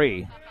through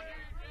 3.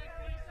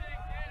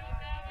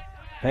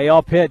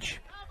 Payoff pitch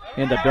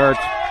in the dirt.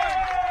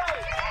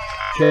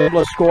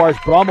 Chambliss scores.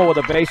 Brummel with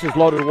a bases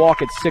loaded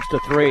walk at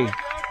 6-3.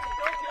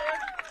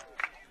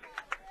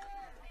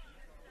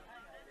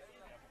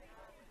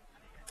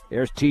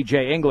 Here's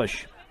TJ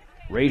English.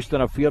 Raced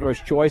on a fielder's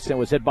choice and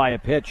was hit by a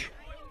pitch.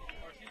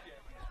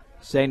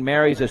 St.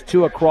 Mary's has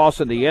 2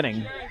 across in the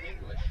inning,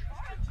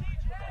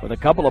 with a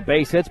couple of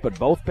base hits, but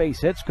both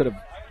base hits could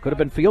have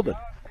been fielded.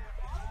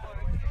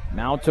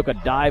 Mount took a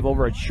dive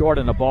over at short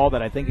in a ball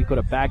that I think he could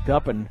have backed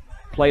up and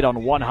played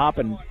on 1 hop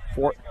and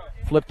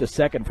flipped to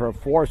second for a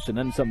force, and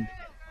then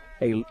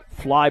a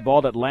fly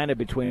ball that landed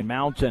between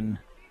Mount and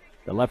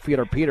the left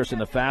fielder Peterson.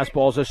 The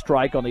fastball's a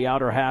strike on the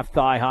outer half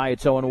thigh high.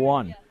 It's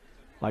 0-1.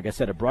 Like I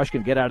said, if Brush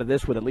can get out of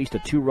this with at least a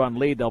 2-run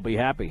lead, they'll be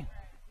happy.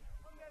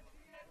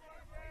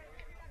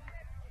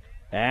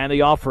 And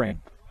the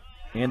offering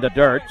in the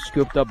dirt,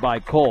 scooped up by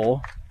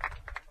Cole.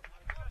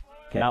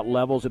 Count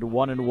levels at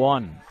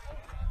 1-1.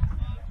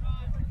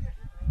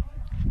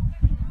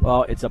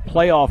 Well, it's a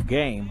playoff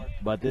game,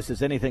 but this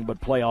is anything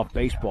but playoff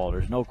baseball.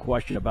 There's no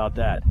question about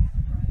that.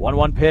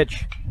 1-1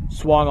 pitch,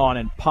 swung on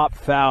and popped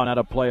foul out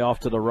of play off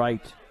to the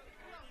right.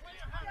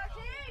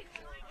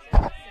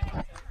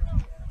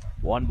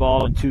 1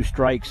 ball and 2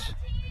 strikes.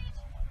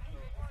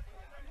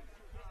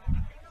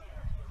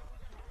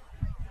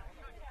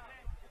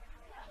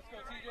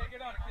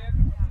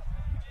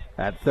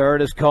 At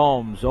third is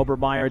Combs.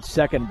 Obermeyer at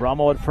second.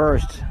 Brummel at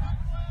first.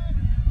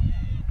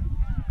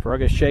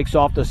 Fergus shakes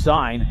off the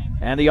sign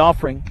and the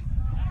offering.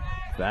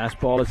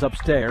 Fastball is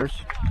upstairs.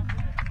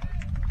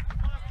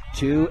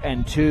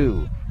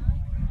 2-2.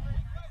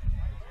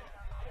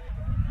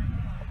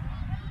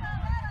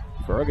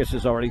 Fergus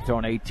has already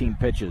thrown 18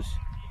 pitches.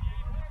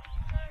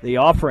 The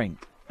offering,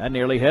 that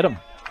nearly hit him.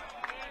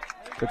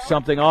 Took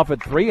something off at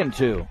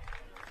 3-2.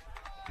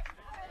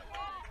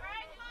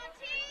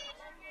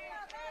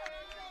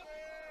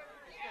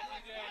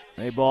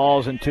 Three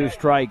balls and 2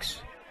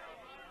 strikes.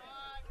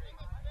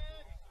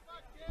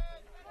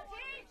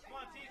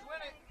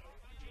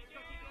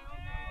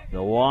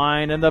 The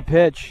wind and the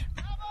pitch.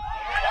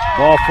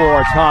 Ball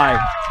 4, it's high.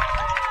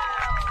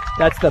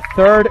 That's the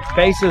 3rd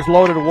bases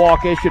loaded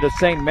walk issued to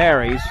St.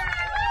 Mary's.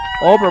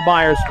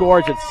 Obermeyer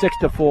scores at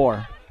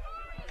 6-4.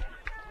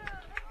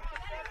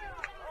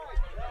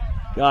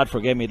 God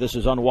forgive me, this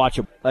is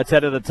unwatchable. Let's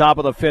head to the top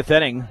of the 5th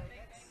inning.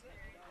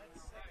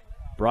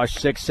 Brush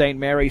 6, St.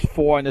 Mary's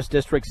 4 in this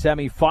district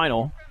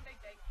semifinal.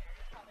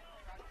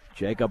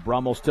 Jacob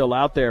Brummel still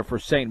out there for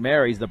St.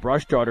 Mary's. The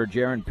Brush starter,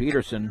 Jaron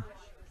Peterson,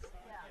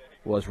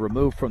 was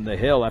removed from the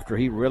hill after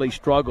he really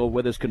struggled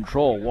with his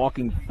control,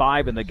 walking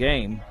 5 in the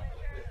game.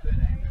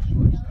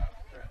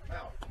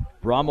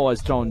 Brummel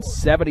has thrown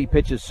 70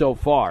 pitches so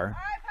far.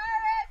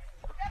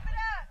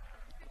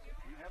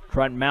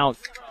 Trent Mount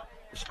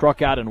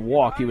struck out and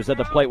walked. He was at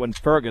the plate when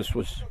Fergus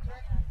was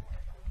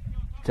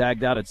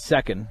tagged out at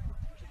second.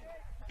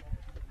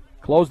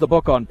 Closed the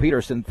book on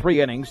Peterson.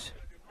 3 innings,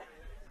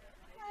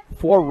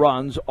 4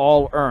 runs,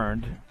 all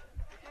earned.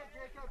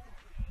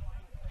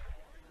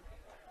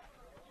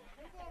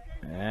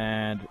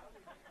 And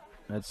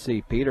let's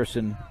see,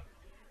 Peterson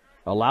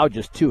allowed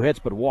just 2 hits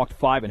but walked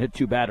 5 and hit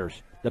 2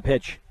 batters. The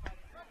pitch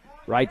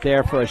right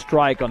there for a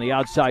strike on the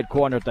outside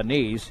corner at the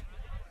knees.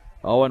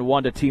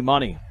 0-1 to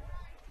T-Money.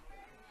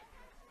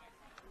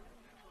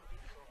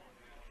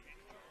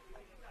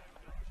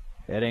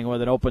 Hitting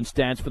with an open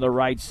stance for the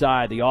right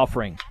side, the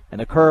offering. And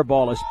the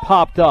curveball is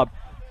popped up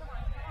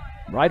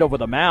right over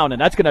the mound,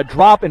 and that's going to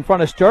drop in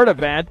front of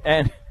Sturdivant,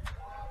 and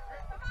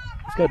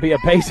it's going to be a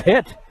base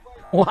hit.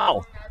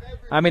 Wow.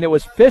 I mean, it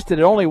was fisted.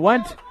 It only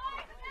went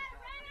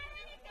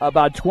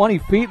about 20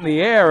 feet in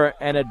the air,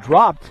 and it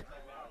dropped.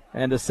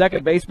 And the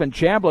second baseman,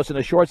 Chambliss, and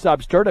the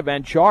shortstop,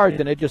 Sturdivant,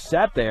 charged, and it just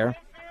sat there.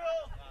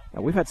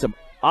 Now, we've had some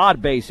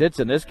odd base hits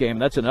in this game.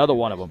 That's another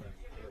one of them.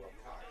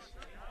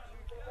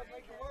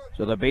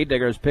 So the Beat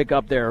Diggers pick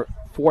up their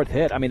 4th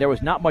hit. I mean, there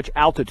was not much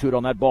altitude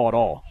on that ball at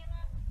all.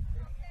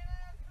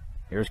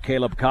 Here's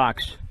Caleb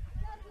Cox.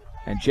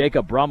 And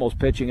Jacob Brummel's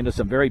pitching into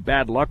some very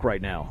bad luck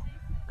right now.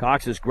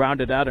 Cox is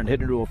grounded out and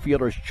hit into a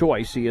fielder's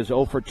choice. He is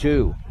 0 for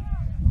 2.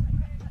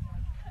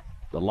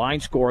 The line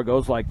score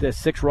goes like this: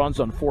 6 runs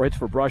on 4 hits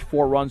for Brush,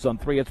 4 runs on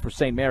 3 hits for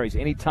St. Mary's.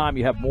 Anytime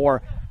you have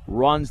more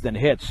runs than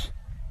hits,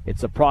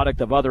 it's a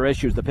product of other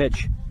issues. The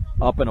pitch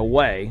up and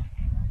away.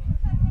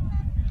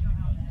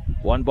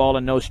 1 ball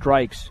and no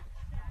strikes.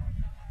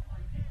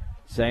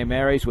 St.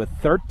 Mary's with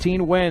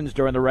 13 wins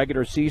during the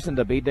regular season.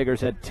 The Beat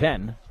Diggers had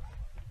 10.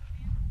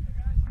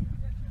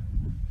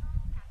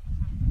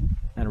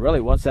 And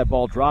really, once that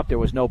ball dropped, there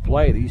was no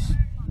play. These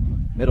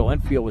middle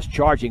infield was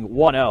charging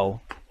 1-0.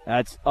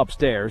 That's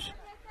upstairs.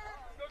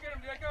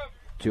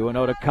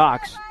 2-0 to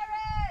Cox.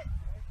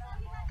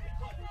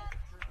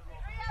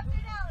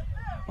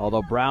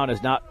 Although Brown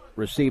has not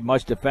received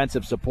much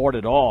defensive support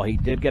at all, he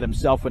did get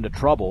himself into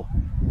trouble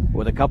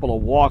with a couple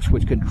of walks,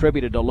 which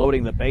contributed to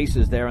loading the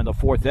bases there in the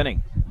 4th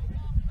inning.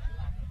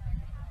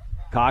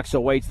 Cox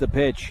awaits the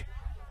pitch.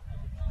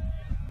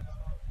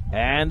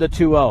 And the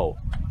 2-0.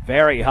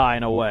 Very high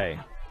and away.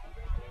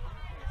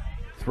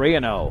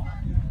 3-0.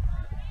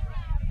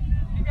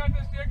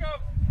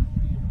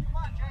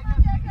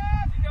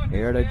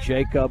 Here to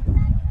Jacob.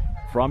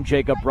 From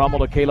Jacob Brummel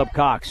to Caleb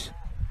Cox.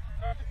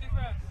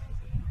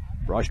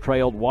 Brush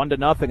trailed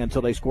 1-0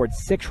 until they scored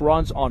 6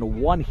 runs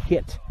on 1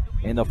 hit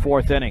in the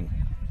 4th inning.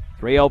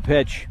 3-0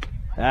 pitch.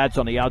 That's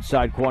on the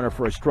outside corner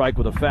for a strike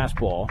with a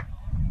fastball.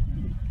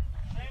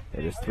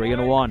 It is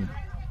 3-1.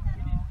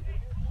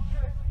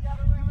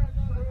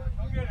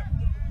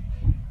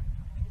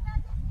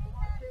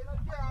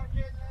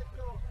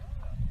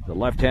 The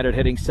left-handed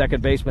hitting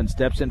second baseman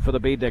steps in for the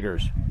Beat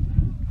Diggers.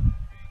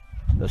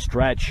 The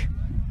stretch.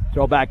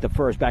 Throw back to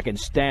first. Back in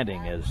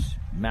standing is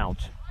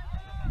Mount.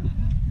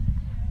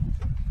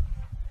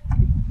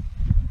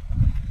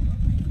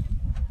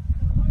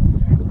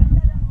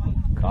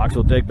 Cox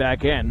will dig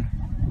back in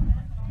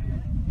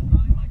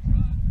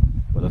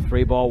with a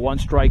 3-ball,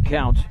 1-strike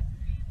count.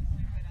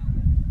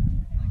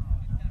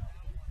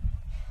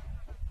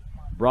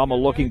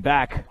 Brummel looking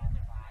back.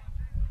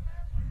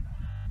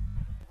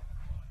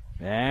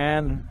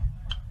 And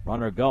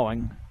runner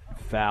going.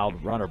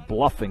 Fouled. Runner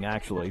bluffing,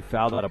 actually.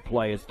 Fouled out of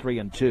play. It's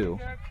 3-2.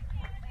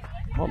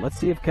 Well, let's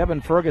see if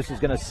Kevin Fergus is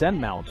going to send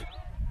Mount.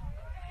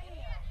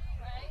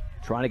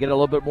 Trying to get a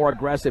little bit more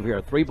aggressive here.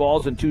 3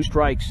 balls and 2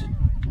 strikes.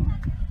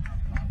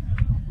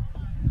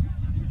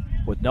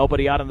 With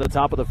nobody out in the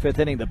top of the 5th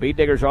inning, the Beat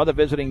Diggers are the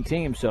visiting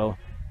team, so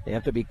they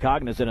have to be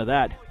cognizant of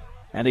that.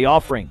 And the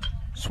offering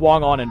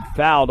swung on and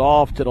fouled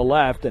off to the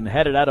left and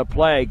headed out of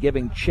play,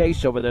 giving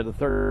chase over there to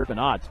third, but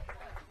not.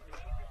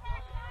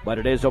 But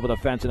it is over the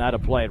fence and out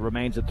of play. It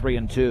remains at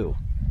 3-2.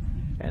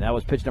 And that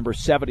was pitch number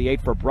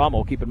 78 for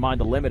Brummel. Keep in mind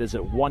the limit is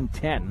at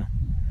 110.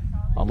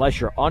 Unless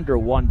you're under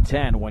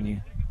 110, when you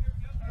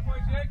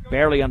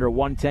barely under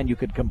 110, you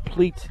could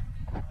complete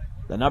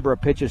the number of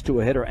pitches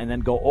to a hitter and then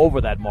go over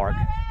that mark.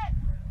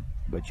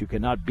 But you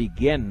cannot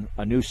begin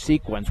a new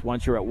sequence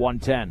once you're at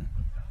 110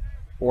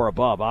 or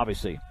above,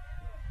 obviously.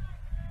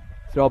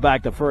 Throw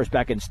back to first,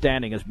 back in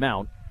standing is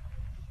Mount.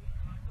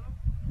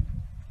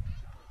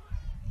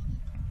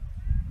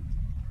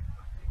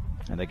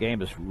 And the game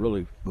has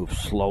really moved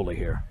slowly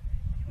here.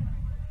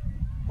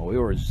 Well, we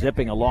were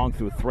zipping along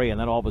through 3, and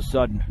then all of a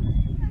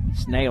sudden,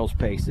 snail's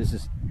pace. This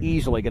is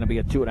easily going to be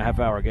a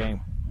 2.5-hour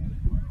game.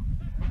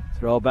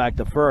 Throw back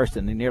to first,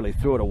 and he nearly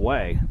threw it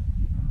away.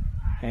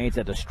 Haynes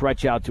had to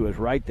stretch out to his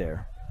right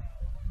there.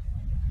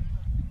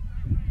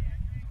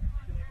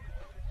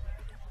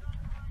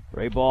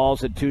 3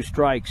 balls and 2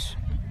 strikes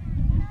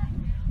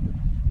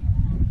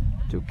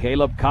to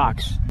Caleb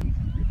Cox.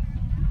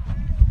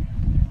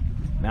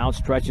 Mount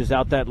stretches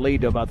out that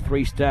lead to about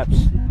 3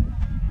 steps.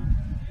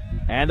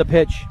 And the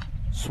pitch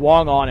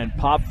swung on and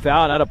popped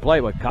foul out of play,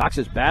 but Cox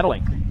is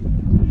battling.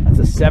 That's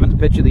the 7th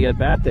pitch of the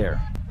at-bat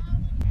there.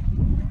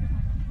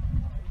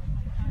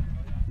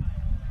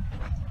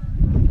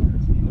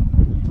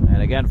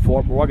 And again,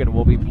 Fort Morgan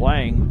will be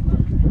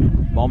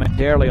playing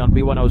momentarily on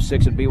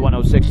B106 and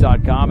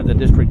B106.com in the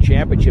district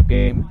championship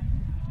game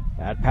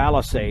at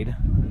Palisade.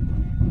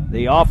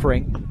 The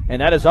offering,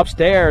 and that is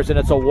upstairs, and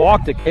it's a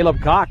walk to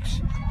Caleb Cox.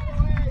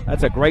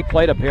 That's a great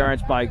plate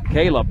appearance by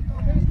Caleb.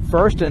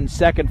 First and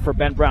second for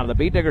Ben Brown. The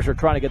Beat Diggers are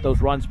trying to get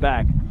those runs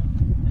back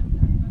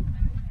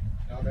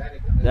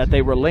that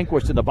they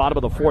relinquished in the bottom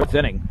of the 4th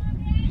inning.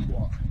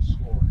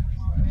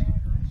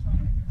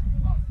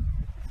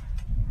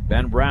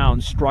 Ben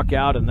Brown struck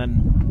out and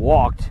then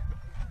walked.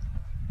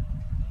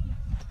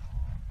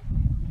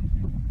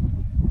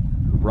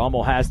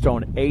 Brummel has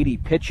thrown 80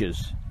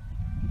 pitches,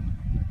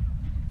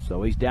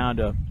 so he's down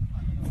to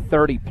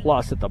 30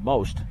 plus at the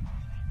most.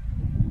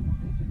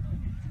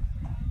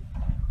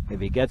 If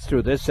he gets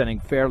through this inning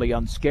fairly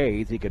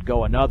unscathed, he could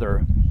go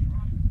another,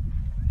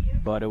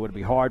 but it would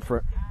be hard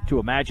to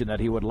imagine that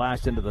he would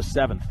last into the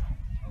 7th.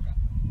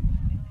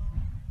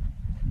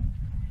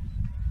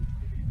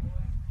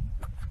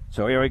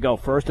 So here we go,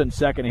 first and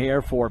second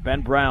here for Ben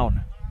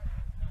Brown.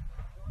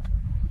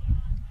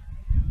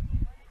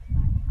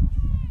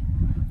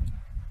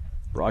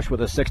 Brush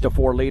with a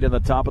 6-4 lead in the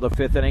top of the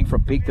fifth inning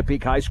from Peak to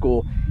Peak High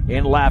School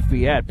in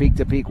Lafayette. Peak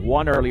to Peak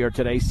won earlier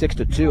today,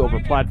 6-2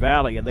 over Platte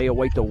Valley, and they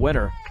await the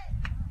winner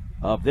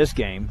of this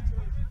game.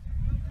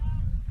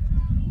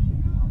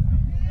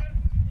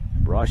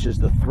 Brush is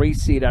the 3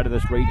 seed out of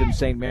this region.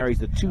 St. Mary's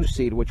the 2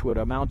 seed, which would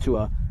amount to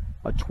a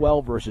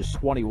 12 versus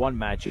 21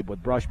 matchup,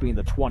 with Brush being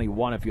the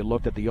 21 if you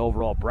looked at the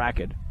overall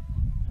bracket.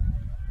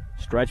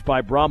 Stretch by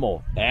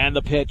Brummel, and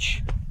the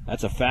pitch.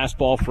 That's a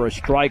fastball for a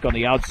strike on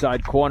the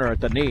outside corner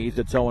at the knees.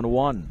 It's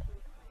 0-1.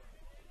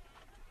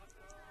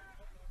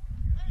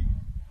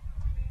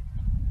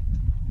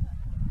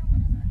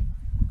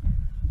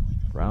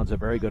 Brown's a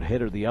very good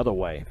hitter the other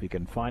way. If he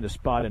can find a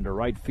spot into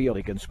right field,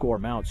 he can score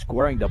him out.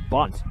 Squaring the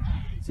bunt.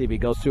 See if he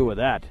goes through with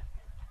that.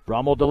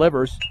 Brummel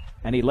delivers,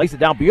 and he lays it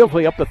down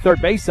beautifully up the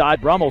third base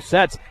side. Brummel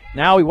sets.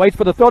 Now he waits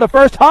for the throw to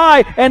first.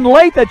 High and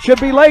late. That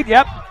should be late.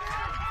 Yep.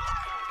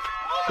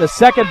 The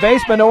second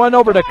baseman went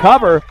over to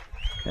cover.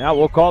 Now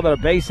we'll call that a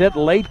base hit.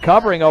 Late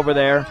covering over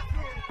there.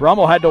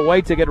 Brummel had to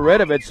wait to get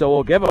rid of it, so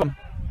we'll give him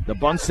the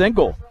bunt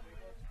single.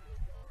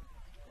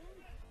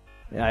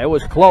 Yeah, it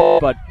was close,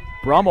 but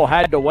Brummel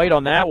had to wait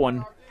on that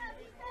one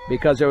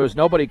because there was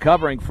nobody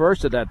covering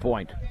first at that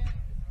point.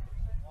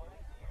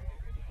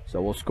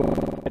 So we'll score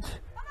it.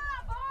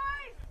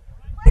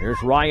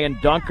 Here's Ryan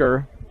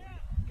Dunker.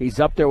 He's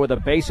up there with the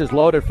bases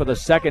loaded for the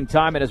second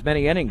time in as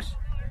many innings.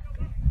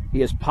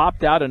 He has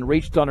popped out and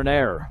reached on an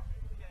error.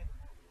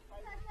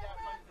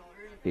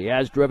 He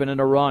has driven in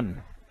a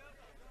run.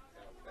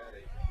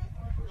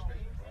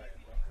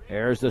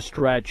 There's the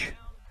stretch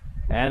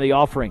and the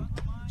offering.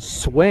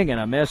 Swing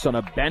and a miss on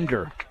a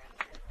bender.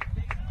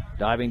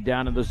 Diving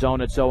down in the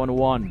zone, it's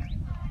 0-1.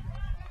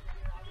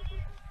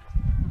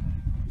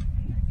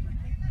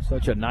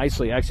 Such a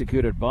nicely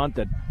executed bunt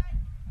that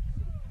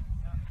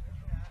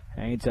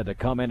Haynes had to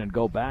come in and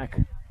go back.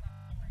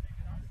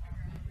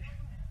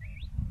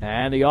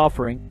 And the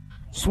offering.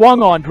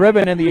 Swung on,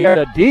 driven in the air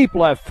to deep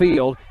left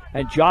field.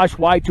 And Josh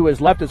White to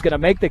his left is going to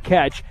make the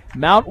catch.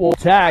 Mount will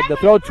tag. The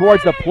throw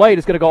towards the plate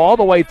is going to go all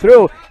the way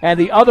through. And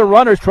the other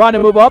runner's trying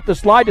to move up the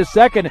slide to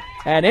second.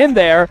 And in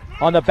there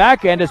on the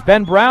back end is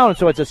Ben Brown.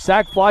 So it's a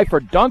sac fly for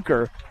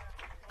Dunker.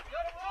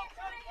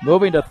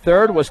 Moving to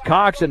third was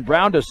Cox, and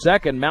Brown to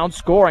second. Mount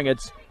scoring.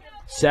 It's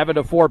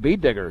 7-4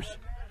 Bead Diggers.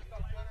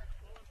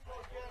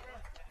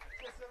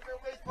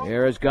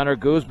 Here is Gunnar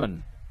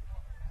Guzman.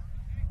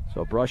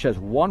 So Brush has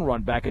one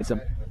run back and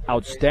some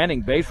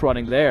outstanding base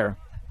running there.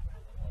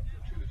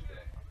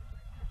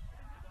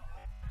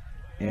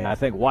 And I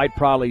think White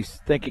probably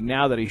thinking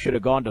now that he should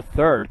have gone to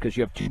third because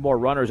you have 2 more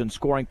runners in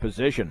scoring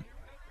position.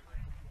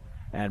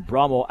 And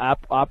Brummel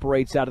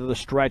operates out of the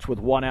stretch with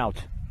 1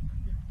 out.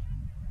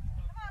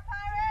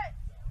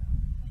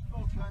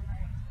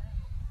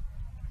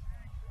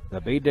 The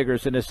Bead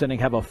Diggers in this inning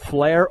have a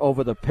flare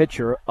over the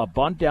pitcher, a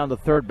bunt down the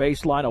third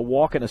baseline, a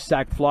walk, and a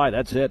sac fly.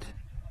 That's it.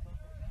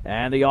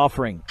 And the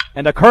offering.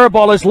 And the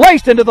curveball is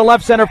laced into the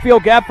left center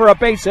field gap for a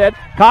base hit.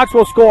 Cox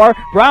will score.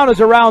 Brown is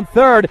around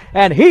third,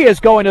 and he is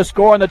going to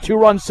score on the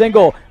 2-run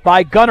single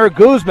by Gunnar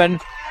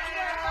Guzman.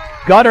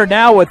 Gunnar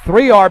now with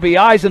 3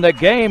 RBIs in the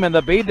game, and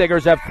the Bead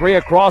Diggers have 3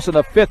 across in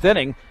the 5th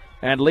inning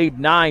and lead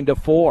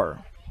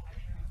 9-4.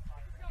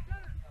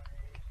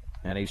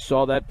 And he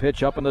saw that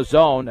pitch up in the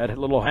zone, that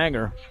little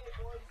hanger.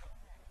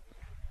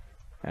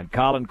 And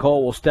Colin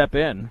Cole will step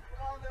in.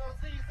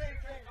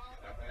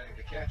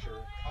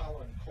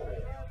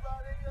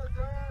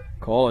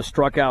 Cole has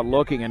struck out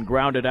looking and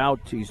grounded out.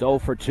 He's 0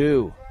 for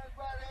 2.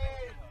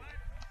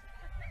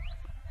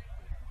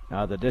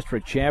 Now the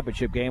district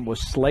championship game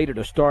was slated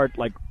to start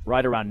like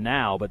right around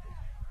now, but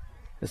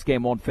this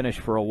game won't finish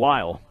for a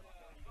while.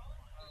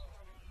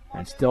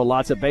 And still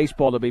lots of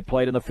baseball to be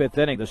played in the 5th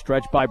inning. The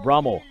stretch by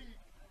Brummel.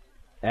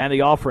 And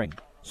the offering.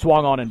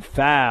 Swung on and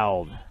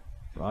fouled.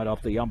 Right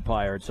off the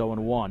umpire. It's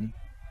 0-1.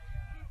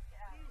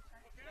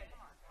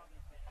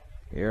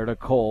 Here to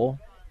Cole.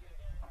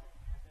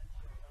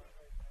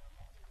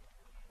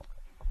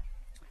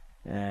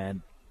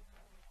 And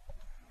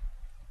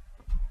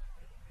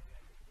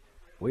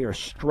we are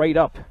straight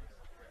up.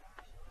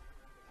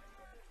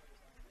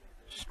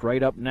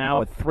 Straight up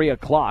now at 3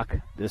 o'clock.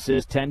 This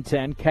is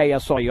 1010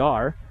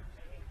 KSIR.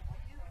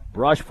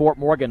 Brush, Fort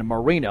Morgan,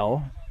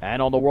 Marino.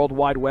 And on the World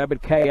Wide Web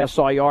at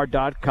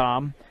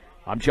KSIR.com.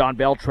 I'm John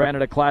Beltran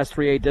at a Class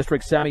 3A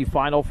District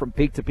semifinal from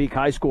Peak to Peak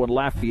High School in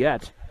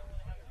Lafayette,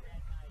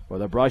 where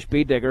the Brush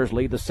Bead Diggers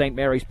lead the St.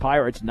 Mary's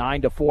Pirates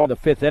 9-4 in the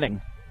 5th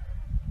inning.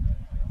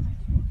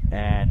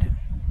 And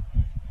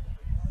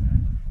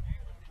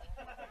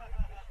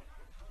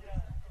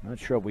I'm not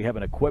sure if we have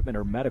an equipment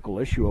or medical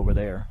issue over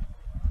there.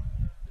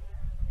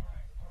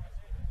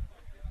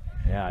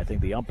 Yeah, I think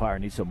the umpire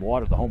needs some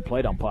water, the home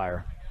plate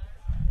umpire.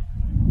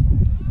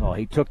 Well,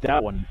 he took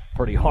that one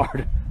pretty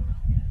hard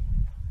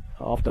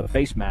off the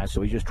face mask,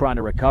 so he's just trying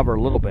to recover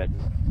a little bit.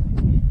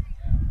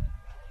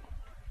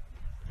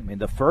 I mean,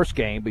 the first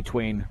game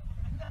between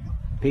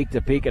Peak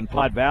to Peak in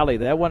Pot Valley.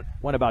 That went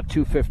about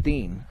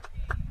 2:15.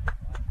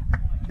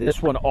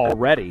 This one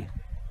already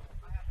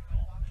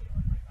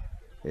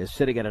is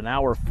sitting at an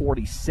hour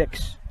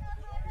 46.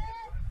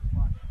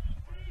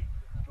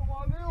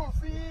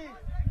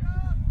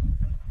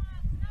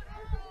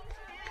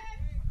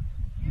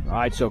 All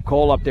right, so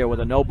Cole up there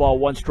with a no ball,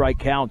 1 strike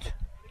count.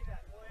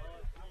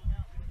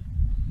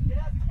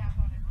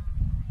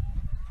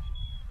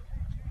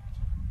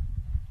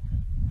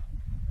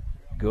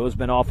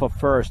 Guzman off of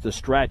first, the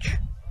stretch.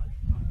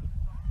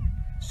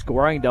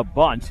 Scoring to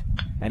bunt,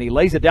 and he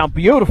lays it down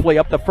beautifully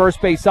up the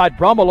first base side.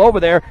 Brummel over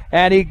there,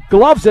 and he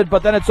gloves it,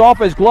 but then it's off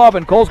his glove,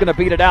 and Cole's going to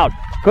beat it out.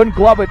 Couldn't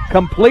glove it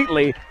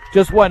completely,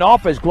 just went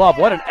off his glove.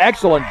 What an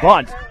excellent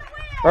bunt.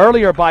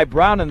 Earlier by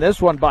Brown and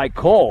this one by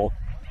Cole.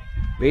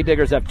 Bee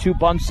Diggers have 2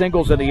 bunt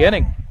singles in the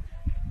inning.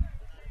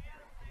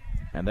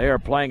 And they are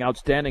playing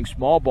outstanding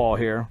small ball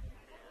here.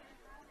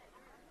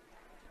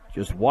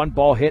 Just 1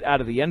 ball hit out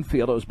of the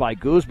infield. It was by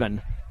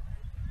Guzman.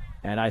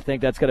 And I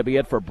think that's going to be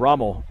it for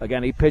Brummel.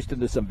 Again, he pitched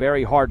into some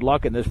very hard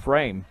luck in this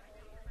frame.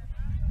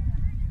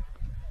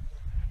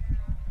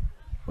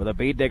 With the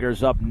Bee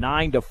Diggers up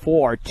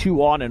 9-4,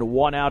 2 on and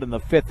 1 out in the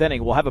 5th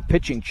inning. We'll have a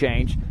pitching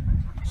change.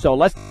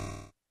 So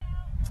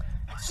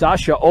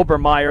Sasha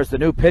Obermeyer is the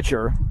new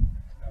pitcher.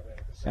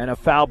 And a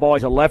foul ball.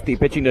 He's a lefty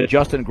pitching to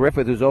Justin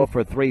Griffith, who's 0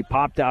 for 3.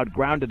 Popped out,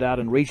 grounded out,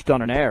 and reached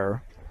on an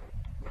error.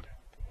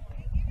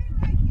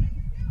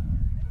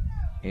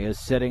 He is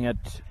sitting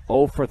at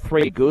 0 for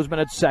 3. Guzman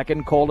at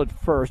second, Cole at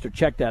first, or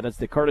check that. That's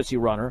the courtesy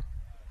runner.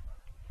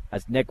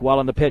 That's Nick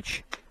Wellen the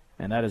pitch,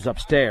 and that is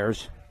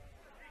upstairs.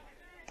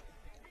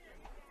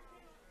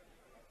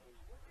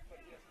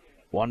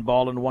 1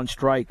 ball and 1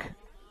 strike.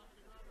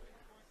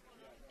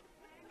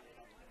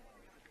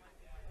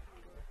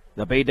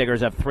 The Bee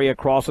Diggers have 3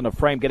 across in the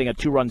frame, getting a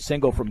 2-run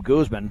single from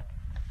Guzman.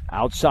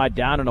 Outside,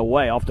 down and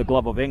away, off the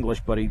glove of English,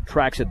 but he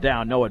tracks it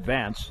down, no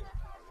advance.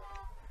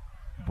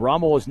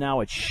 Brummel is now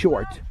at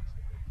short.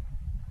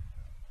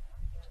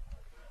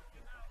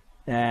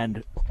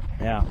 And,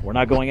 yeah, we're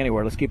not going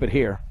anywhere. Let's keep it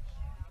here.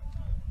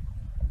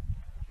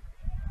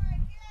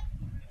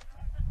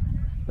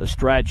 The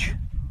stretch.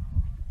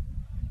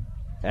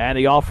 And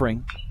the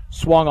offering.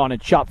 Swung on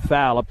and chopped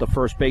foul up the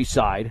first base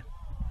side.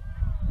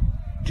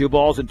 2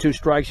 balls and 2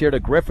 strikes here to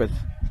Griffith.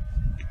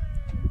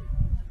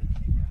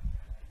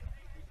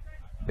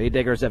 Bee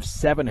Diggers have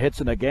 7 hits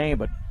in the game,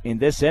 but in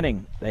this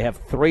inning, they have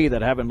 3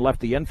 that haven't left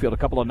the infield. A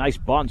couple of nice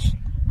bunts.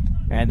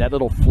 And that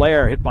little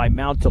flare hit by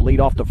Mount to lead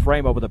off the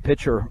frame over the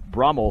pitcher,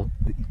 Brummel,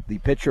 the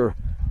pitcher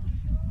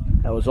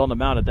that was on the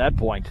mound at that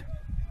point.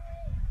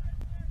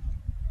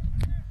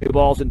 2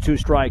 balls and 2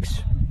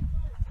 strikes.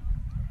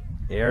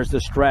 Here's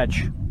the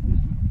stretch.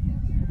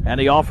 And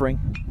the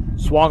offering.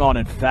 Swung on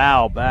and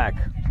foul back.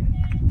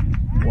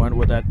 Went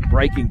with that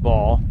breaking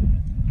ball.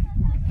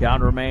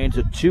 Count remains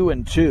at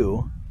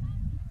 2-2.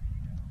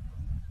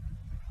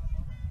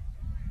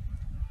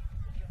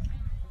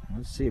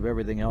 Let's see if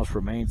everything else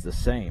remains the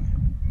same.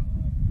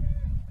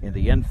 In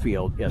the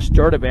infield, yeah,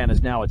 Sturtevant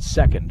is now at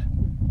second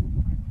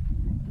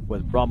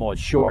with Brummel at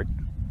short.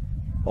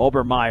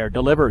 Obermeyer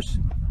delivers.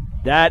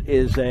 That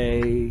is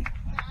a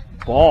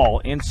ball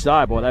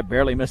inside. Boy, that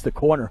barely missed the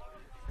corner.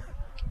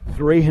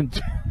 3-2.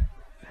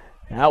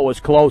 That was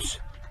close.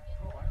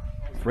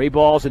 3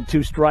 balls and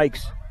 2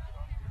 strikes.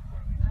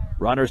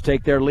 Runners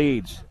take their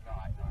leads.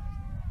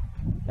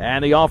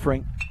 And the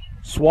offering.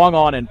 Swung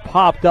on and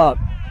popped up.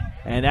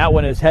 And that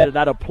one is headed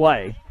out of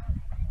play.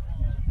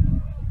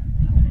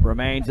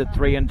 Remains at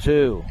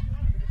 3-2.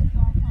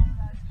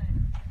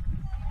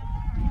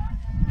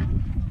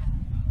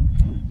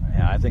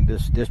 Yeah, I think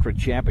this district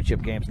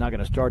championship game is not going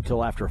to start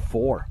till after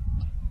 4.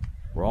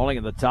 We're only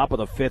in the top of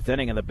the 5th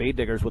inning, and the Bee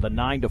Diggers with a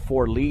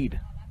 9-4 lead.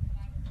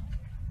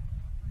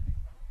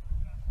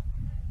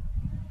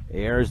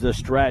 Here's the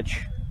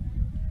stretch.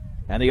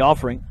 And the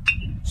offering.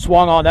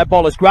 Swung on. That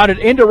ball is grounded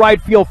into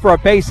right field for a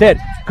base hit.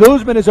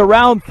 Guzman is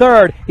around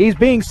third. He's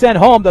being sent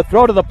home. The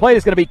throw to the plate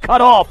is going to be cut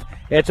off.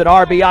 It's an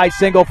RBI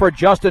single for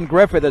Justin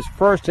Griffith, his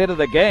first hit of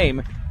the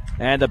game.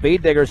 And the Bee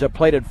Diggers have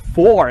plated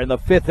 4 in the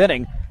 5th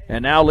inning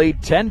and now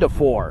lead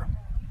 10-4.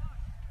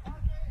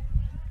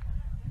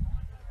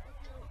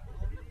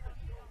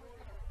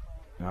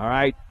 All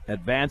right,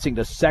 advancing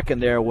to second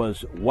there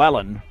was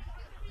Wellen.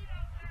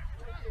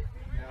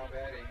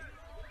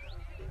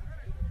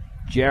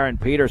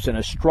 Jaron Peterson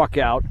has struck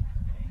out,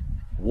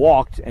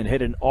 walked, and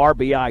hit an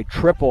RBI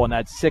triple in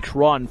that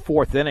 6-run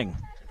 4th inning.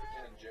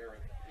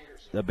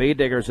 The Bee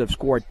Diggers have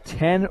scored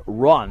 10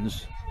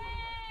 runs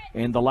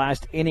in the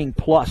last inning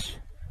plus.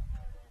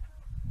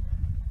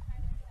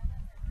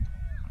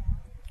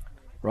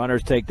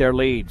 Runners take their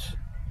leads.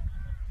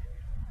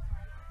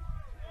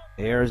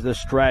 Here's the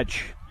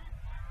stretch.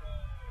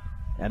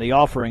 And the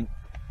offering.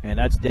 And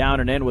that's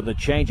down and in with a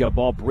changeup.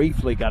 Ball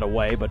briefly got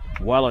away, but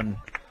Wellen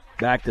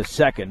back to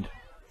second.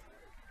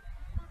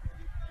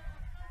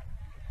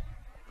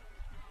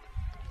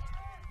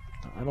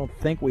 I don't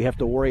think we have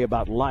to worry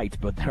about lights,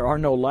 but there are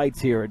no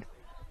lights here at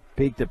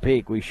Peak to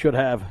Peak. We should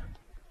have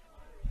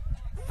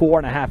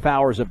 4.5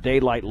 hours of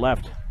daylight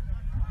left.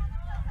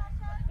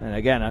 And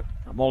again,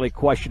 I'm only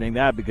questioning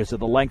that because of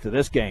the length of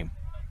this game.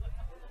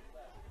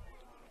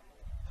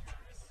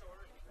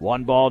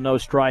 1 ball, no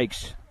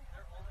strikes.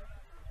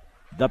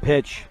 The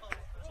pitch.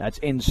 That's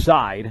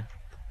inside.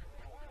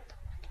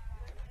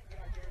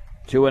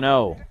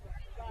 2-0.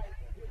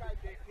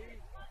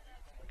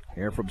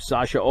 Here from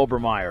Sasha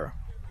Obermeyer.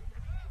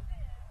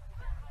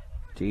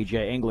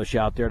 TJ English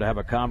out there to have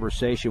a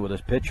conversation with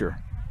his pitcher.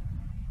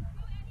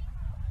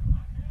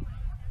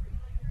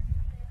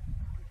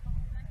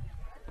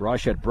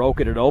 Brush had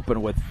broken it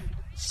open with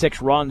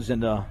 6 runs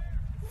in the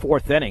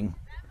 4th inning.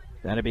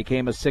 Then it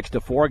became a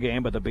 6-4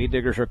 game, but the Bee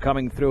Diggers are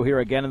coming through here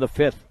again in the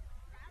 5th.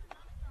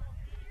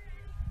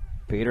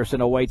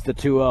 Peterson awaits the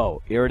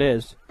 2-0. Here it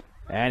is.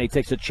 And he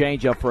takes a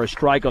changeup for a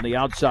strike on the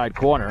outside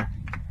corner.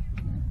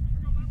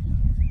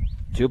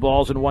 2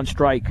 balls and 1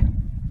 strike.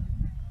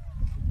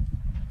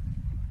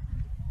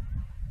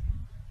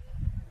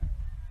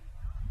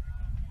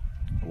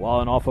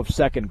 Wallen off of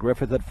second,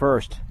 Griffith at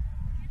first.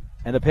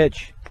 And the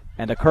pitch.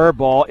 And the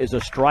curveball is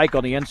a strike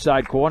on the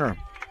inside corner.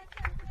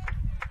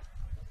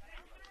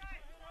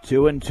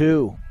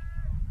 2-2.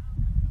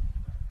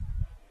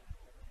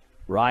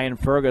 Ryan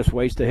Fergus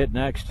waits to hit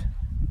next.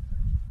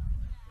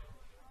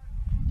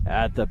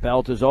 At the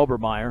belt is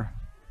Obermeyer.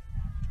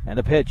 And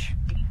the pitch.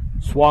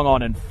 Swung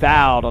on and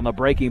fouled on the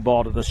breaking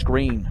ball to the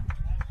screen.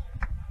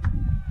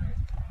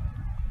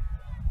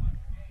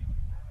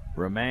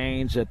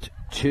 Remains at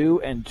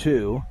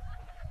 2-2.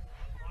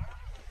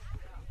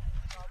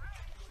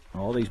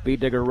 All these Bee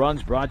Digger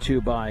runs brought to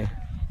you by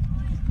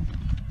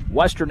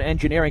Western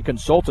Engineering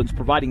Consultants,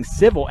 providing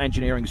civil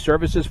engineering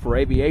services for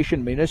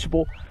aviation,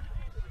 municipal,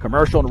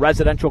 commercial, and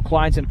residential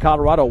clients in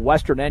Colorado.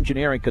 Western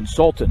Engineering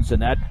Consultants,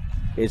 and that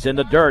is in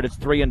the dirt. It's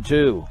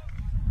 3-2.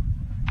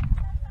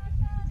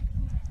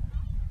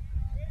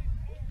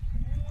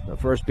 The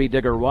first Bee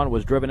Digger run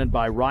was driven in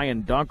by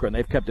Ryan Dunker, and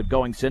they've kept it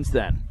going since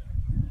then.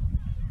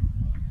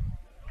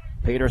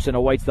 Peterson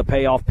awaits the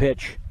payoff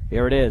pitch.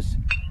 Here it is.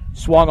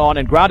 Swung on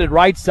and grounded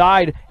right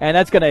side, and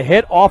that's going to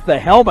hit off the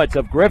helmets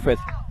of Griffith.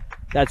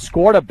 That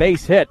scored a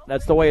base hit.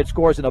 That's the way it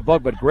scores in the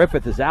book, but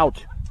Griffith is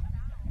out.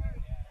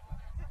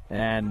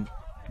 And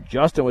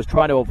Justin was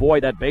trying to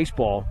avoid that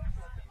baseball.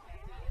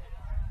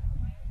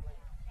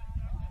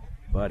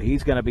 But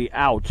he's going to be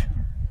out.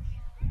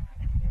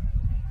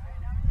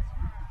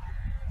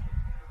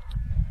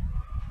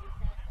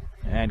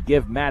 And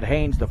give Matt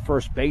Haynes, the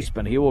first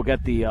baseman. He will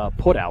get the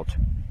put out.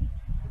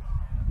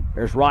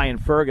 There's Ryan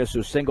Fergus,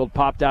 who singled,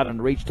 popped out,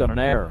 and reached on an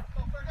error.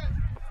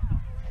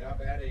 Now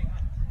batting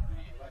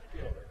the left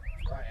fielder,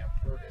 Ryan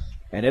Fergus.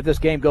 And if this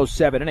game goes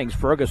 7 innings,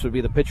 Fergus would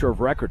be the pitcher of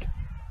record.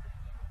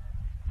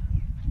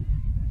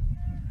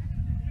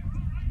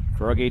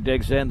 Fergie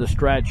digs in the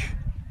stretch.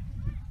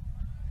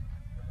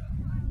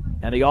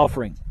 And the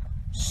offering.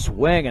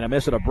 Swing and a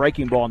miss at a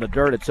breaking ball in the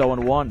dirt. It's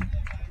 0-1.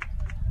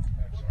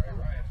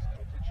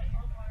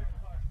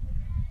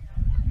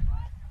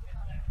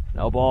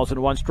 No balls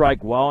and 1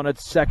 strike. Wallen at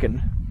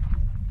second.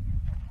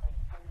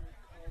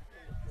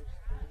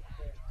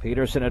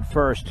 Peterson at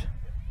first.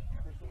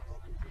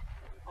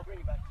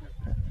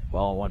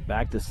 Wallen went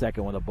back to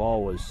second when the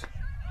ball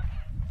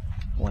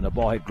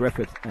hit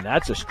Griffith, and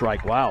that's a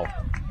strike. Wow,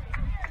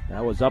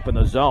 that was up in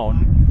the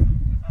zone.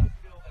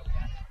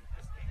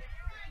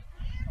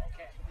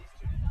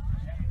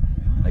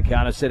 The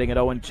count is sitting at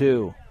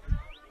 0-2.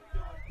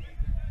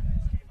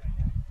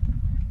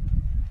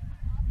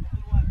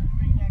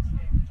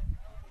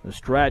 The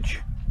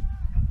stretch.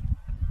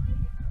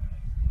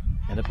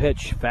 And the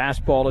pitch.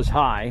 Fastball is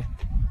high.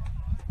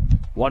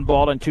 1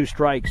 ball and 2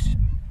 strikes.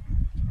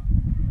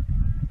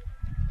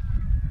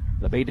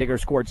 The Bee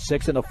Diggers scored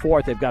 6 in the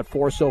 4th. They've got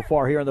 4 so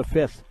far here in the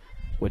 5th,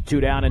 with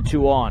 2 down and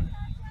 2 on.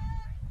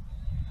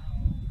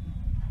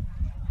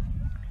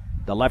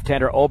 The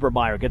left-hander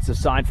Obermeyer gets a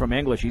sign from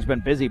English. He's been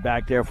busy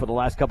back there for the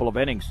last couple of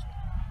innings.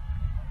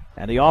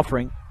 And the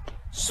offering.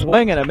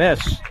 Swing and a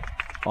miss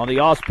on the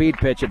off-speed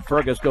pitch, and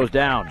Fergus goes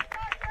down.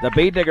 The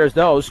Bee Diggers,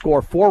 though,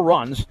 score 4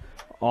 runs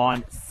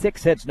on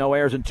 6 hits, no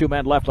errors, and 2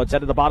 men left. Let's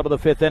head to the bottom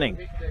of the 5th inning.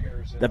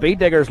 The Bee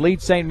Diggers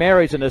lead St.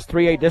 Mary's in this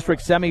 3A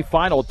district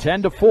semifinal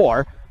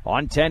 10-4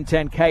 on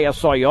 1010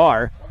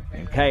 KSIR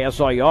and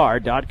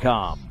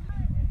KSIR.com.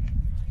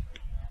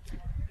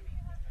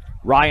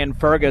 Ryan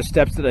Fergus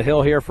steps to the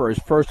hill here for his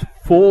first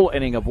full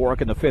inning of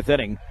work in the 5th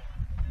inning.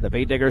 The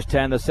Bee Diggers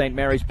 10, the St.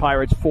 Mary's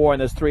Pirates 4 in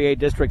this 3A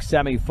district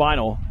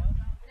semifinal.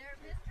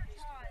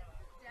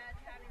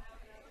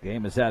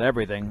 Game has had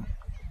everything.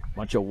 A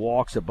bunch of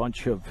walks, a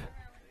bunch of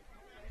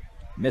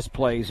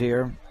misplays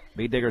here.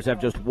 Bee Diggers have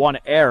just 1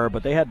 error,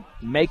 but they had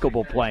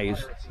makeable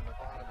plays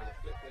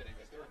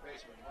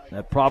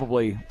that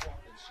probably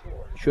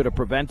should have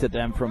prevented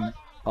them from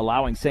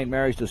allowing St.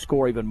 Mary's to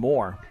score even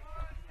more,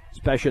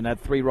 especially in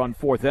that 3-run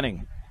 4th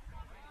inning.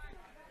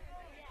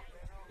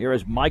 Here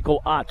is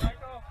Michael Ott.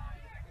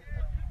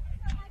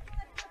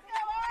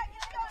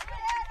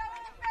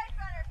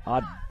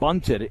 Ott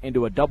bunted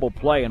into a double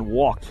play and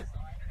walked.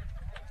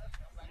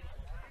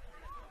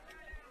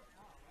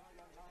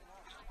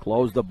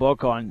 Close the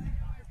book on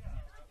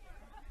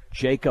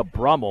Jacob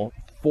Brummel.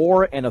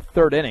 4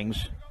 1/3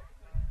 innings.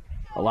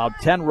 Allowed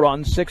 10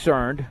 runs, 6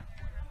 earned.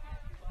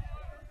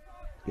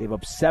 Gave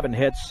up 7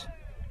 hits,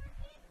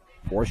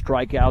 4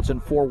 strikeouts,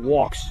 and 4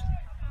 walks.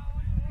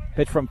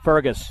 Pitch from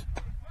Fergus.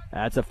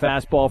 That's a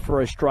fastball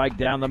for a strike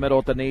down the middle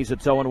at the knees.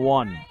 It's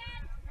 0-1.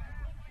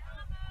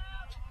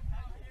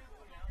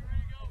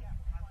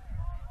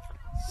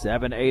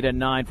 7, 8, and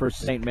 9 for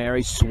St.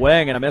 Mary's.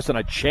 Swing and a miss on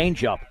a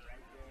changeup.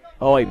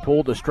 Oh, he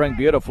pulled the string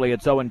beautifully.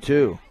 It's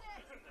 0-2.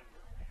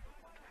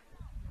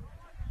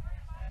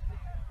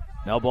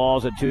 No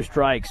balls and 2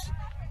 strikes.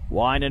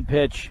 Wind and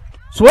pitch.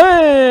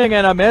 Swing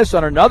and a miss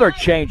on another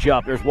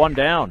changeup. There's 1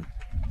 down.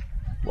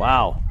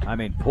 Wow. I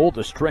mean, pulled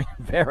the string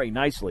very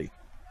nicely.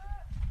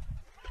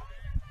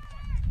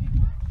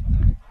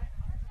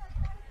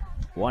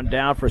 1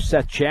 down for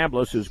Seth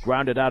Chambliss, who's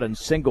grounded out and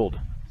singled.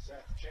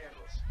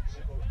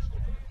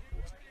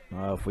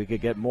 If we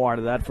could get more out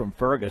of that from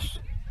Fergus,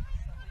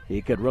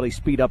 he could really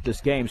speed up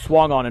this game.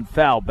 Swung on and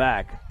fouled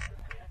back.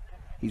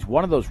 He's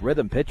one of those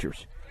rhythm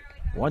pitchers.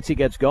 Once he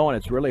gets going,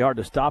 it's really hard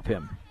to stop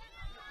him.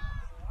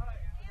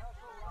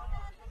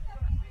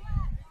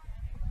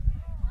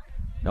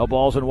 No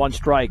balls and 1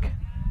 strike.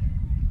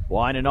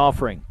 Wine and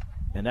offering.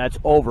 And that's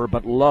over,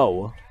 but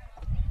low.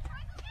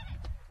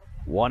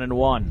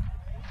 1-1.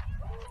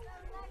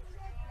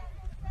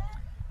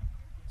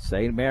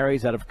 St.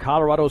 Mary's out of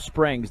Colorado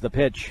Springs, the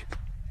pitch.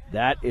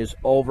 That is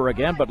over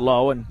again, but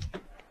low, and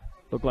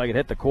looked like it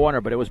hit the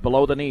corner, but it was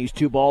below the knees.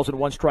 2 balls and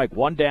 1 strike.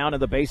 1 down,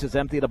 and the base is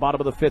empty at the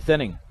bottom of the 5th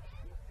inning.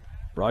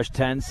 Brush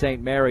 10,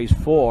 St. Mary's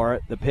 4.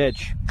 The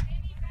pitch.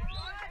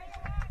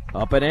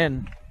 Up and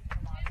in.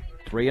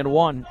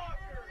 3-1.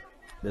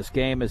 This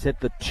game has hit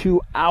the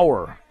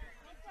 2-hour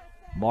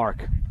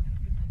mark.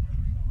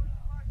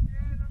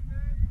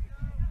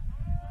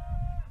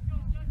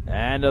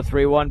 And a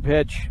 3-1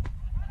 pitch.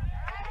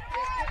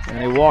 And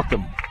he walked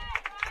him.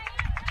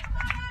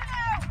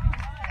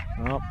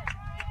 Well,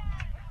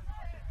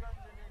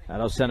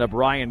 that'll send up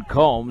Ryan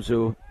Combs,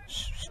 who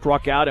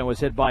struck out and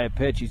was hit by a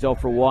pitch. He's 0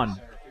 for 1.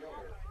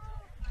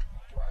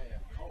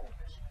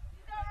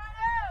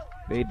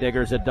 Speed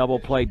Diggers at double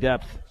play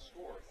depth.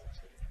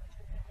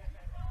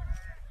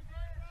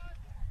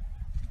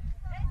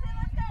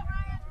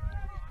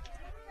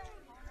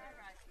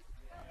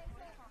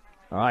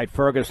 All right,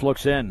 Fergus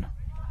looks in.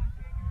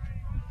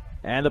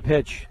 And the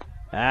pitch.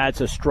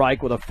 That's a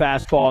strike with a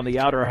fastball in the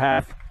outer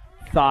half.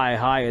 Thigh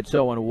high. It's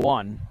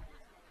 0-1.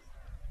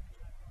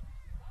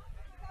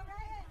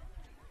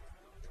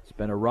 It's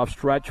been a rough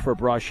stretch for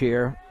Brush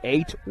here.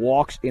 8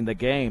 walks in the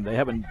game. They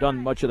haven't done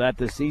much of that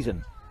this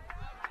season.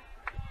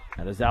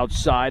 That is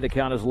outside. The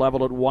count is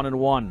level at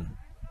 1-1.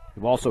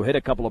 They've also hit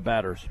a couple of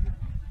batters.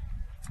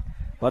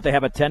 But they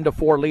have a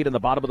 10-4 lead in the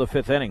bottom of the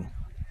 5th inning.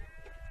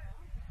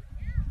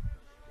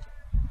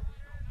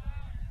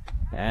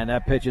 And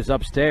that pitch is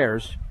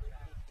upstairs.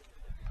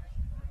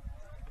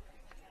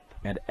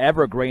 And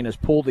Evergreen has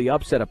pulled the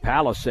upset of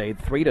Palisade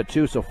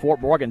 3-2. So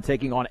Fort Morgan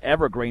taking on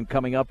Evergreen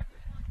coming up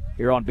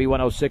here on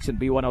B106 and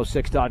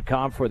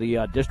B106.com for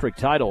the district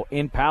title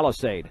in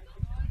Palisade.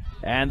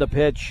 And the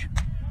pitch.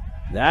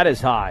 That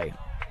is high.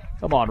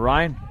 Come on,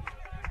 Ryan.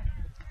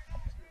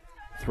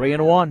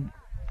 3-1.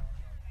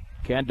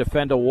 Can't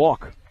defend a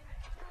walk.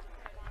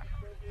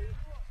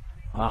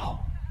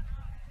 Wow.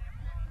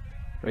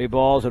 3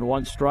 balls and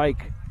 1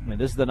 strike. I mean,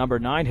 this is the number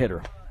 9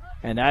 hitter.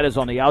 And that is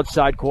on the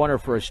outside corner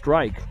for a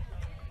strike.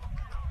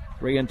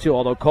 3-2.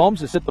 Although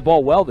Combs has hit the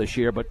ball well this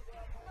year, but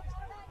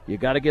you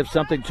got to give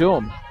something to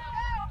him.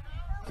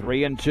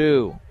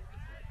 3-2.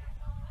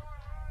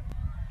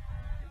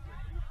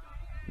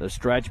 The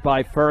stretch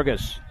by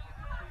Fergus.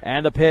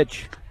 And the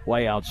pitch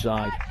way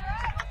outside.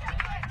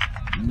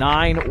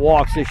 9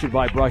 walks issued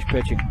by Brush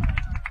pitching.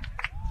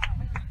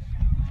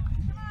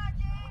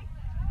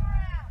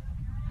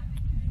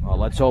 Well,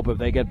 let's hope if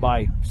they get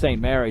by St.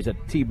 Mary's that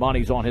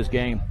T-Money's on his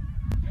game.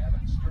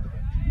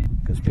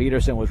 Because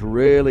Peterson was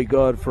really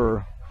good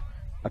for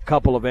a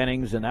couple of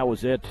innings, and that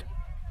was it.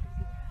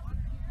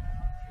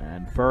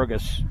 And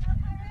Fergus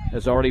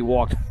has already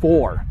walked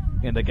 4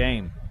 in the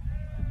game.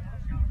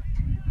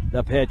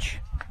 The pitch.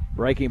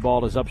 Breaking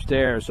ball is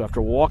upstairs, so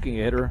after walking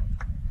a hitter,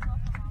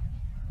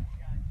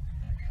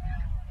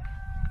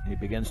 he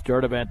begins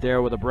Sturdivant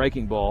there with a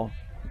breaking ball.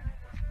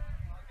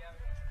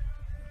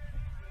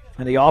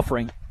 And the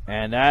offering,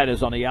 and that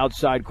is on the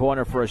outside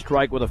corner for a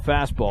strike with a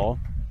fastball.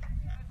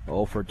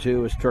 0 for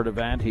 2 is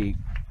Sturdivant. He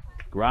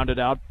grounded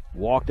out,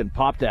 walked, and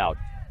popped out.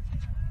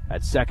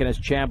 At second is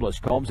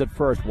Chambliss. Combs at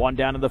first. 1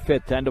 down in the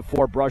 5th.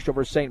 10-4 Brush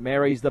over St.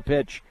 Mary's. The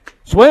pitch.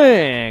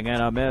 Swing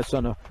and a miss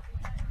on a.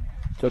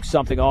 Took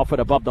something off it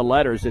above the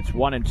letters. It's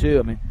 1-2.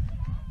 I mean,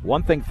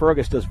 one thing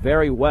Fergus does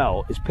very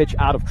well is pitch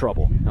out of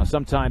trouble. Now,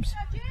 sometimes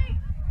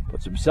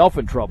puts himself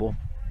in trouble,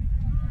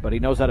 but he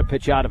knows how to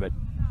pitch out of it.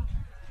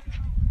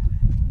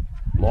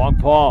 Long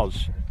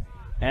pause.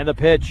 And the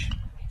pitch.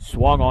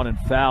 Swung on and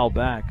fouled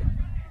back.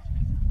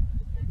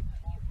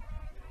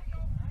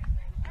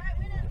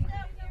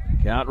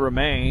 Count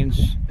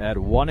remains at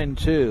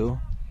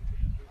 1-2.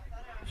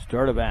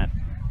 Sturdivant.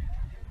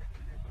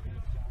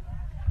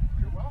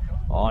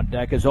 On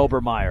deck is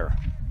Obermeyer.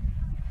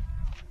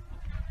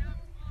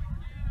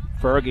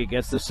 Fergie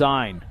gets the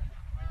sign.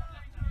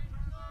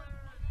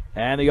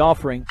 And the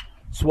offering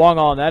swung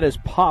on. That is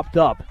popped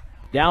up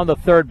down the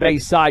third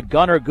base side.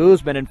 Gunnar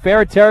Guzman in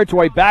fair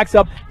territory, backs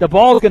up. The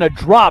ball is going to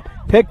drop.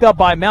 Picked up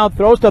by Mount,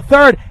 throws to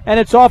third, and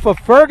it's off of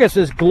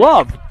Fergus's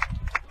glove.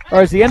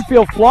 Or is the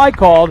infield fly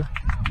called?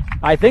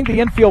 I think the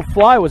infield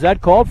fly, was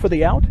that called for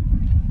the out?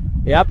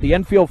 Yep, the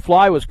infield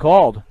fly was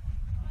called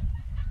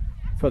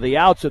for the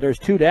out, so there's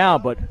 2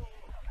 down, but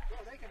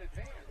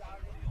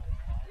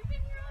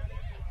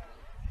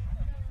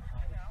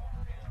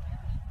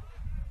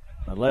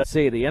let's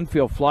see, the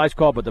infield fly's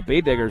called, but the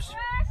Bee Diggers,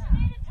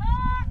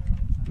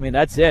 I mean,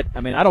 that's it. I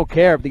mean, I don't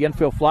care if the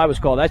infield fly was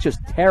called. That's just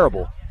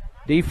terrible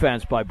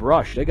defense by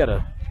Brush.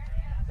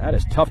 That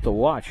is tough to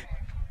watch.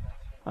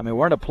 I mean,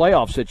 we're in a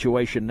playoff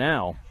situation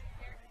now.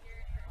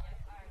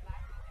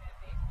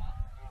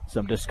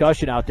 Some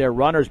discussion out there.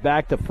 Runners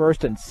back to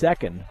first and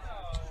second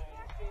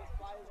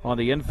on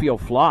the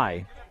infield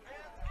fly.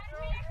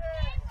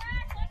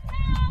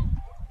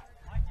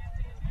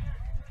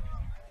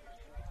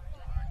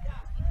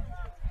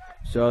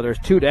 So there's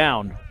 2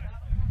 down.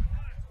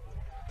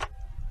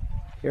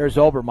 Here's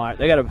Obermeyer.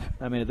 They got to,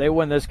 I mean, if they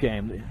win this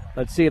game,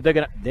 let's see if they're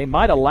going to, they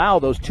might allow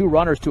those 2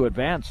 runners to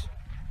advance.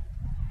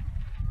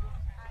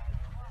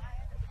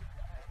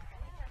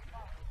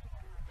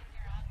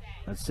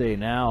 Let's see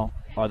now.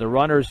 Are the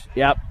runners?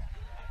 Yep.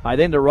 I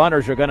think the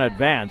runners are going to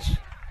advance.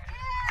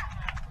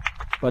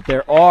 But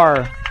there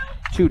are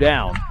 2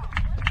 down.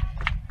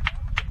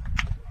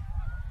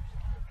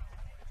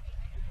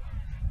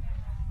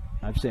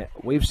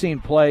 We've seen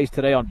plays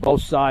today on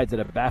both sides that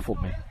have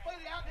baffled me.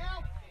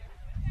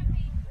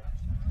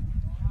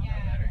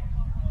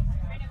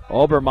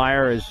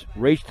 Obermeyer has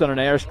reached on an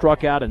air,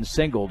 struck out, and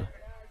singled.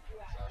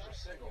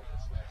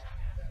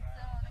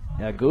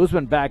 Yeah,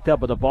 Guzman backed up,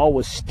 but the ball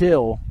was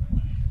still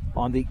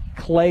on the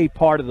clay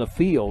part of the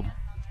field.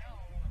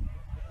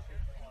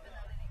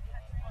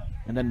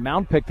 And then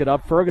Mount picked it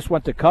up. Fergus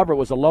went to cover. It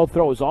was a low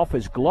throw. It was off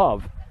his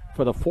glove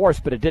for the force,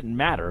 but it didn't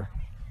matter.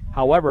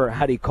 However,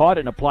 had he caught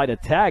it and applied a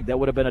tag, that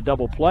would have been a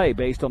double play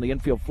based on the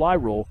infield fly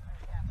rule.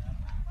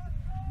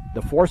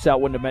 The force out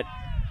wouldn't have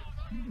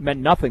meant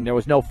nothing. There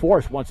was no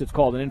force once it's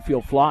called an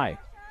infield fly.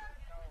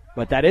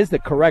 But that is the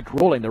correct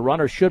ruling. The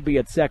runners should be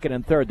at second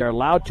and third. They're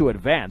allowed to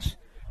advance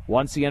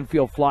once the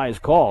infield fly is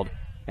called.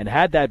 And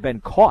had that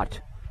been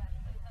caught,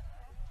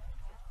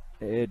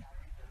 there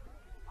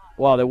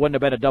wouldn't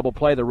have been a double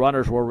play. The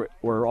runners were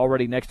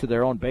already next to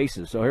their own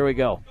bases. So here we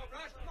go.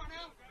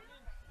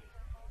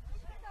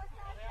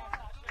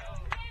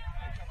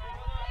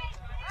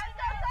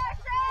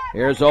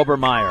 Here's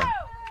Obermeyer.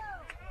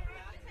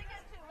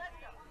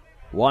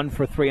 1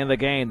 for 3 in the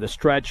game. The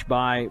stretch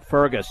by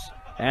Fergus.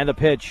 And the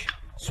pitch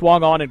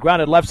swung on and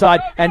grounded left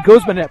side. And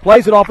Guzman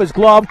plays it off his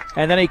glove.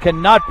 And then he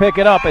cannot pick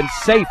it up. And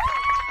safe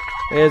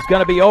is going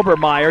to be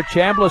Obermeyer.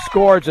 Chambliss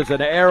scores as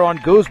an error on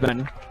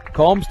Guzman.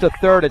 Combs to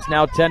third. It's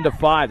now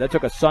 10-5. That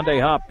took a Sunday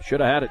hop.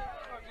 Should have had it.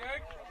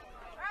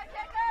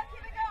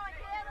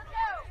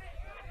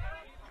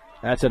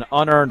 That's an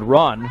unearned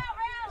run.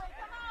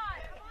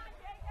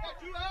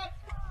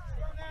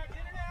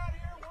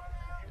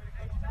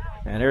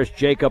 And there's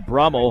Jacob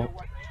Brummel,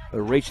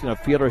 who reached in a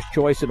fielder's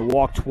choice and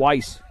walked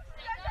twice.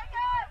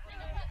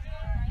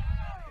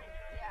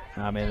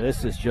 I mean,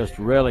 this is just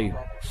really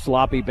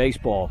sloppy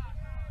baseball.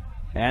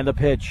 And the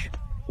pitch,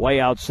 way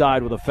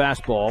outside with a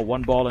fastball.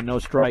 1 ball and no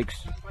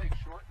strikes.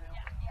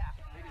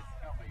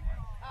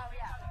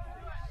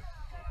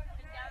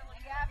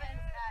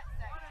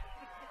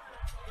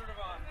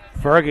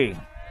 Fergie,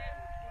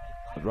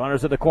 the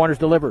runners at the corners,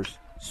 delivers.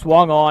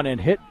 Swung on and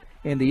hit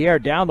in the air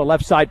down the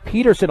left side.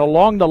 Peterson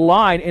along the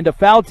line into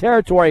foul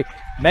territory,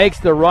 makes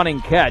the running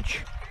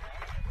catch.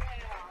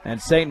 And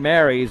St.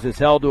 Mary's is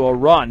held to a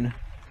run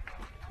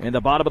in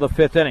the bottom of the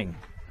 5th inning.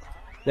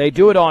 They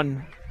do it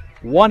on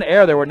 1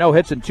 error. There were no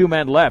hits and 2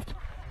 men left.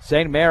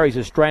 St. Mary's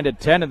is stranded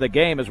 10 in the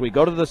game as we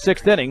go to the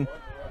 6th inning.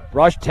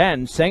 Brush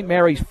 10, St.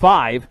 Mary's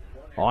 5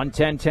 on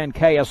 1010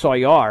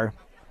 KSIR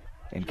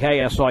and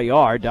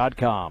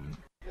KSIR.com.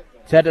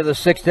 Let's head to the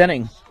 6th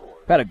inning.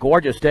 We've had a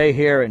gorgeous day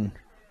here in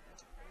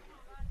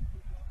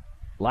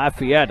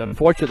Lafayette.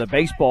 Unfortunately, the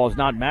baseball has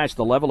not matched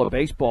the level of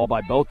baseball by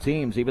both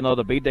teams, even though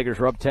the Bee Diggers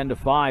are up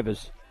 10-5,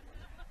 has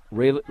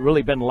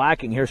really been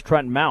lacking. Here's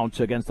Trent Mounts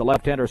against the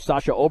left-hander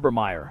Sasha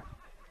Obermeyer.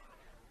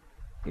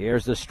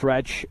 Here's the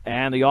stretch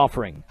and the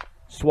offering.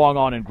 Swung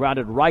on and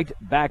grounded right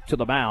back to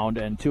the mound,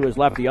 and to his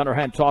left, the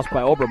underhand toss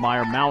by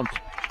Obermeyer. Mount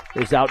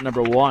is out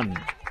number 1.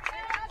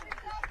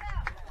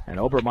 And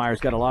Obermeyer's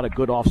got a lot of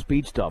good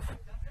off-speed stuff.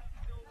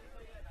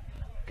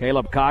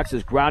 Caleb Cox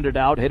is grounded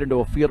out, hit into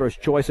a fielder's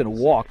choice, and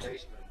walked.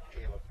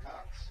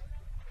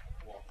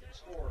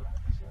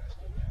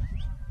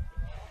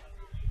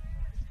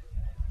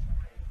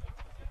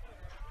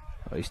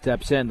 He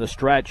steps in, the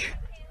stretch.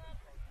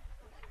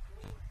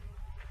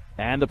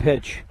 And the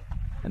pitch.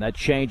 And that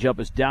changeup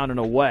is down and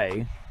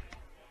away.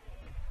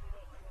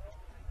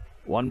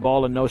 1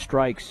 ball and no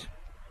strikes.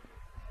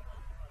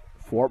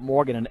 Fort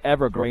Morgan and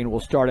Evergreen will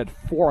start at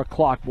 4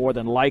 o'clock more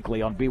than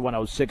likely on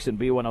B106 and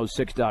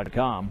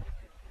B106.com.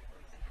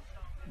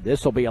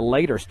 This will be a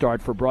later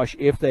start for Brush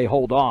if they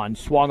hold on.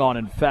 Swung on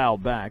and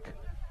fouled back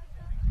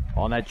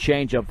on that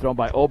changeup thrown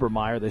by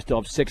Obermeyer. They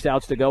still have 6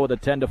 outs to go with a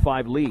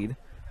 10-5 lead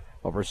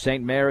over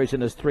St. Mary's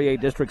in this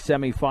 3A district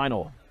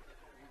semifinal.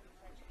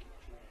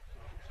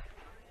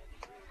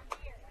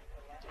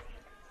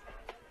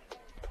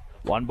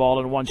 One ball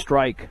and 1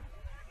 strike.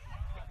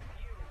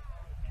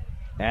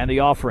 And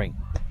the offering.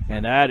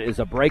 And that is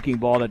a breaking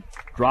ball that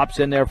drops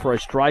in there for a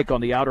strike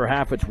on the outer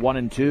half. It's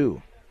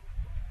 1-2.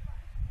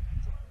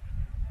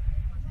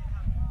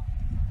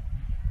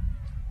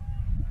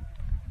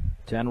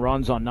 Ten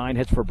runs on 9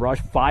 hits for Brush,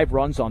 5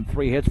 runs on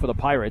 3 hits for the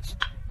Pirates.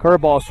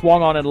 Curveball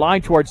swung on in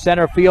line towards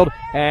center field,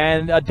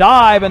 and a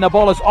dive, and the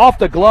ball is off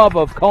the glove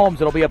of Combs.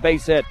 It'll be a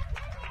base hit.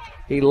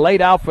 He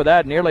laid out for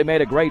that, nearly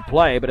made a great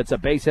play, but it's a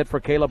base hit for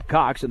Caleb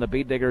Cox, and the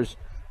Beat Diggers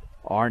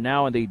are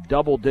now in the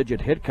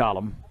double-digit hit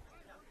column.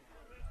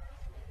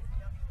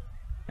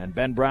 And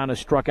Ben Brown has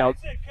struck out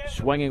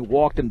swinging,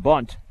 walked, and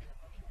bunt.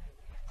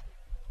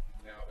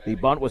 The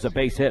bunt was a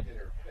base hit.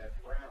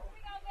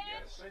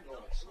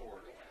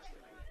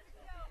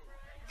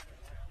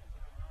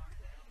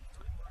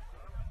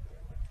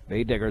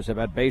 Beat Diggers have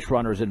had base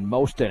runners in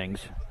most innings,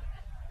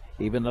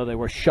 even though they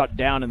were shut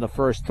down in the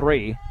first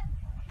 3.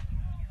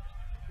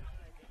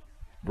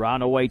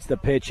 Brown awaits the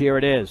pitch. Here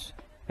it is.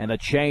 And the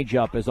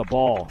changeup is a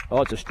ball.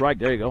 Oh, it's a strike.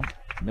 There you go.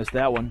 Missed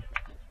that one.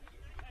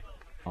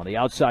 On the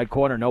outside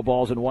corner, no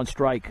balls and 1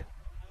 strike.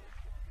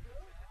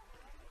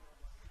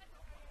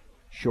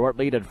 Short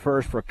lead at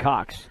first for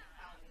Cox.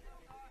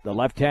 The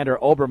left-hander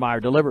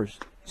Obermeyer delivers.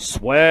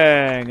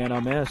 Swing and a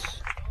miss.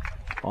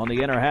 On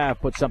the inner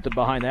half, put something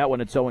behind that one.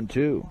 It's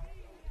 0-2.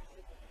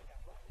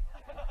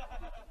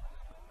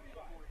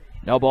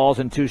 No balls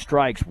and 2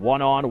 strikes.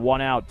 1 on,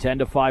 1 out.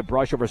 10-5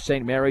 Brush over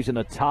St. Mary's in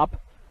the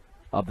top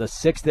of the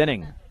 6th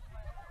inning.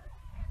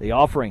 The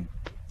offering.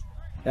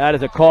 That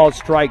is a called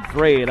strike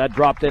 3. That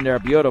dropped in there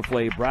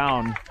beautifully.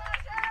 Brown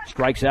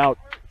strikes out.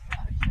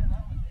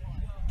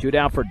 2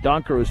 down for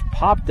Dunker, who's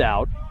popped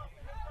out,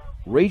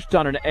 reached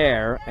on an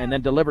air, and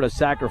then delivered a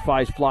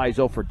sacrifice fly.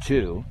 0 for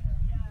 2.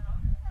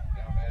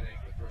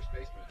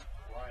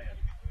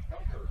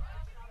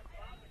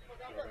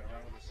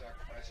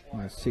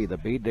 Let's see, the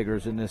Beat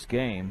Diggers in this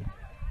game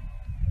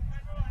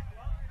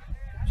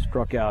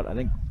struck out, I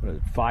think,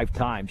 5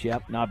 times.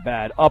 Yep, not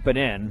bad. Up and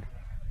in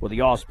with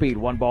the off-speed.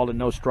 1 ball and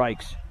no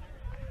strikes.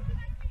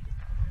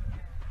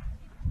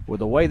 With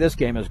the way this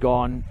game has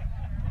gone,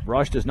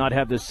 Brush does not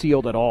have this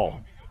sealed at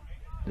all.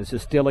 This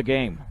is still a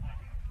game.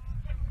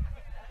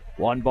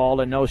 1 ball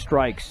and no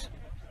strikes.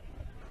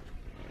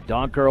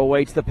 Dunker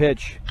awaits the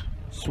pitch.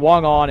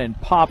 Swung on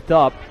and popped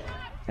up,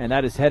 and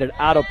that is headed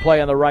out of play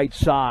on the right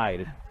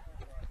side.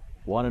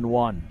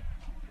 1-1.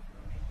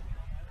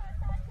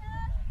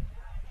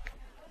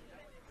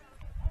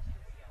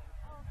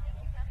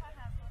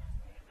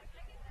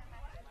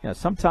 Yeah,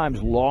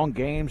 sometimes long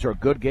games are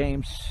good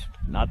games.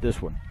 Not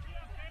this one.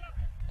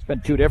 It's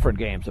been 2 different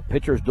games. A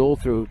pitcher's duel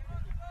through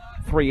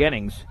 3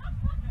 innings.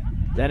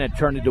 Then it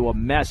turned into a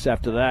mess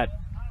after that.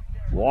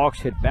 Walks,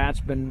 hit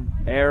batsmen,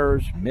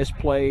 errors,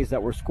 misplays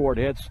that were scored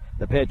hits.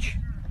 The pitch.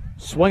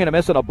 Swing and a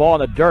miss on a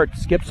ball in the dirt.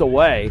 Skips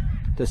away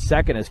to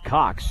second is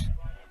Cox.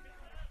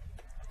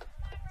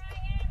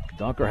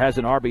 Dunker has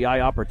an RBI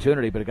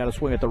opportunity, but he got to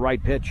swing at the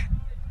right pitch.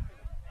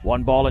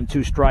 1 ball and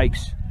 2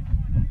 strikes.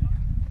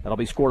 That'll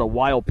be scored a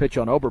wild pitch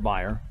on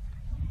Obermeyer.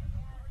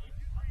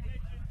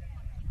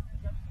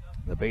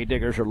 The Bay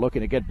Diggers are looking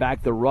to get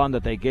back the run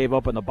that they gave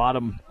up in the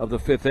bottom of the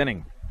 5th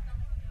inning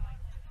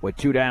with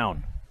 2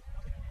 down.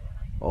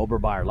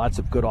 Obermeyer, lots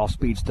of good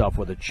off-speed stuff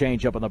with a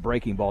change-up on the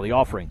breaking ball. The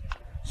offering.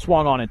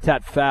 Swung on and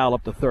tapped foul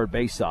up the third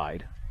base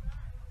side.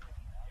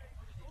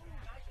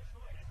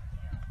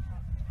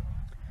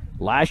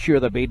 Last year,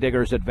 the Beat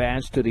Diggers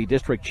advanced to the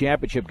district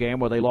championship game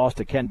where they lost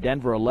to Ken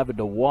Denver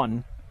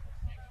 11-1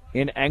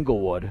 in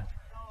Englewood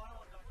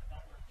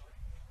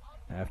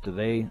after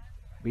they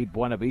beat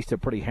Buena Vista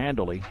pretty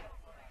handily.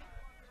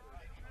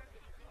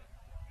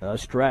 A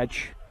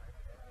stretch.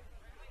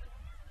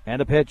 And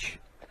a pitch.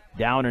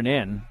 Down and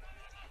in.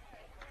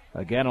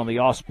 Again on the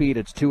off speed,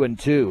 it's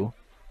 2-2.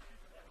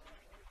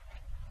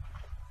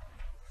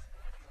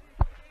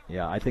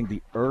 Yeah, I think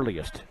the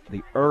earliest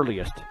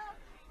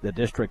the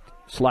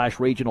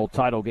district/regional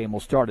title game will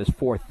start is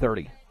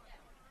 4:30.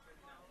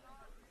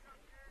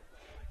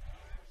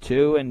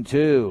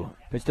 2-2.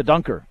 Pitch to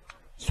Dunker.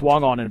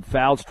 Swung on and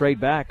fouled straight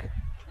back.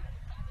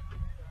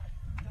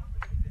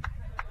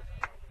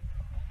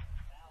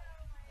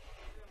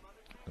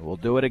 We'll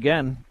do it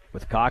again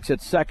with Cox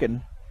at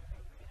second.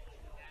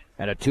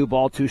 And a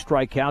 2-ball,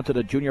 2-strike count to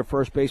the junior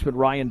first baseman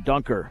Ryan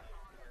Dunker.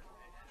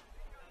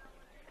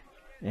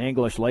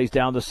 English lays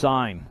down the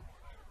sign.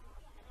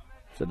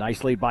 It's a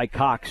nice lead by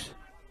Cox.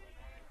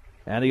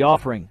 And the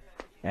offering.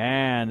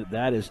 And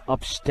that is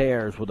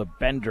upstairs with a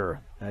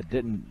bender. That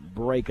didn't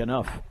break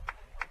enough.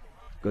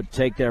 Good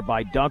take there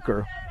by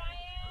Dunker.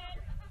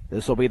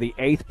 This will be the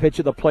 8th pitch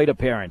of the plate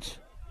appearance.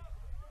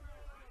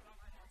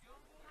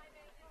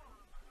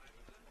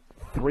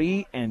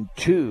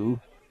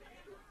 3-2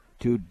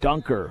 to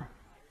Dunker.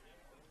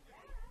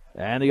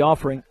 And the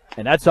offering.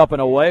 And that's up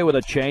and away with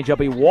a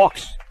changeup. He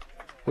walks.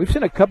 We've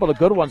seen a couple of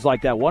good ones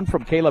like that. One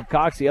from Caleb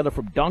Cox, the other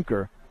from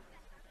Dunker.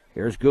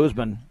 Here's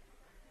Guzman.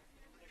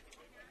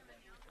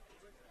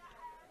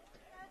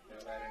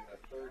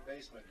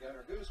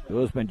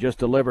 Guzman just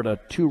delivered a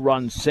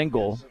 2-run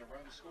single.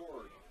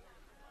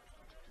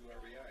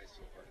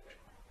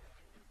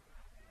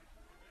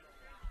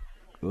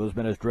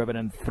 Guzman has driven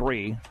in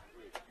 3.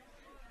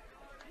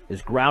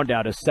 His ground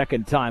out his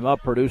second time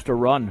up produced a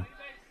run.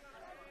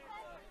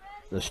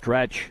 The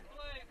stretch.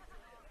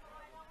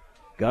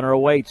 Gunnar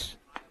awaits,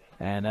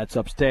 and that's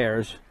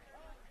upstairs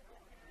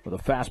with a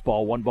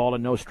fastball, 1 ball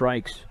and no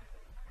strikes.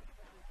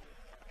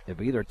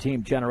 If either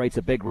team generates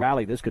a big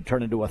rally, this could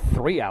turn into a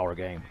 3-hour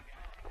game.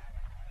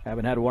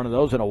 Haven't had one of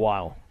those in a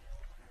while.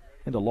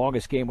 And the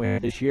longest game we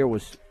had this year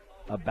was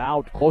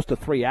about close to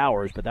 3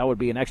 hours, but that would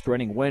be an extra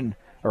inning win,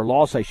 or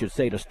loss, I should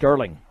say, to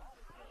Sterling.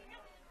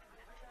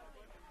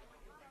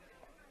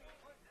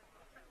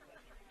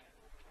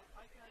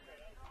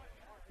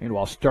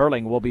 Meanwhile,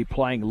 Sterling will be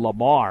playing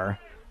Lamar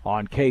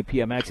on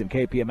KPMX and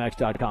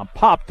KPMX.com.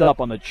 Popped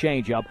up on the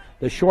changeup.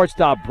 The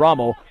shortstop,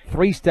 Brummel,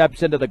 3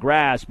 steps into the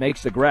grass,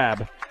 makes the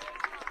grab.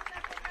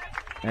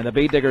 And the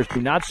B-Diggers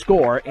do not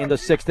score in the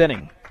 6th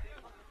inning.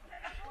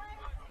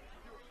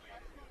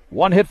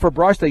 1 hit for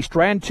Brush. They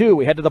strand 2.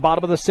 We head to the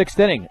bottom of the 6th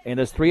inning in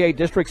this 3A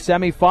district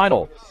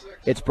semifinal.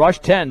 It's Brush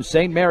 10,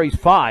 St. Mary's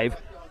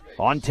 5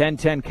 on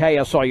 1010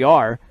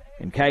 KSIR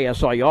and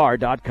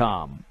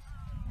KSIR.com.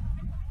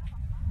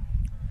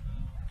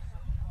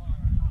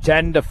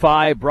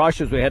 10-5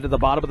 Brush as we head to the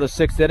bottom of the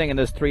 6th inning in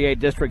this 3A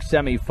district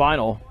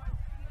semifinal.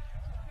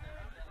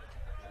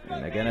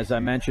 And again, as I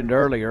mentioned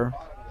earlier,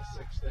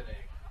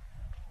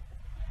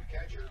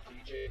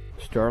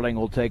 Sterling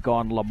will take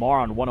on Lamar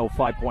on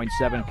 105.7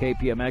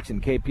 KPMX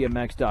and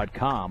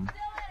KPMX.com.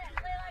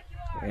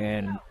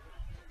 And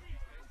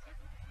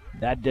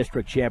that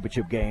district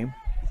championship game.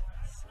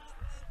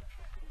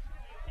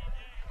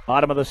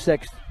 Bottom of the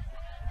 6th.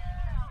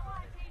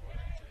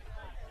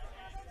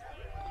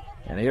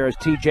 And here is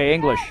TJ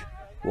English.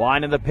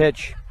 Winding the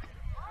pitch.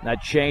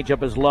 That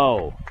changeup is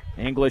low.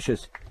 English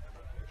is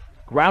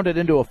grounded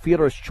into a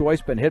fielder's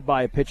choice, been hit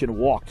by a pitch and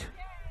walked.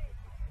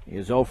 He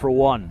is 0 for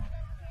 1.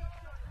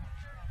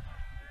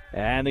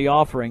 And the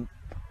offering.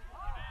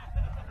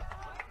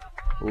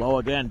 Low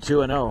again,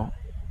 2-0.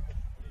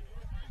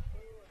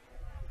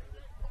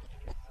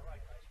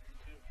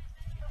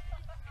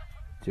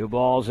 Two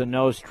balls and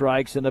no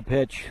strikes in the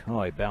pitch.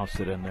 Oh, he bounced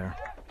it in there.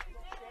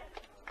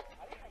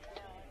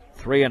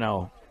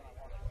 3-0.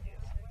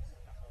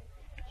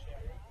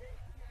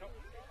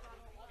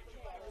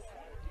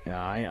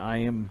 Yeah, I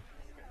am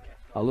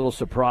a little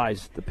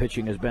surprised the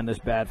pitching has been this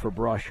bad for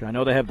Brush. I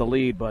know they have the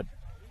lead, but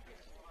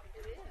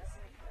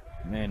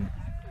man,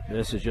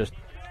 this is just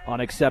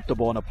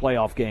unacceptable in a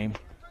playoff game.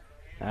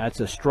 That's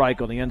a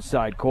strike on the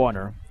inside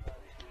corner.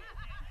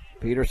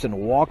 Peterson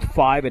walked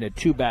 5 and hit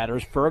 2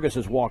 batters. Fergus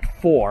has walked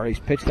 4. He's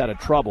pitched out of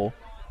trouble.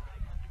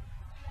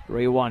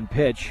 3-1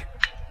 pitch.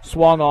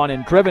 Swung on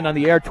and driven on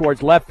the air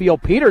towards left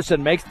field.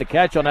 Peterson makes the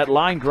catch on that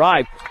line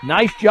drive.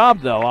 Nice job,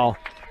 though. I'll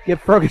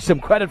give Fergus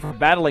some credit for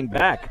battling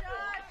back.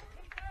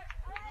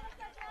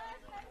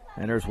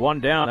 And there's one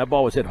down. That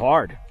ball was hit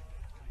hard.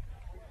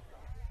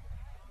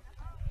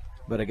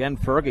 But again,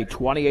 Fergie,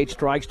 28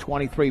 strikes,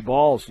 23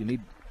 balls. You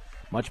need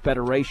much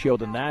better ratio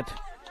than that.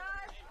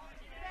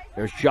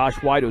 There's Josh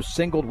White, who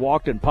singled,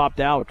 walked, and popped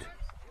out.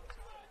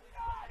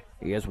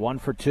 He is 1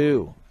 for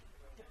 2.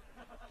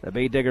 The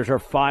B-Diggers are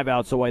 5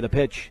 outs away. The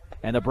pitch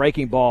and the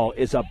breaking ball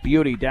is a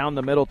beauty down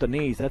the middle at the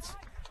knees. That's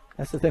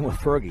the thing with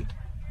Fergie.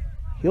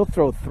 He'll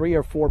throw 3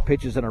 or 4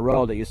 pitches in a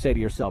row that you say to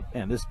yourself,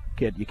 man, this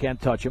kid, you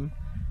can't touch him.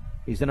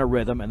 He's in a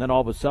rhythm, and then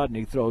all of a sudden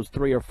he throws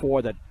 3 or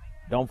 4 that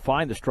don't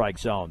find the strike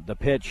zone. The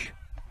pitch,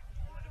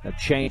 a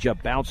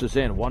changeup bounces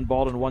in. 1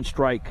 ball and 1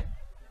 strike.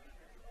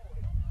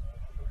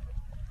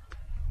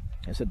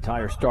 This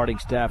entire starting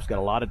staff's got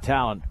a lot of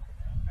talent,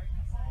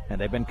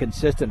 and they've been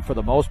consistent for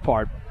the most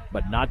part,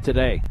 but not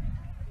today.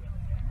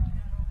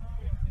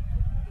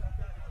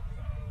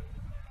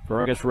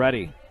 Fergus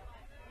ready.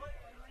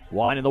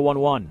 Winding the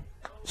 1-1.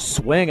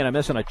 Swing and a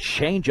miss on a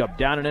changeup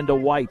down and into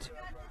White.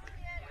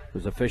 It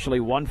was officially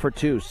 1 for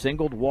 2.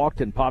 Singled,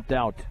 walked, and popped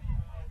out.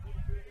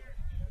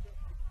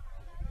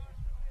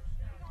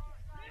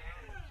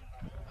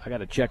 I got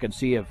to check and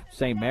see if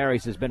St.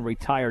 Mary's has been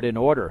retired in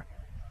order.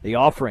 The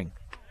offering.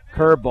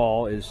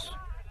 Curveball is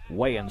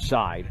way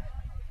inside.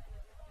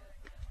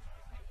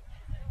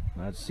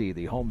 Let's see.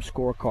 The home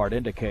scorecard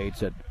indicates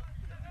that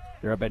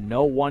there have been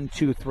no 1,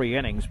 2, 3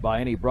 innings by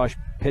any Brush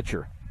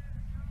pitcher.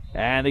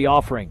 And the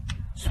offering.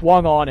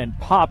 Swung on and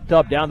popped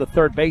up down the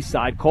third base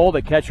side. Cole,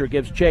 the catcher,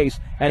 gives chase,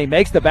 and he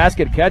makes the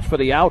basket catch for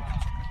the out.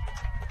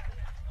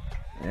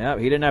 Yeah,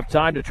 he didn't have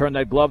time to turn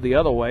that glove the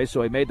other way,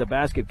 so he made the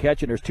basket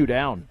catch, and there's 2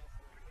 down.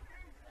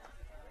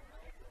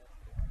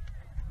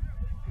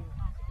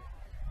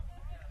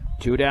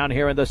 Two down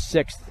here in the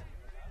sixth.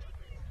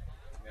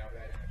 Now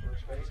batting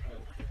first baseman,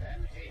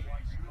 Matt Haynes.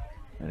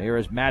 And here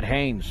is Matt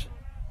Haynes.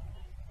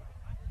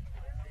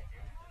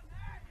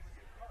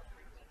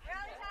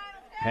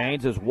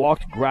 Haynes has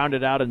walked,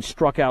 grounded out, and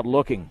struck out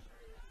looking.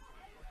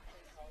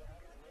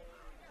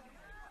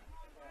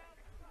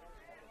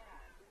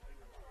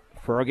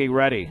 Fergie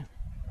ready.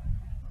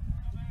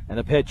 And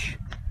the pitch.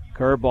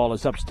 Curveball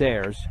is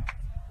upstairs.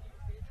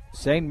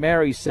 St.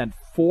 Mary's sent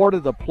 4 to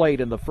the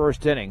plate in the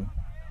first inning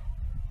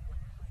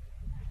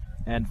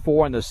and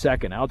 4 in the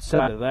second.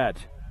 Outside of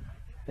that,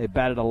 they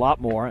batted a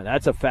lot more.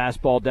 That's a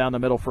fastball down the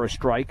middle for a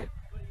strike.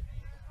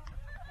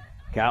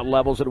 Count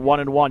levels at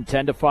 1-1,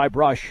 10-5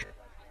 Brush.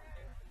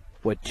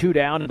 With 2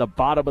 down in the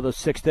bottom of the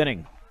sixth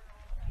inning.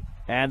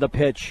 And the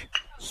pitch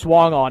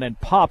swung on and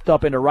popped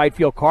up into right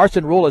field.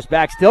 Carson Rule is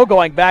back, still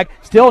going back,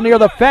 still near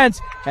the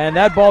fence, and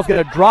that ball's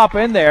going to drop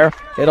in there.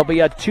 It'll be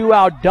a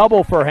 2-out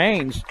double for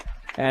Haynes,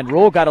 and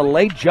Rule got a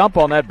late jump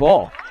on that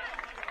ball.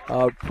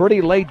 A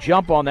pretty late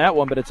jump on that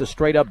one, but it's a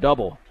straight-up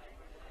double.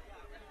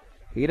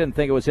 He didn't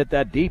think it was hit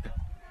that deep.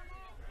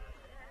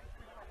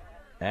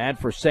 And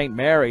for St.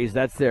 Mary's,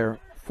 that's their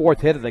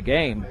 4th hit of the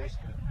game.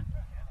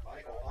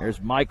 Here's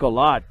Michael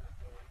Lott.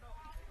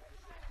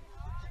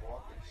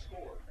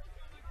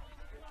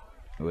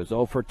 It was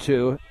 0 for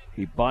 2.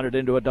 He bunted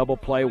into a double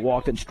play,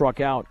 walked and struck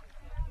out.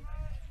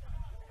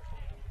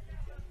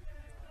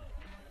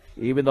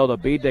 Even though the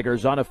Bee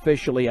Diggers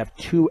unofficially have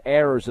 2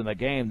 errors in the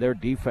game, their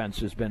defense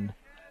has been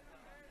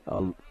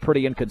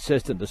pretty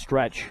inconsistent to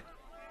stretch.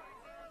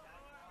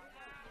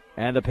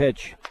 And the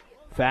pitch.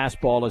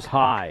 Fastball is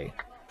high.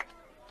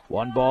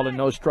 1 ball and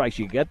no strikes.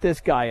 You get this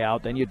guy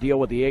out, then you deal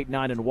with the 8,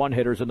 9, and 1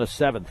 hitters in the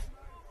 7th.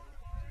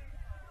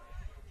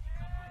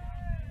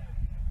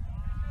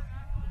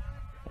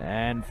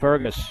 And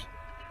Fergus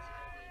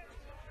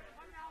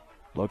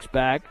looks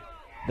back.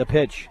 The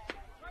pitch.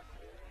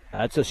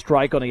 That's a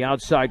strike on the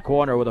outside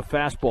corner with a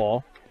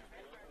fastball.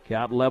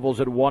 Count levels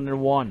at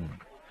 1-1.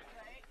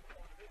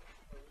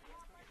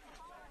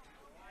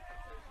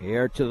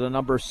 Here to the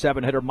number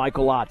 7 hitter,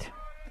 Michael Lott.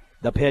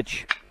 The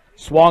pitch.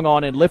 Swung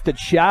on and lifted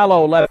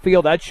shallow left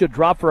field. That should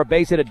drop for a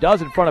base hit. It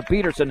does in front of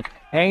Peterson.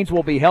 Haynes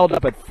will be held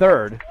up at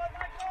third.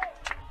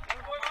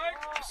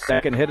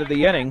 Second hit of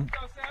the inning.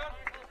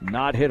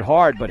 Not hit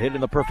hard, but hit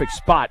in the perfect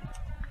spot.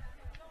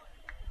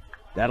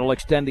 That'll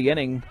extend the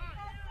inning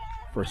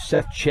for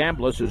Seth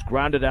Chambliss, who's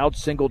grounded out,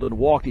 singled, and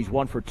walked. He's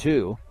 1 for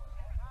 2.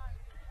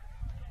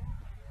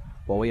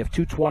 Well, we have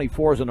 2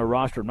 24s on the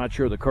roster. I'm not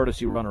sure who the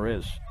courtesy runner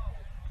is,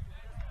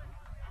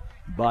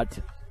 but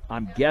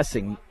I'm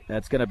guessing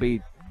that's going to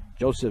be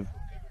Joseph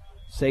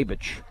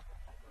Sabich.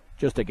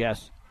 Just a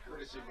guess.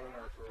 Courtesy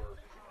runner for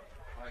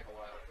Michael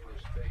out at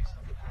first base,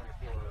 number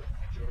 24,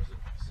 Joseph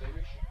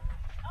Savish.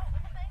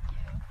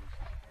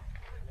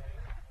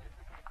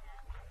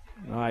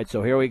 All right,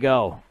 so here we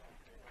go.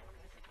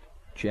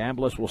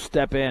 Chambliss will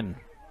step in.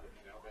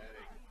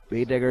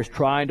 Bee Diggers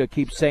trying to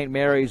keep St.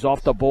 Mary's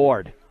off the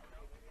board.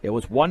 It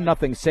was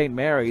 1-0 St.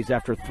 Mary's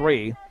after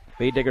 3.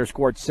 Bee Diggers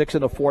scored 6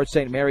 in the 4th.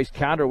 St. Mary's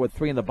countered with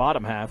 3 in the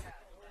bottom half.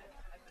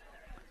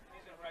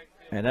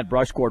 And then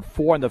Brush scored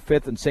 4 in the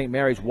 5th, and St.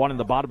 Mary's 1 in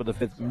the bottom of the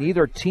 5th.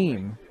 Neither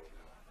team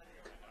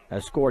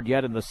has scored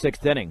yet in the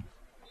 6th inning.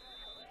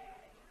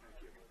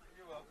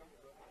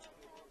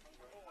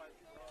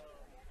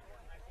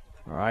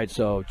 All right,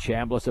 so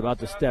Chambliss about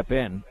to step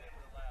in.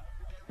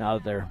 Now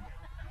that they're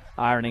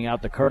ironing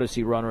out the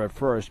courtesy runner at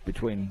first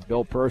between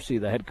Bill Percy,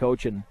 the head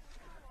coach, and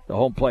the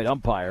home plate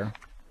umpire.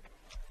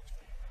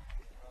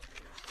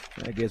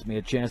 That gives me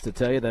a chance to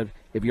tell you that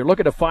if you're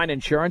looking to find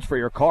insurance for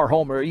your car,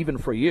 home, or even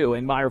for you,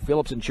 Ingmeyer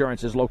Phillips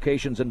Insurance has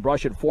locations in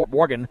Brush and Fort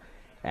Morgan,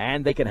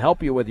 and they can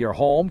help you with your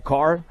home,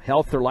 car,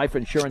 health, or life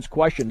insurance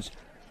questions,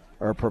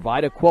 or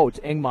provide a quote.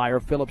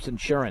 Ingmeyer Phillips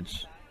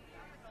Insurance.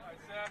 All right,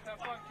 Seth, have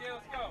fun, kid.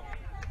 Let's go.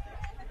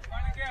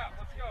 Find a gap.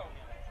 Let's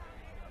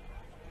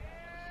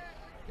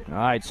go. All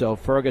right, so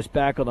Fergus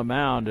back on the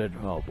mound. And,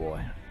 oh,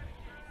 boy.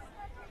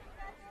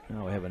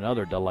 Now we have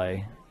another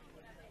delay.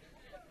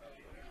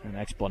 An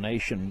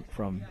explanation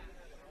from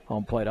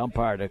home plate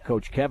umpire to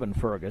Coach Kevin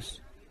Fergus.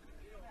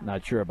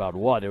 Not sure about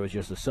what. It was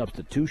just a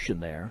substitution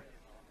there.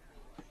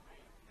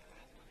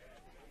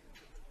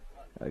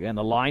 Again,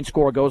 the line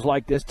score goes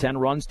like this. 10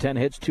 runs, 10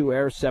 hits, 2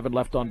 errors, 7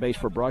 left on base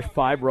for Brush.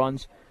 5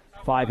 runs,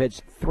 5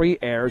 hits, 3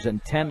 errors,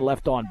 and 10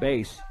 left on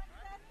base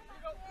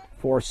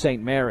for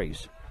St.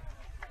 Mary's.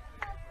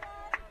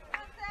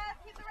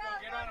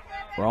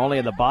 We're only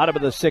in the bottom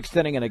of the 6th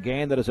inning in a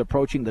game that is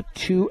approaching the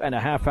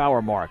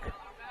 2.5-hour mark.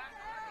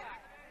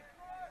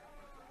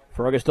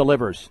 Fergus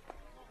delivers.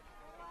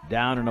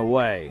 Down and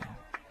away.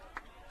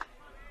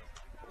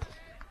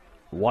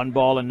 1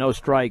 ball and no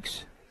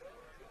strikes.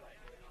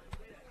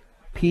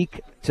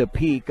 Peak to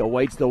peak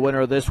awaits the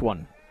winner of this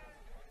one.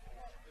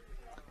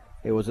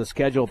 It was a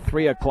scheduled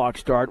 3 o'clock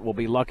start. We'll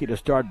be lucky to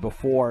start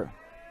before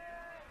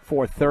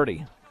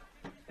 4:30.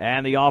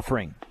 And the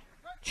offering.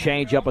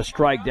 Change up a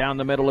strike down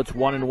the middle. It's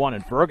 1-1.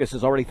 And Fergus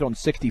has already thrown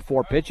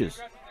 64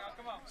 pitches.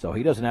 So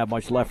he doesn't have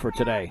much left for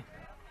today.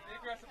 Be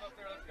aggressive up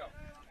there. Let's go.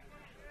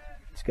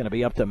 It's going to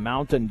be up to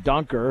Mountain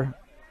Dunker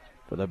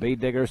for the Bead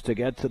Diggers to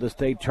get to the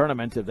state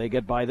tournament if they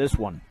get by this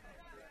one.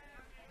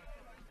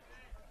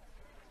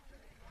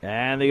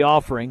 And the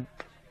offering,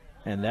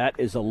 and that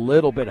is a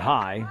little bit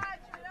high.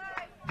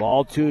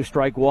 Ball 2,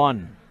 strike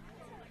 1.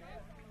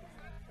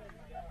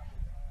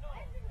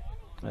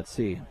 Let's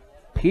see.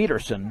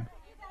 Peterson,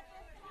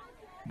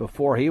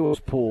 before he was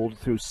pulled,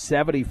 through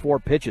 74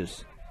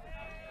 pitches.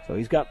 So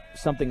he's got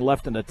something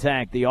left in the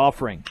tank. The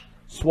offering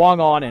swung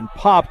on and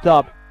popped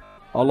up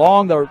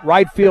along the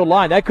right field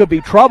line. That could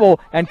be trouble,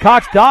 and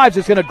Cox dives.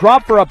 It's going to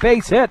drop for a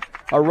base hit.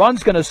 A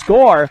run's going to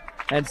score,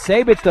 and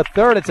Sabich to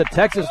third. It's a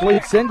Texas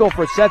lead single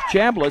for Seth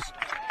Chambliss.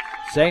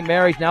 St.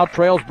 Mary's now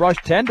trails Brush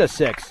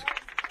 10-6.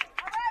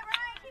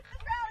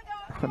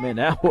 I mean,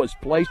 that was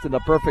placed in the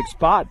perfect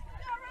spot.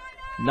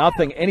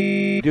 Nothing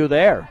any to do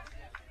there.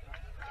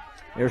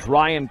 Here's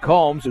Ryan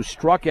Combs, who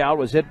struck out,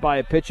 was hit by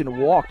a pitch and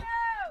walked.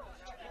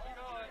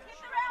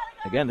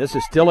 Again, this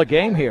is still a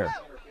game here.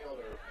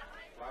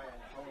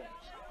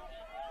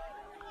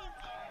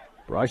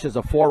 Brush has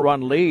a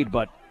 4-run lead,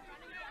 but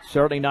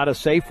certainly not a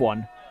safe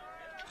one.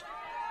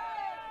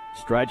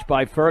 Stretched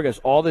by Fergus.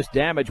 All this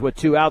damage with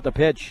 2 out. The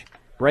pitch.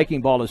 Breaking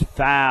ball is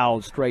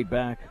fouled straight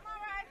back.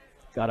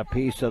 Got a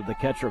piece of the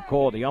catcher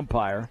Cole, the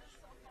umpire.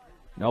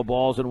 No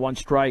balls and 1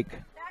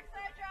 strike.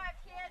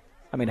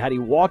 I mean, had he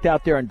walked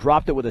out there and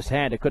dropped it with his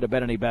hand, it could have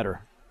been any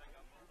better.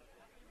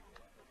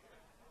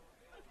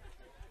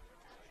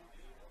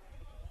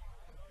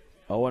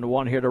 Oh, and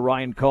 1 here to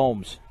Ryan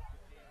Combs.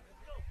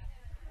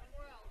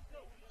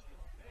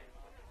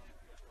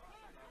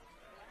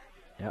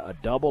 Yeah, a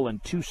double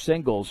and 2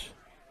 singles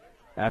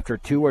after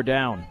 2 are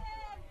down.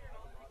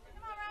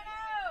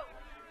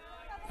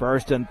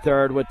 First and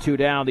third with 2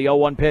 down. The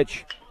 0-1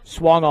 pitch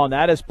swung on.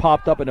 That has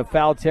popped up into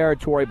foul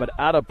territory, but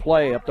out of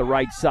play up the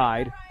right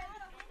side.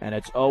 And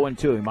it's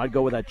 0-2. He might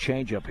go with that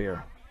changeup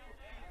here.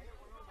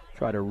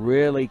 Try to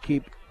really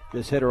keep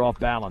this hitter off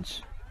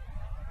balance.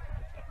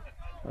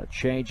 A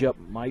changeup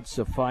might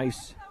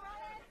suffice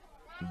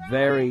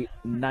very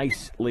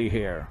nicely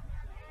here.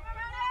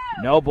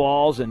 No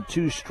balls and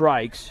 2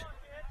 strikes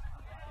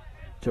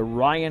to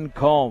Ryan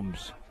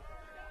Combs.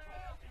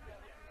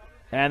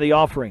 And the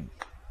offering.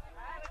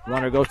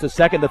 Runner goes to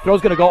second. The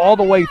throw's going to go all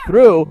the way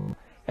through,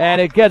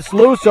 and it gets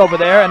loose over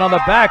there. And on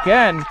the back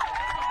end,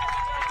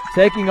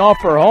 taking off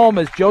for home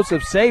is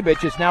Joseph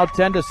Sabich. It's now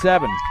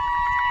 10-7.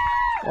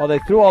 Well, they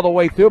threw all the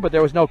way through, but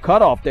there was no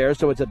cutoff there,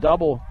 so it's a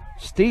double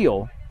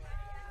steal.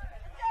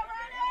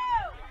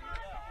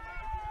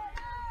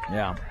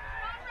 Yeah.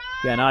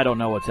 Again, I don't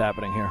know what's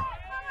happening here.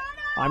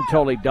 I'm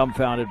totally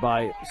dumbfounded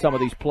by some of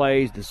these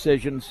plays,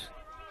 decisions.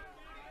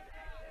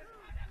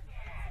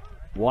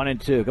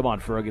 1-2. Come on,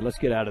 Fergie. Let's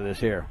get out of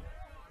this here.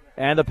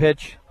 And the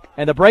pitch.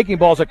 And the breaking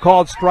ball's a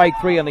called strike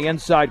 3 on the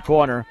inside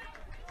corner.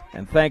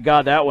 And thank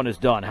God that one is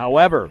done.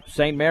 However,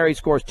 St. Mary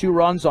scores 2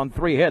 runs on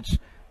 3 hits.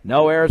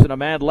 No errors and a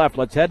man left.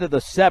 Let's head to the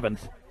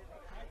 7th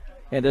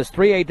in this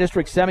 3A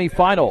district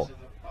semifinal.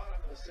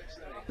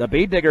 The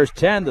Bead Diggers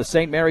 10, the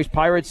St. Mary's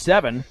Pirates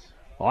 7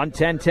 on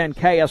 1010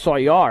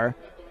 KSIR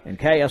and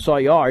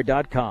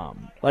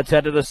KSIR.com. Let's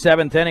head to the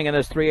 7th inning in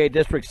this 3A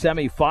district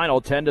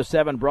semifinal.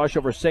 10-7 Brush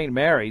over St.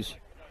 Mary's.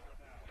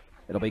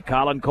 It'll be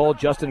Colin Cole,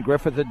 Justin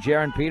Griffith, and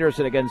Jaron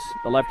Peterson against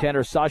the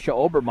left-hander Sasha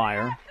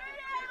Obermeyer.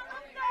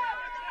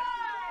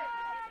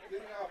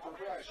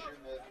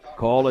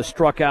 Cole is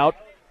struck out,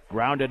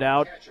 grounded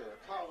out,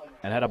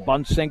 and had a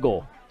bunt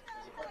single.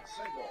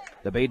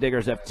 The Bead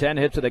Diggers have 10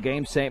 hits of the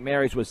game. St.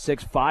 Mary's with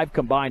 6, 5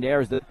 combined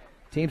errors. The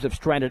teams have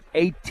stranded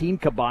 18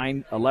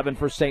 combined, 11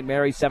 for St.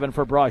 Mary's, 7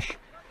 for Brush.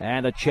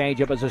 And the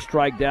changeup is a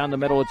strike down the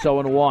middle. It's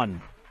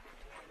 0-1.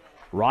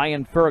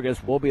 Ryan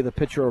Fergus will be the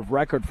pitcher of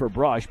record for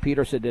Brush.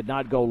 Peterson did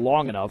not go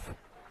long enough.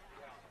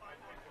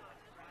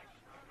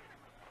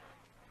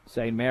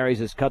 St. Mary's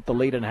has cut the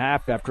lead in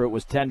half after it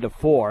was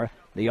 10-4.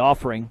 The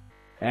offering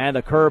and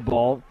the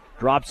curveball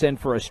drops in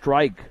for a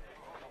strike.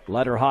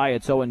 Letter high,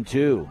 it's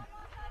 0-2.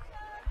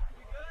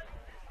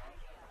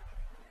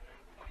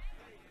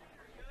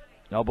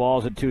 No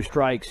balls and 2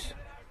 strikes.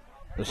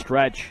 The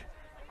stretch.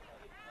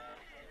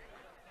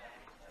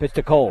 Pitch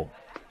to Cole.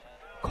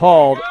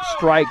 Called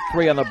strike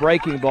 3 on the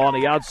breaking ball on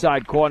the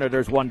outside corner.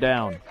 There's 1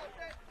 down.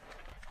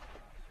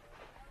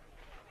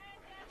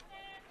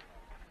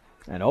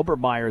 And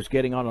Obermeyer's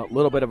getting on a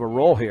little bit of a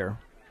roll here.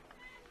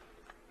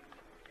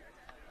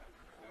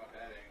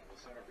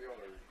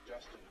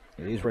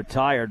 He's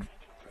retired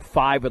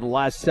 5 of the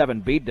last 7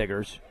 Bead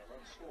Diggers.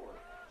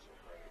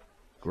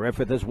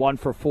 Griffith is 1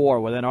 for 4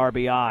 with an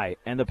RBI.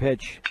 And the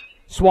pitch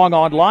swung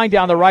on, line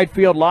down the right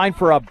field line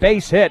for a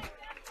base hit.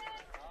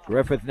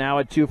 Griffith now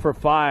at 2 for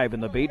 5,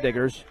 and the Bead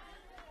Diggers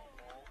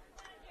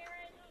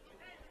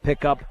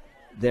pick up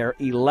their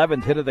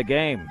 11th hit of the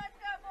game.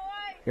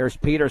 Here's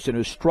Peterson,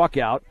 who struck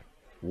out,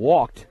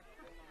 walked,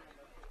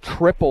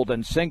 tripled,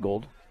 and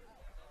singled.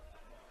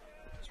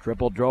 His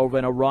triple drove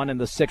in a run in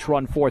the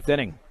 6-run 4th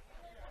inning.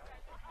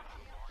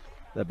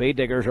 The Bead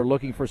Diggers are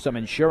looking for some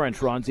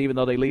insurance runs, even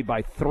though they lead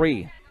by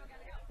 3.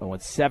 But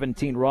with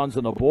 17 runs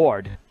on the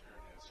board,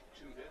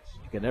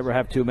 You can never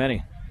have too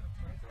many.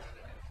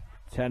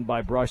 10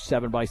 by Brush,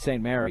 7 by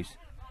St. Mary's.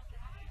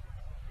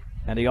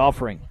 And the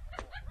offering.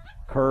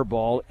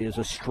 Curveball is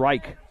a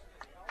strike.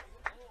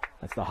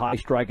 That's the high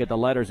strike at the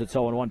letters at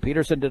 0-1.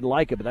 Peterson didn't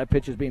like it, but that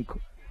pitch is being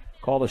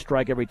called a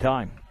strike every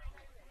time.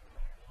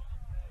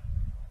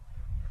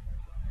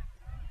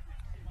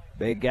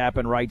 Big gap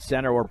in right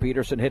center where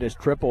Peterson hit his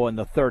triple in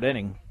the third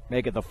inning.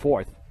 Make it the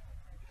fourth.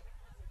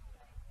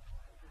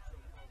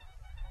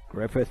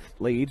 Griffith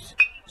leads.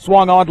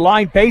 Swung on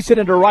line, base it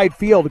into right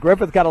field.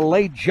 Griffith got a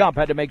late jump,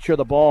 had to make sure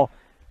the ball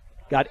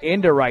got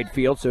into right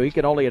field, so he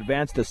can only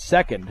advance to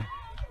second.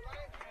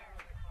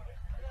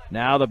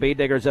 Now the Bee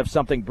Diggers have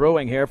something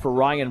brewing here for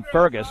Ryan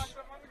Fergus,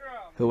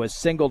 who has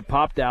singled,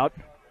 popped out,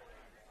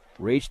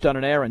 reached on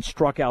an air, and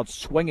struck out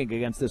swinging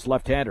against this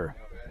left-hander.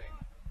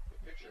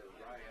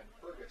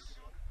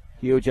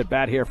 Huge at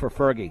bat here for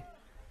Fergie,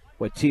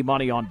 with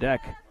T-Money on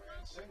deck.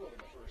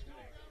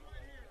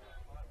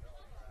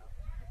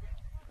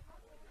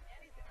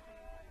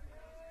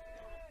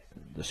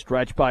 The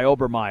stretch by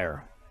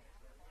Obermeyer.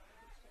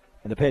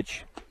 And the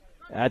pitch.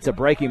 That's a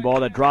breaking ball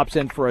that drops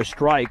in for a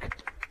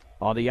strike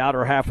on the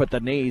outer half at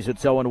the knees.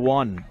 It's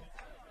 0-1.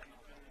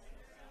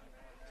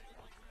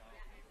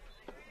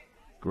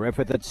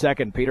 Griffith at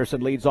second.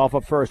 Peterson leads off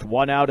of first.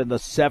 One out in the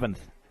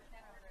seventh.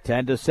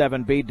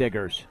 10-7 Bee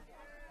Diggers.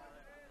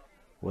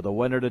 With a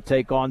winner to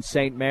take on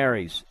St.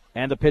 Mary's.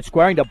 And the pitch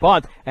squaring to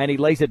bunt, and he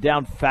lays it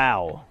down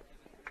foul.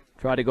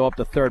 Tried to go up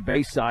the third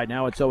base side.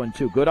 Now it's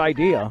 0-2. Good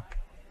idea.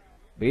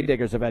 Bee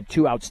Diggers have had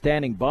two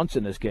outstanding bunts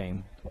in this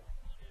game.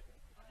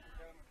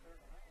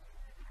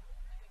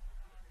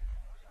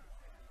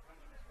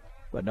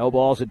 But no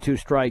balls and 2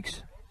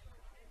 strikes.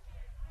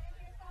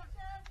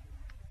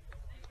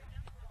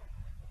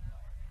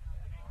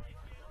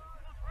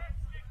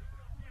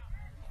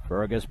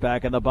 Fergus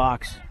back in the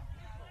box.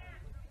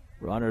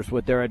 Runners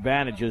with their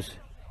advantages.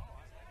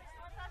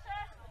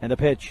 And the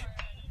pitch.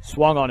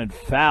 Swung on and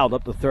fouled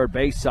up the third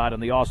base side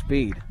on the off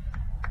speed.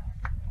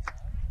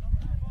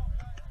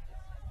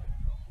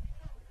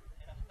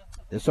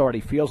 This already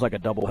feels like a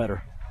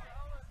doubleheader.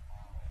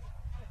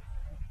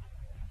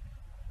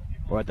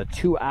 We're at the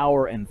 2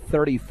 hour and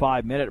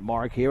 35 minute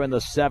mark here in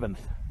the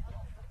seventh.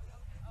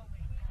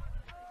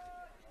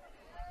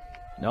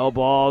 No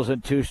balls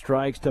and 2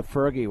 strikes to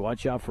Fergie.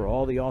 Watch out for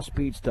all the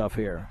off-speed stuff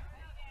here.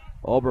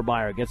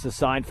 Obermeyer gets a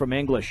sign from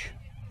English.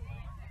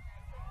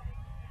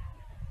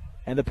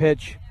 And the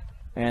pitch.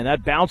 And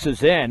that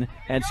bounces in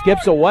and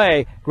skips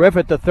away.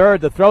 Griffith the third.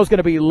 The throw's going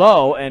to be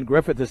low, and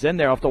Griffith is in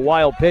there off the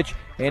wild pitch.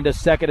 Into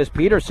second is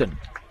Peterson.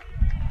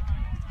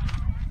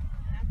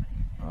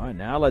 All right,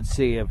 now let's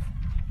see if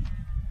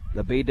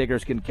the Bee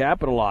Diggers can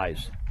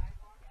capitalize.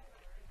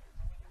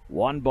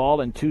 1 ball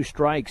and 2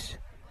 strikes.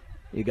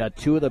 You got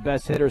 2 of the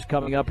best hitters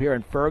coming up here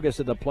in Fergus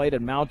at the plate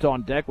and Mount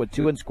on deck with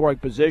 2 in scoring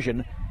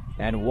position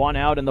and 1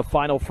 out in the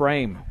final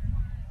frame.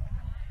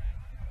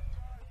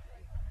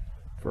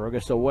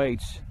 Fergus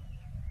awaits.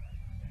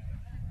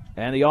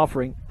 And the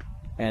offering.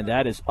 And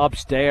that is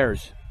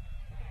upstairs.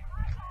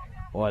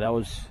 Boy, that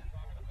was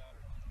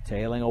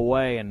tailing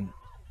away, and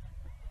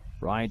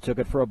Ryan took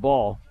it for a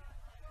ball.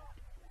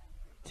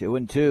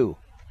 2-2.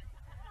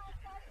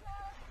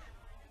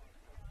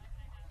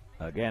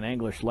 Again,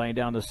 English laying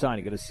down the sign.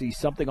 You're going to see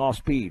something off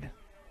speed.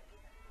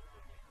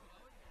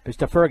 Pitch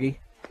to Fergie.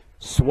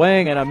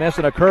 Swing and a miss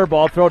and a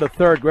curveball. Throw to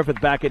third.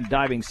 Griffith back in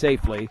diving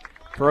safely.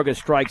 Fergus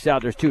strikes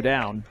out. There's 2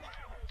 down.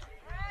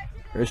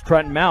 There's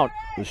Trenton Mount,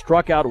 who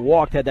struck out,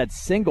 walked, had that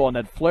single and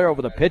that flare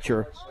over the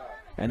pitcher,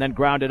 and then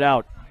grounded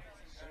out.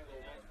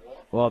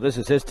 Well, this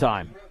is his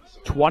time.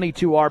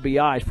 22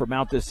 RBIs for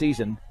Mount this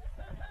season.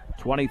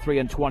 23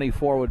 and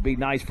 24 would be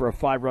nice for a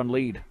 5-run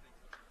lead.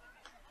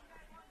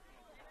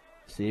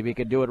 See if he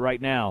can do it right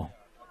now.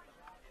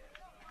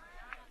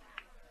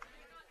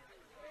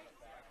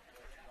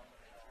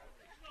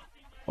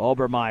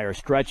 Obermeyer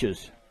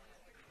stretches.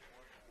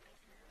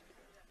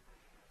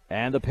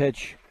 And the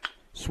pitch.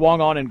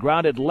 Swung on and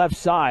grounded left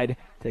side.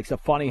 Takes a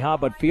funny hop,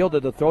 but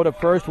fielded. The throw to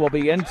first will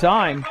be in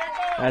time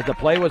as the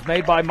play was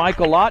made by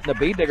Michael Lott. And the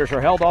Bee Diggers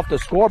are held off the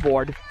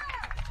scoreboard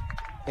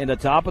in the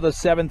top of the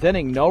 7th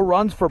inning. No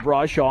runs for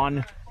Brush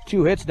on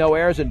 2 hits, no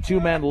errors, and 2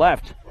 men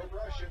left.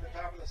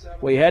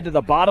 We head to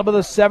the bottom of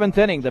the 7th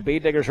inning. The Bee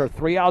Diggers are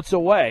 3 outs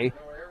away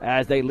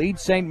as they lead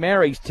St.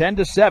 Mary's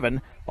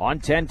 10-7 on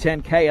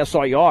 1010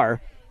 KSIR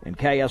and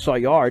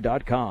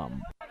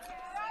KSIR.com.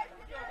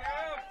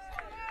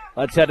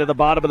 Let's head to the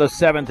bottom of the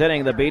 7th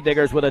inning. The Bee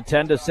Diggers with a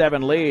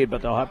 10-7 lead,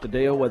 but they'll have to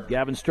deal with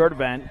Gavin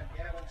Sturdivant.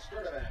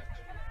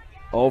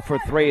 0 for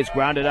 3. It's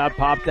grounded out,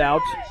 popped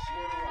out,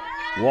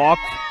 walked,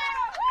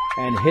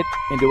 and hit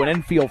into an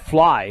infield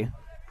fly.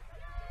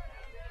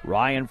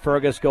 Ryan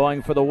Fergus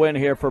going for the win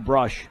here for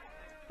Brush.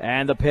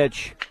 And the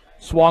pitch.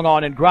 Swung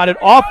on and grounded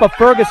off of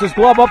Fergus's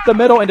glove up the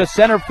middle into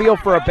center field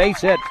for a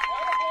base hit.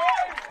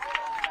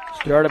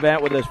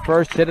 Sturdivant with his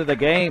first hit of the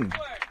game.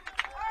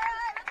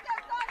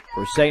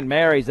 For St.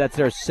 Mary's, that's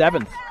their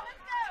 7th.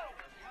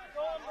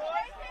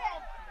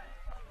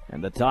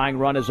 And the tying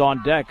run is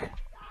on deck.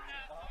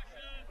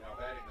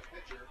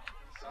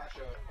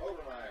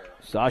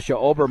 Sasha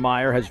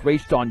Obermeyer has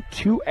reached on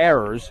 2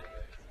 errors,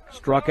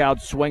 struck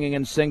out swinging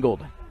and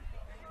singled.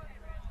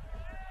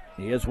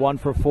 He is 1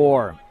 for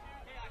 4.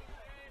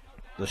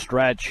 The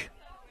stretch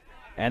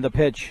and the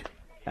pitch.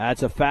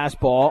 That's a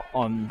fastball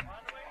on,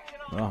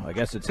 well, I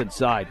guess it's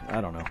inside.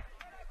 I don't know.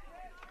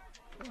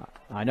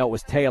 I know it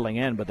was tailing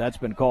in, but that's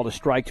been called a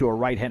strike to a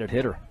right-handed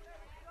hitter.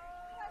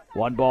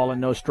 1 ball and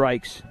no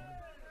strikes.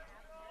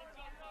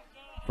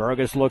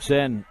 Fergus looks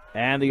in,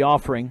 and the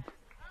offering.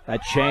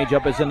 That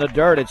changeup is in the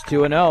dirt. It's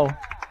 2-0.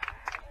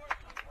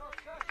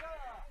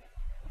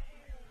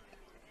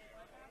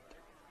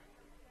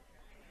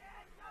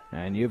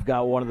 And you've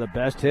got one of the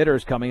best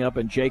hitters coming up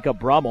in Jacob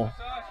Brummel.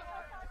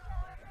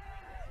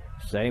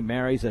 St.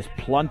 Mary's has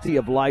plenty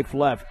of life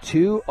left.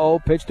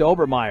 2-0 pitch to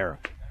Obermeyer.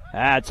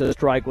 That's a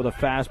strike with a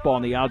fastball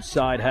on the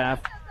outside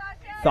half.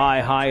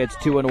 Thigh high, it's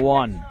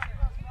 2-1.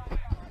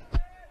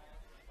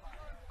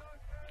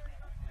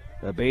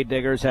 The Bay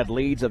Diggers had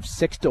leads of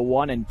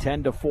 6-1 and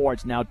 10-4.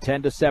 It's now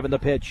 10-7 the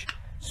pitch.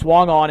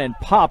 Swung on and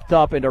popped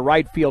up into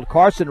right field.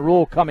 Carson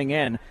Rule coming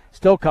in.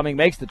 Still coming,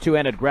 makes the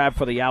two-handed grab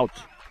for the out.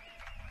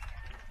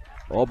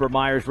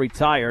 Obermeyer's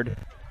retired.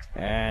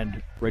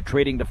 And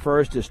retreating to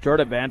first is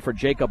Sturtevant for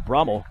Jacob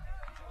Brummel.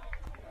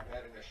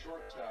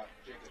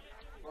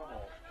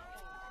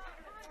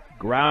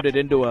 Grounded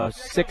into a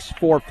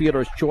 6-4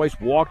 fielder's choice,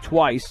 walked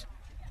twice,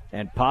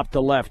 and popped to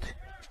left.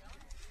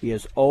 He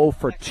is 0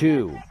 for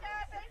 2.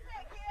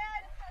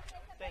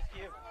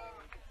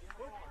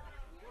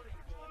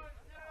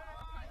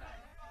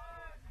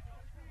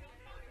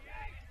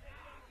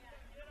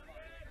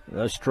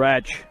 The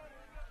stretch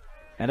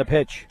and a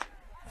pitch.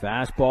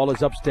 Fastball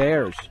is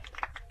upstairs.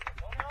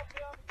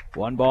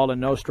 1 ball and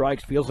no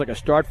strikes. Feels like a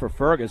start for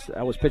Fergus.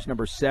 That was pitch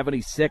number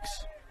 76.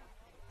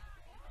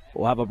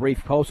 We'll have a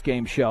brief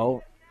post-game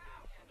show.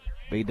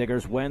 Bee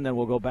Diggers win, then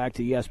we'll go back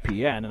to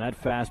ESPN, and that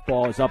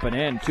fastball is up and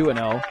in,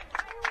 2-0.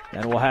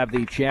 Then we'll have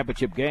the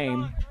championship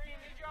game,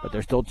 but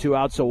they're still 2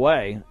 outs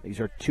away.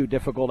 These are 2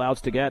 difficult outs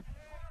to get.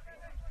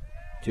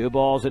 2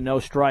 balls and no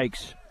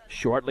strikes.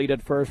 Short lead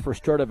at first for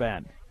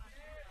Sturtevant.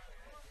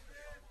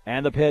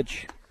 And the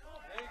pitch.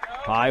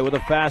 High with a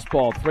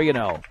fastball,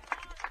 3-0.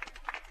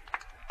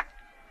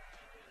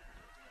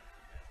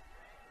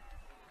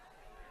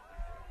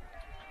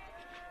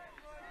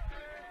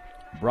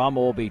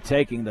 Brummel will be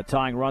taking. The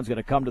tying run's going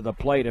to come to the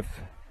plate if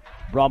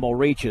Brummel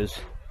reaches.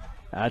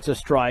 That's a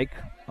strike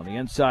on the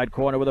inside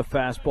corner with a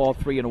fastball,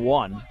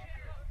 3-1.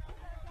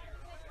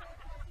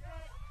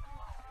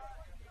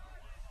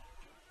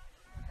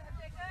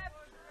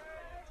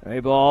 Three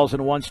balls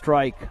and 1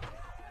 strike.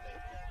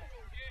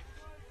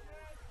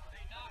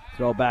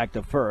 Throw back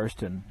to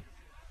first, and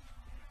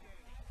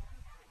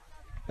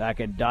back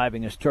in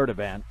diving is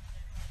Sturtevant.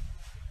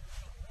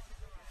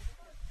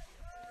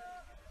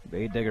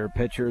 Bay Digger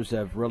pitchers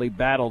have really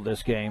battled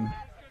this game.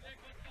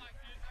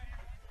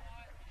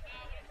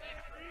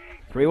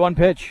 3-1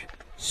 pitch.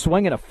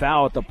 Swinging a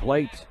foul at the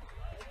plate.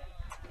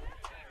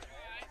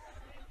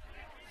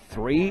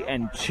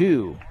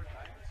 3-2.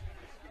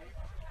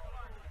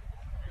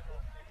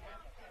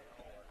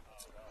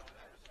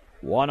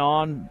 One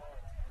on,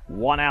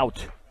 1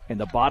 out in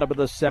the bottom of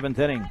the 7th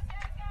inning.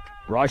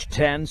 Brush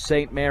 10,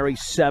 St. Mary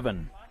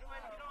 7.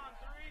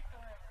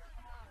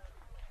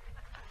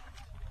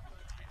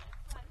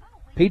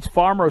 Pete's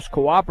Farmers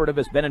Cooperative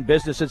has been in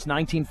business since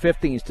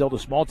 1915. Still the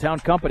small town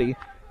company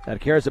that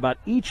cares about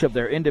each of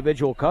their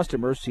individual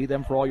customers. See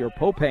them for all your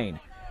propane,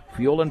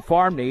 fuel, and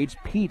farm needs.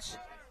 Pete's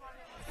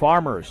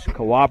Farmers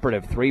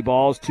Cooperative. 3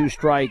 balls, 2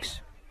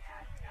 strikes.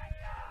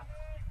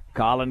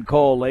 Colin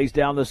Cole lays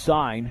down the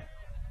sign.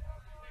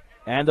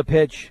 And the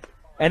pitch.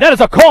 And that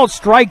is a called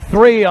strike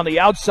 3 on the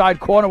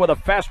outside corner with a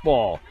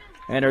fastball.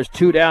 And there's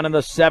 2 down in the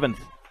 7th.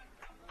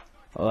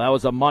 Well, that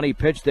was a money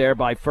pitch there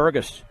by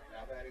Fergus.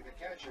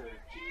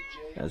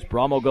 As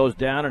Brummel goes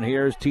down, and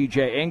here's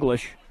TJ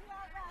English.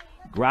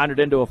 Grounded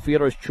into a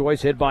fielder's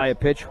choice, hit by a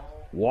pitch,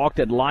 walked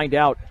and lined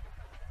out.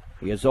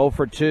 He is 0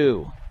 for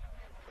 2.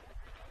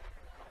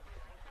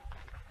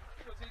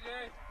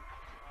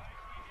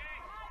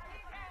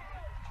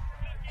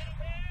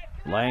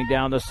 Laying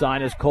down the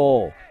sign is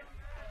Cole.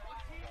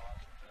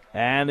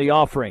 And the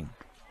offering.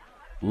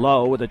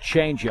 Low with a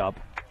changeup.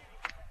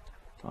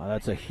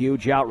 That's a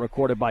huge out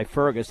recorded by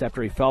Fergus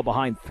after he fell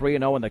behind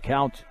 3-0 in the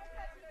count.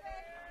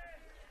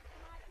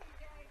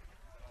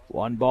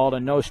 1 ball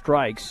and no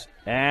strikes.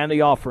 And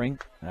the offering.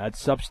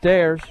 That's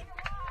upstairs.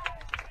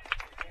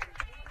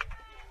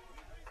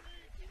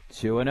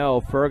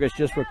 2-0. Fergus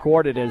just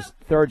recorded his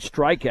 3rd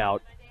strikeout.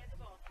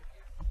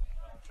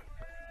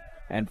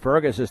 And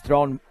Fergus has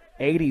thrown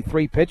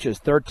 83 pitches,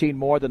 13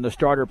 more than the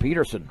starter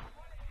Peterson.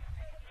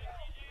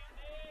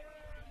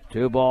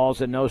 2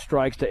 balls and no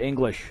strikes to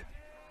English.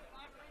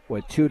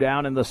 With 2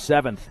 down in the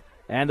 7th.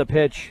 And the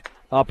pitch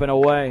up and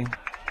away.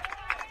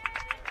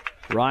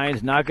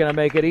 Ryan's not going to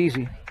make it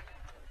easy.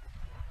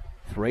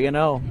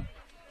 3-0.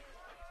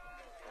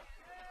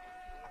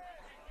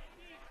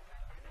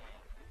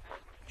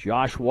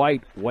 Josh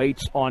White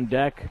waits on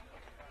deck.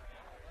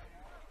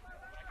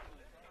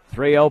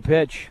 3-0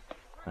 pitch.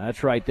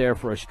 That's right there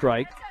for a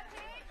strike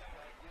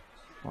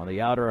on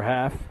the outer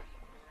half.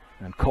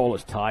 And Cole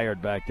is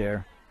tired back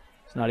there.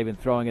 He's not even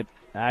throwing it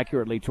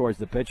accurately towards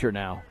the pitcher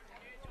now.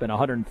 It's been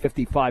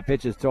 155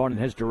 pitches thrown in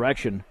his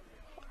direction.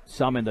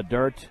 Some in the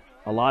dirt.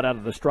 A lot out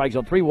of the strike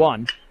zone.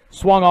 3-1.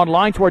 Swung on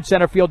line towards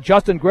center field.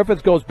 Justin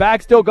Griffith goes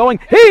back, still going.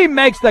 He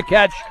makes the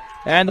catch.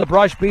 And the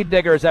Brush Beat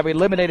Diggers have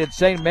eliminated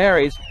St.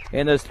 Mary's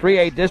in this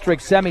 3A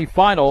district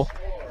semifinal,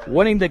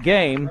 winning the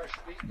game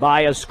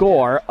by a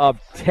score of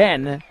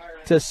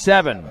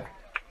 10-7.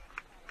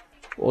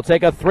 We'll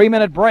take a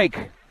 3-minute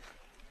break,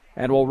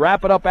 and we'll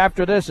wrap it up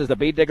after this as the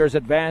Beat Diggers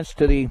advance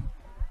to the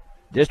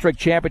district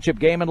championship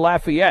game in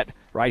Lafayette,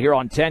 right here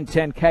on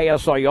 1010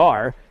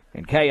 KSIR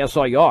and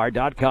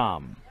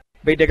KSIR.com.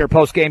 Beat Digger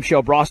post-game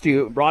show brought to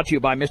you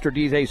by Mr.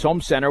 D's Ace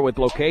Home Center, with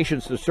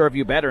locations to serve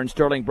you better in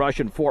Sterling,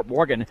 Brush, and Fort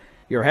Morgan.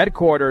 Your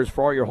headquarters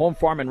for all your home,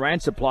 farm, and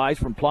ranch supplies,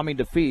 from plumbing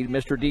to feed.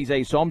 Mr. D's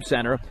Ace Home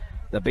Center.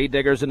 The Beat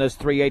Diggers in this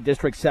 3A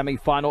district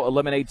semifinal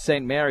eliminate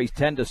St. Mary's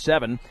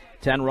 10-7.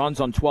 10 runs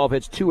on 12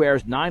 hits, 2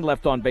 errors, 9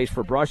 left on base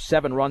for Brush,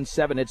 7 runs,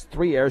 7 hits,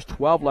 3 errors,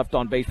 12 left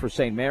on base for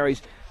St.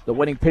 Mary's. The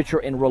winning pitcher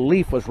in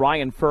relief was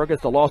Ryan Fergus.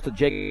 The loss to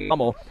Jake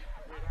Hummel.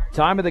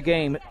 Time of the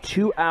game,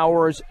 2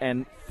 hours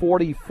and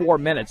 44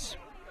 minutes.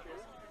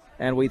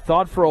 And we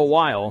thought for a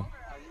while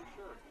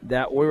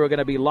that we were going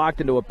to be locked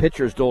into a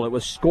pitcher's duel. It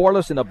was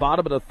scoreless in the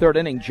bottom of the third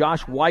inning.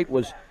 Josh White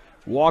was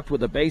walked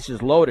with the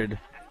bases loaded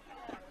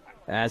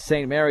as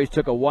St. Mary's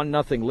took a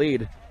 1-0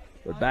 lead.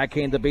 But back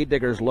came the Beat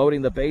Diggers,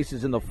 loading the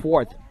bases in the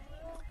fourth.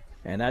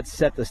 And that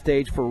set the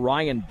stage for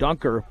Ryan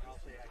Dunker,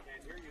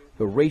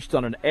 who reached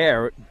on an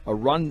error.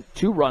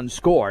 Two runs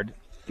scored.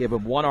 Gave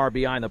him 1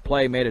 RBI in the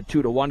play, made it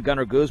 2-1.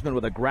 Gunnar Guzman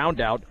with a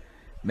ground out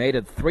made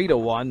it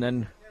 3-1.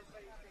 Then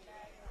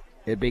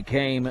it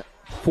became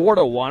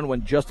 4-1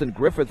 when Justin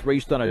Griffith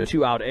reached on a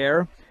 2-out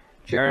error.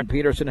 Jaron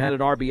Peterson had an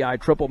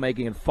RBI triple,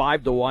 making it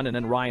 5-1. And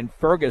then Ryan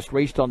Fergus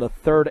reached on the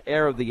third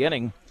error of the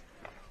inning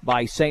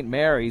by St.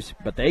 Mary's,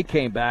 but they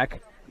came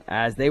back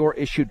as they were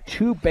issued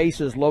 2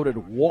 bases loaded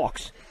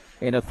walks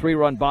in a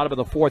 3-run bottom of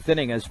the fourth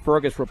inning as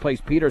Fergus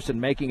replaced Peterson,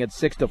 making it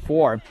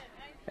 6-4.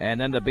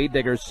 And then the Beat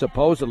Diggers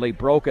supposedly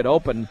broke it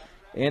open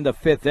in the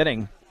fifth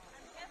inning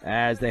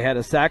as they had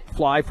a sac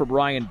fly from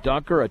Ryan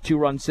Dunker, a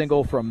 2-run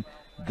single from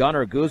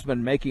Gunnar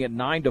Guzman, making it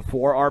 9-4.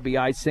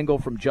 RBI single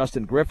from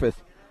Justin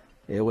Griffith.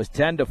 It was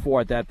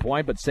 10-4 at that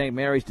point, but St.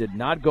 Mary's did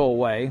not go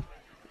away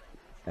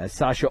as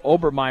Sasha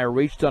Obermeyer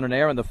reached on an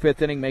error in the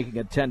fifth inning, making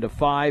it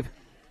 10-5.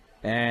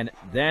 And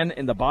then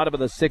in the bottom of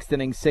the sixth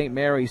inning, St.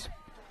 Mary's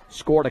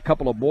scored a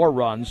couple of more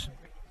runs.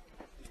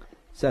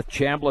 Seth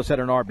Chambliss had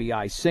an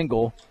RBI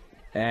single,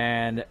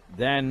 and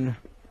then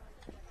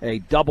a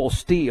double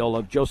steal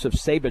of Joseph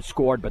Sabich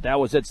scored, but that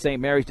was it.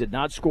 St. Mary's did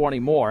not score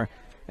anymore,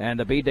 and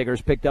the Beat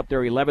Diggers picked up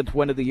their 11th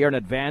win of the year and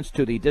advanced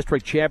to the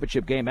district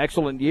championship game.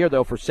 Excellent year,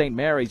 though, for St.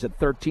 Mary's at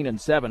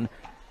 13-7.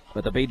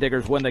 But the Beat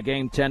Diggers win the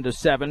game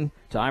 10-7.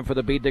 Time for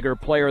the Beat Digger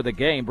Player of the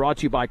Game, brought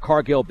to you by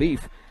Cargill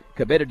Beef,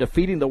 committed to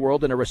feeding the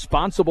world in a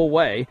responsible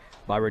way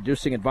by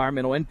reducing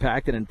environmental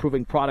impact and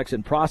improving products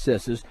and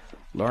processes.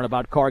 Learn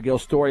about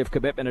Cargill's story of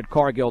commitment at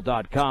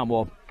Cargill.com.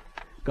 Well,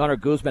 Gunnar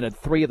Guzman had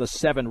 3 of the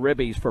 7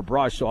 ribbies for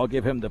Brush, so I'll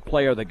give him the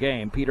Player of the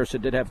Game.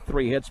 Peterson did have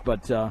 3 hits,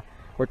 but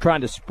we're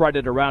trying to spread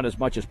it around as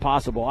much as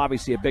possible.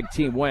 Obviously a big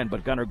team win,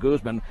 but Gunnar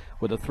Guzman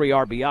with the 3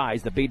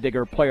 RBIs, the Beat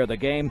Digger Player of the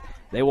Game.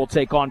 They will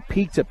take on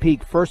Peak to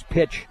Peak. First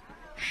pitch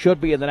should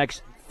be in the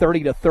next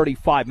 30 to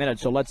 35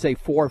 minutes, so let's say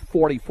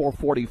 4:40,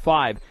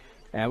 4:45,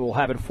 and we'll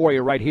have it for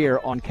you right here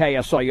on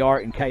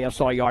KSIR and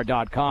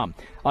KSIR.com.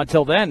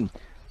 Until then,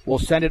 we'll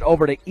send it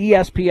over to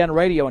ESPN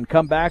Radio and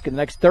come back in the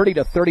next 30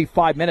 to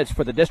 35 minutes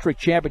for the district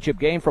championship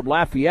game from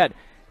Lafayette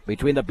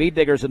between the Beat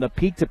Diggers and the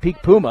Peak to Peak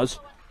Pumas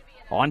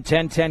on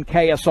 1010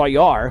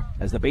 KSIR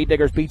as the Beat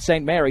Diggers beat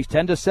St. Mary's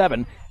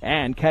 10-7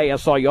 and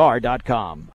KSIR.com.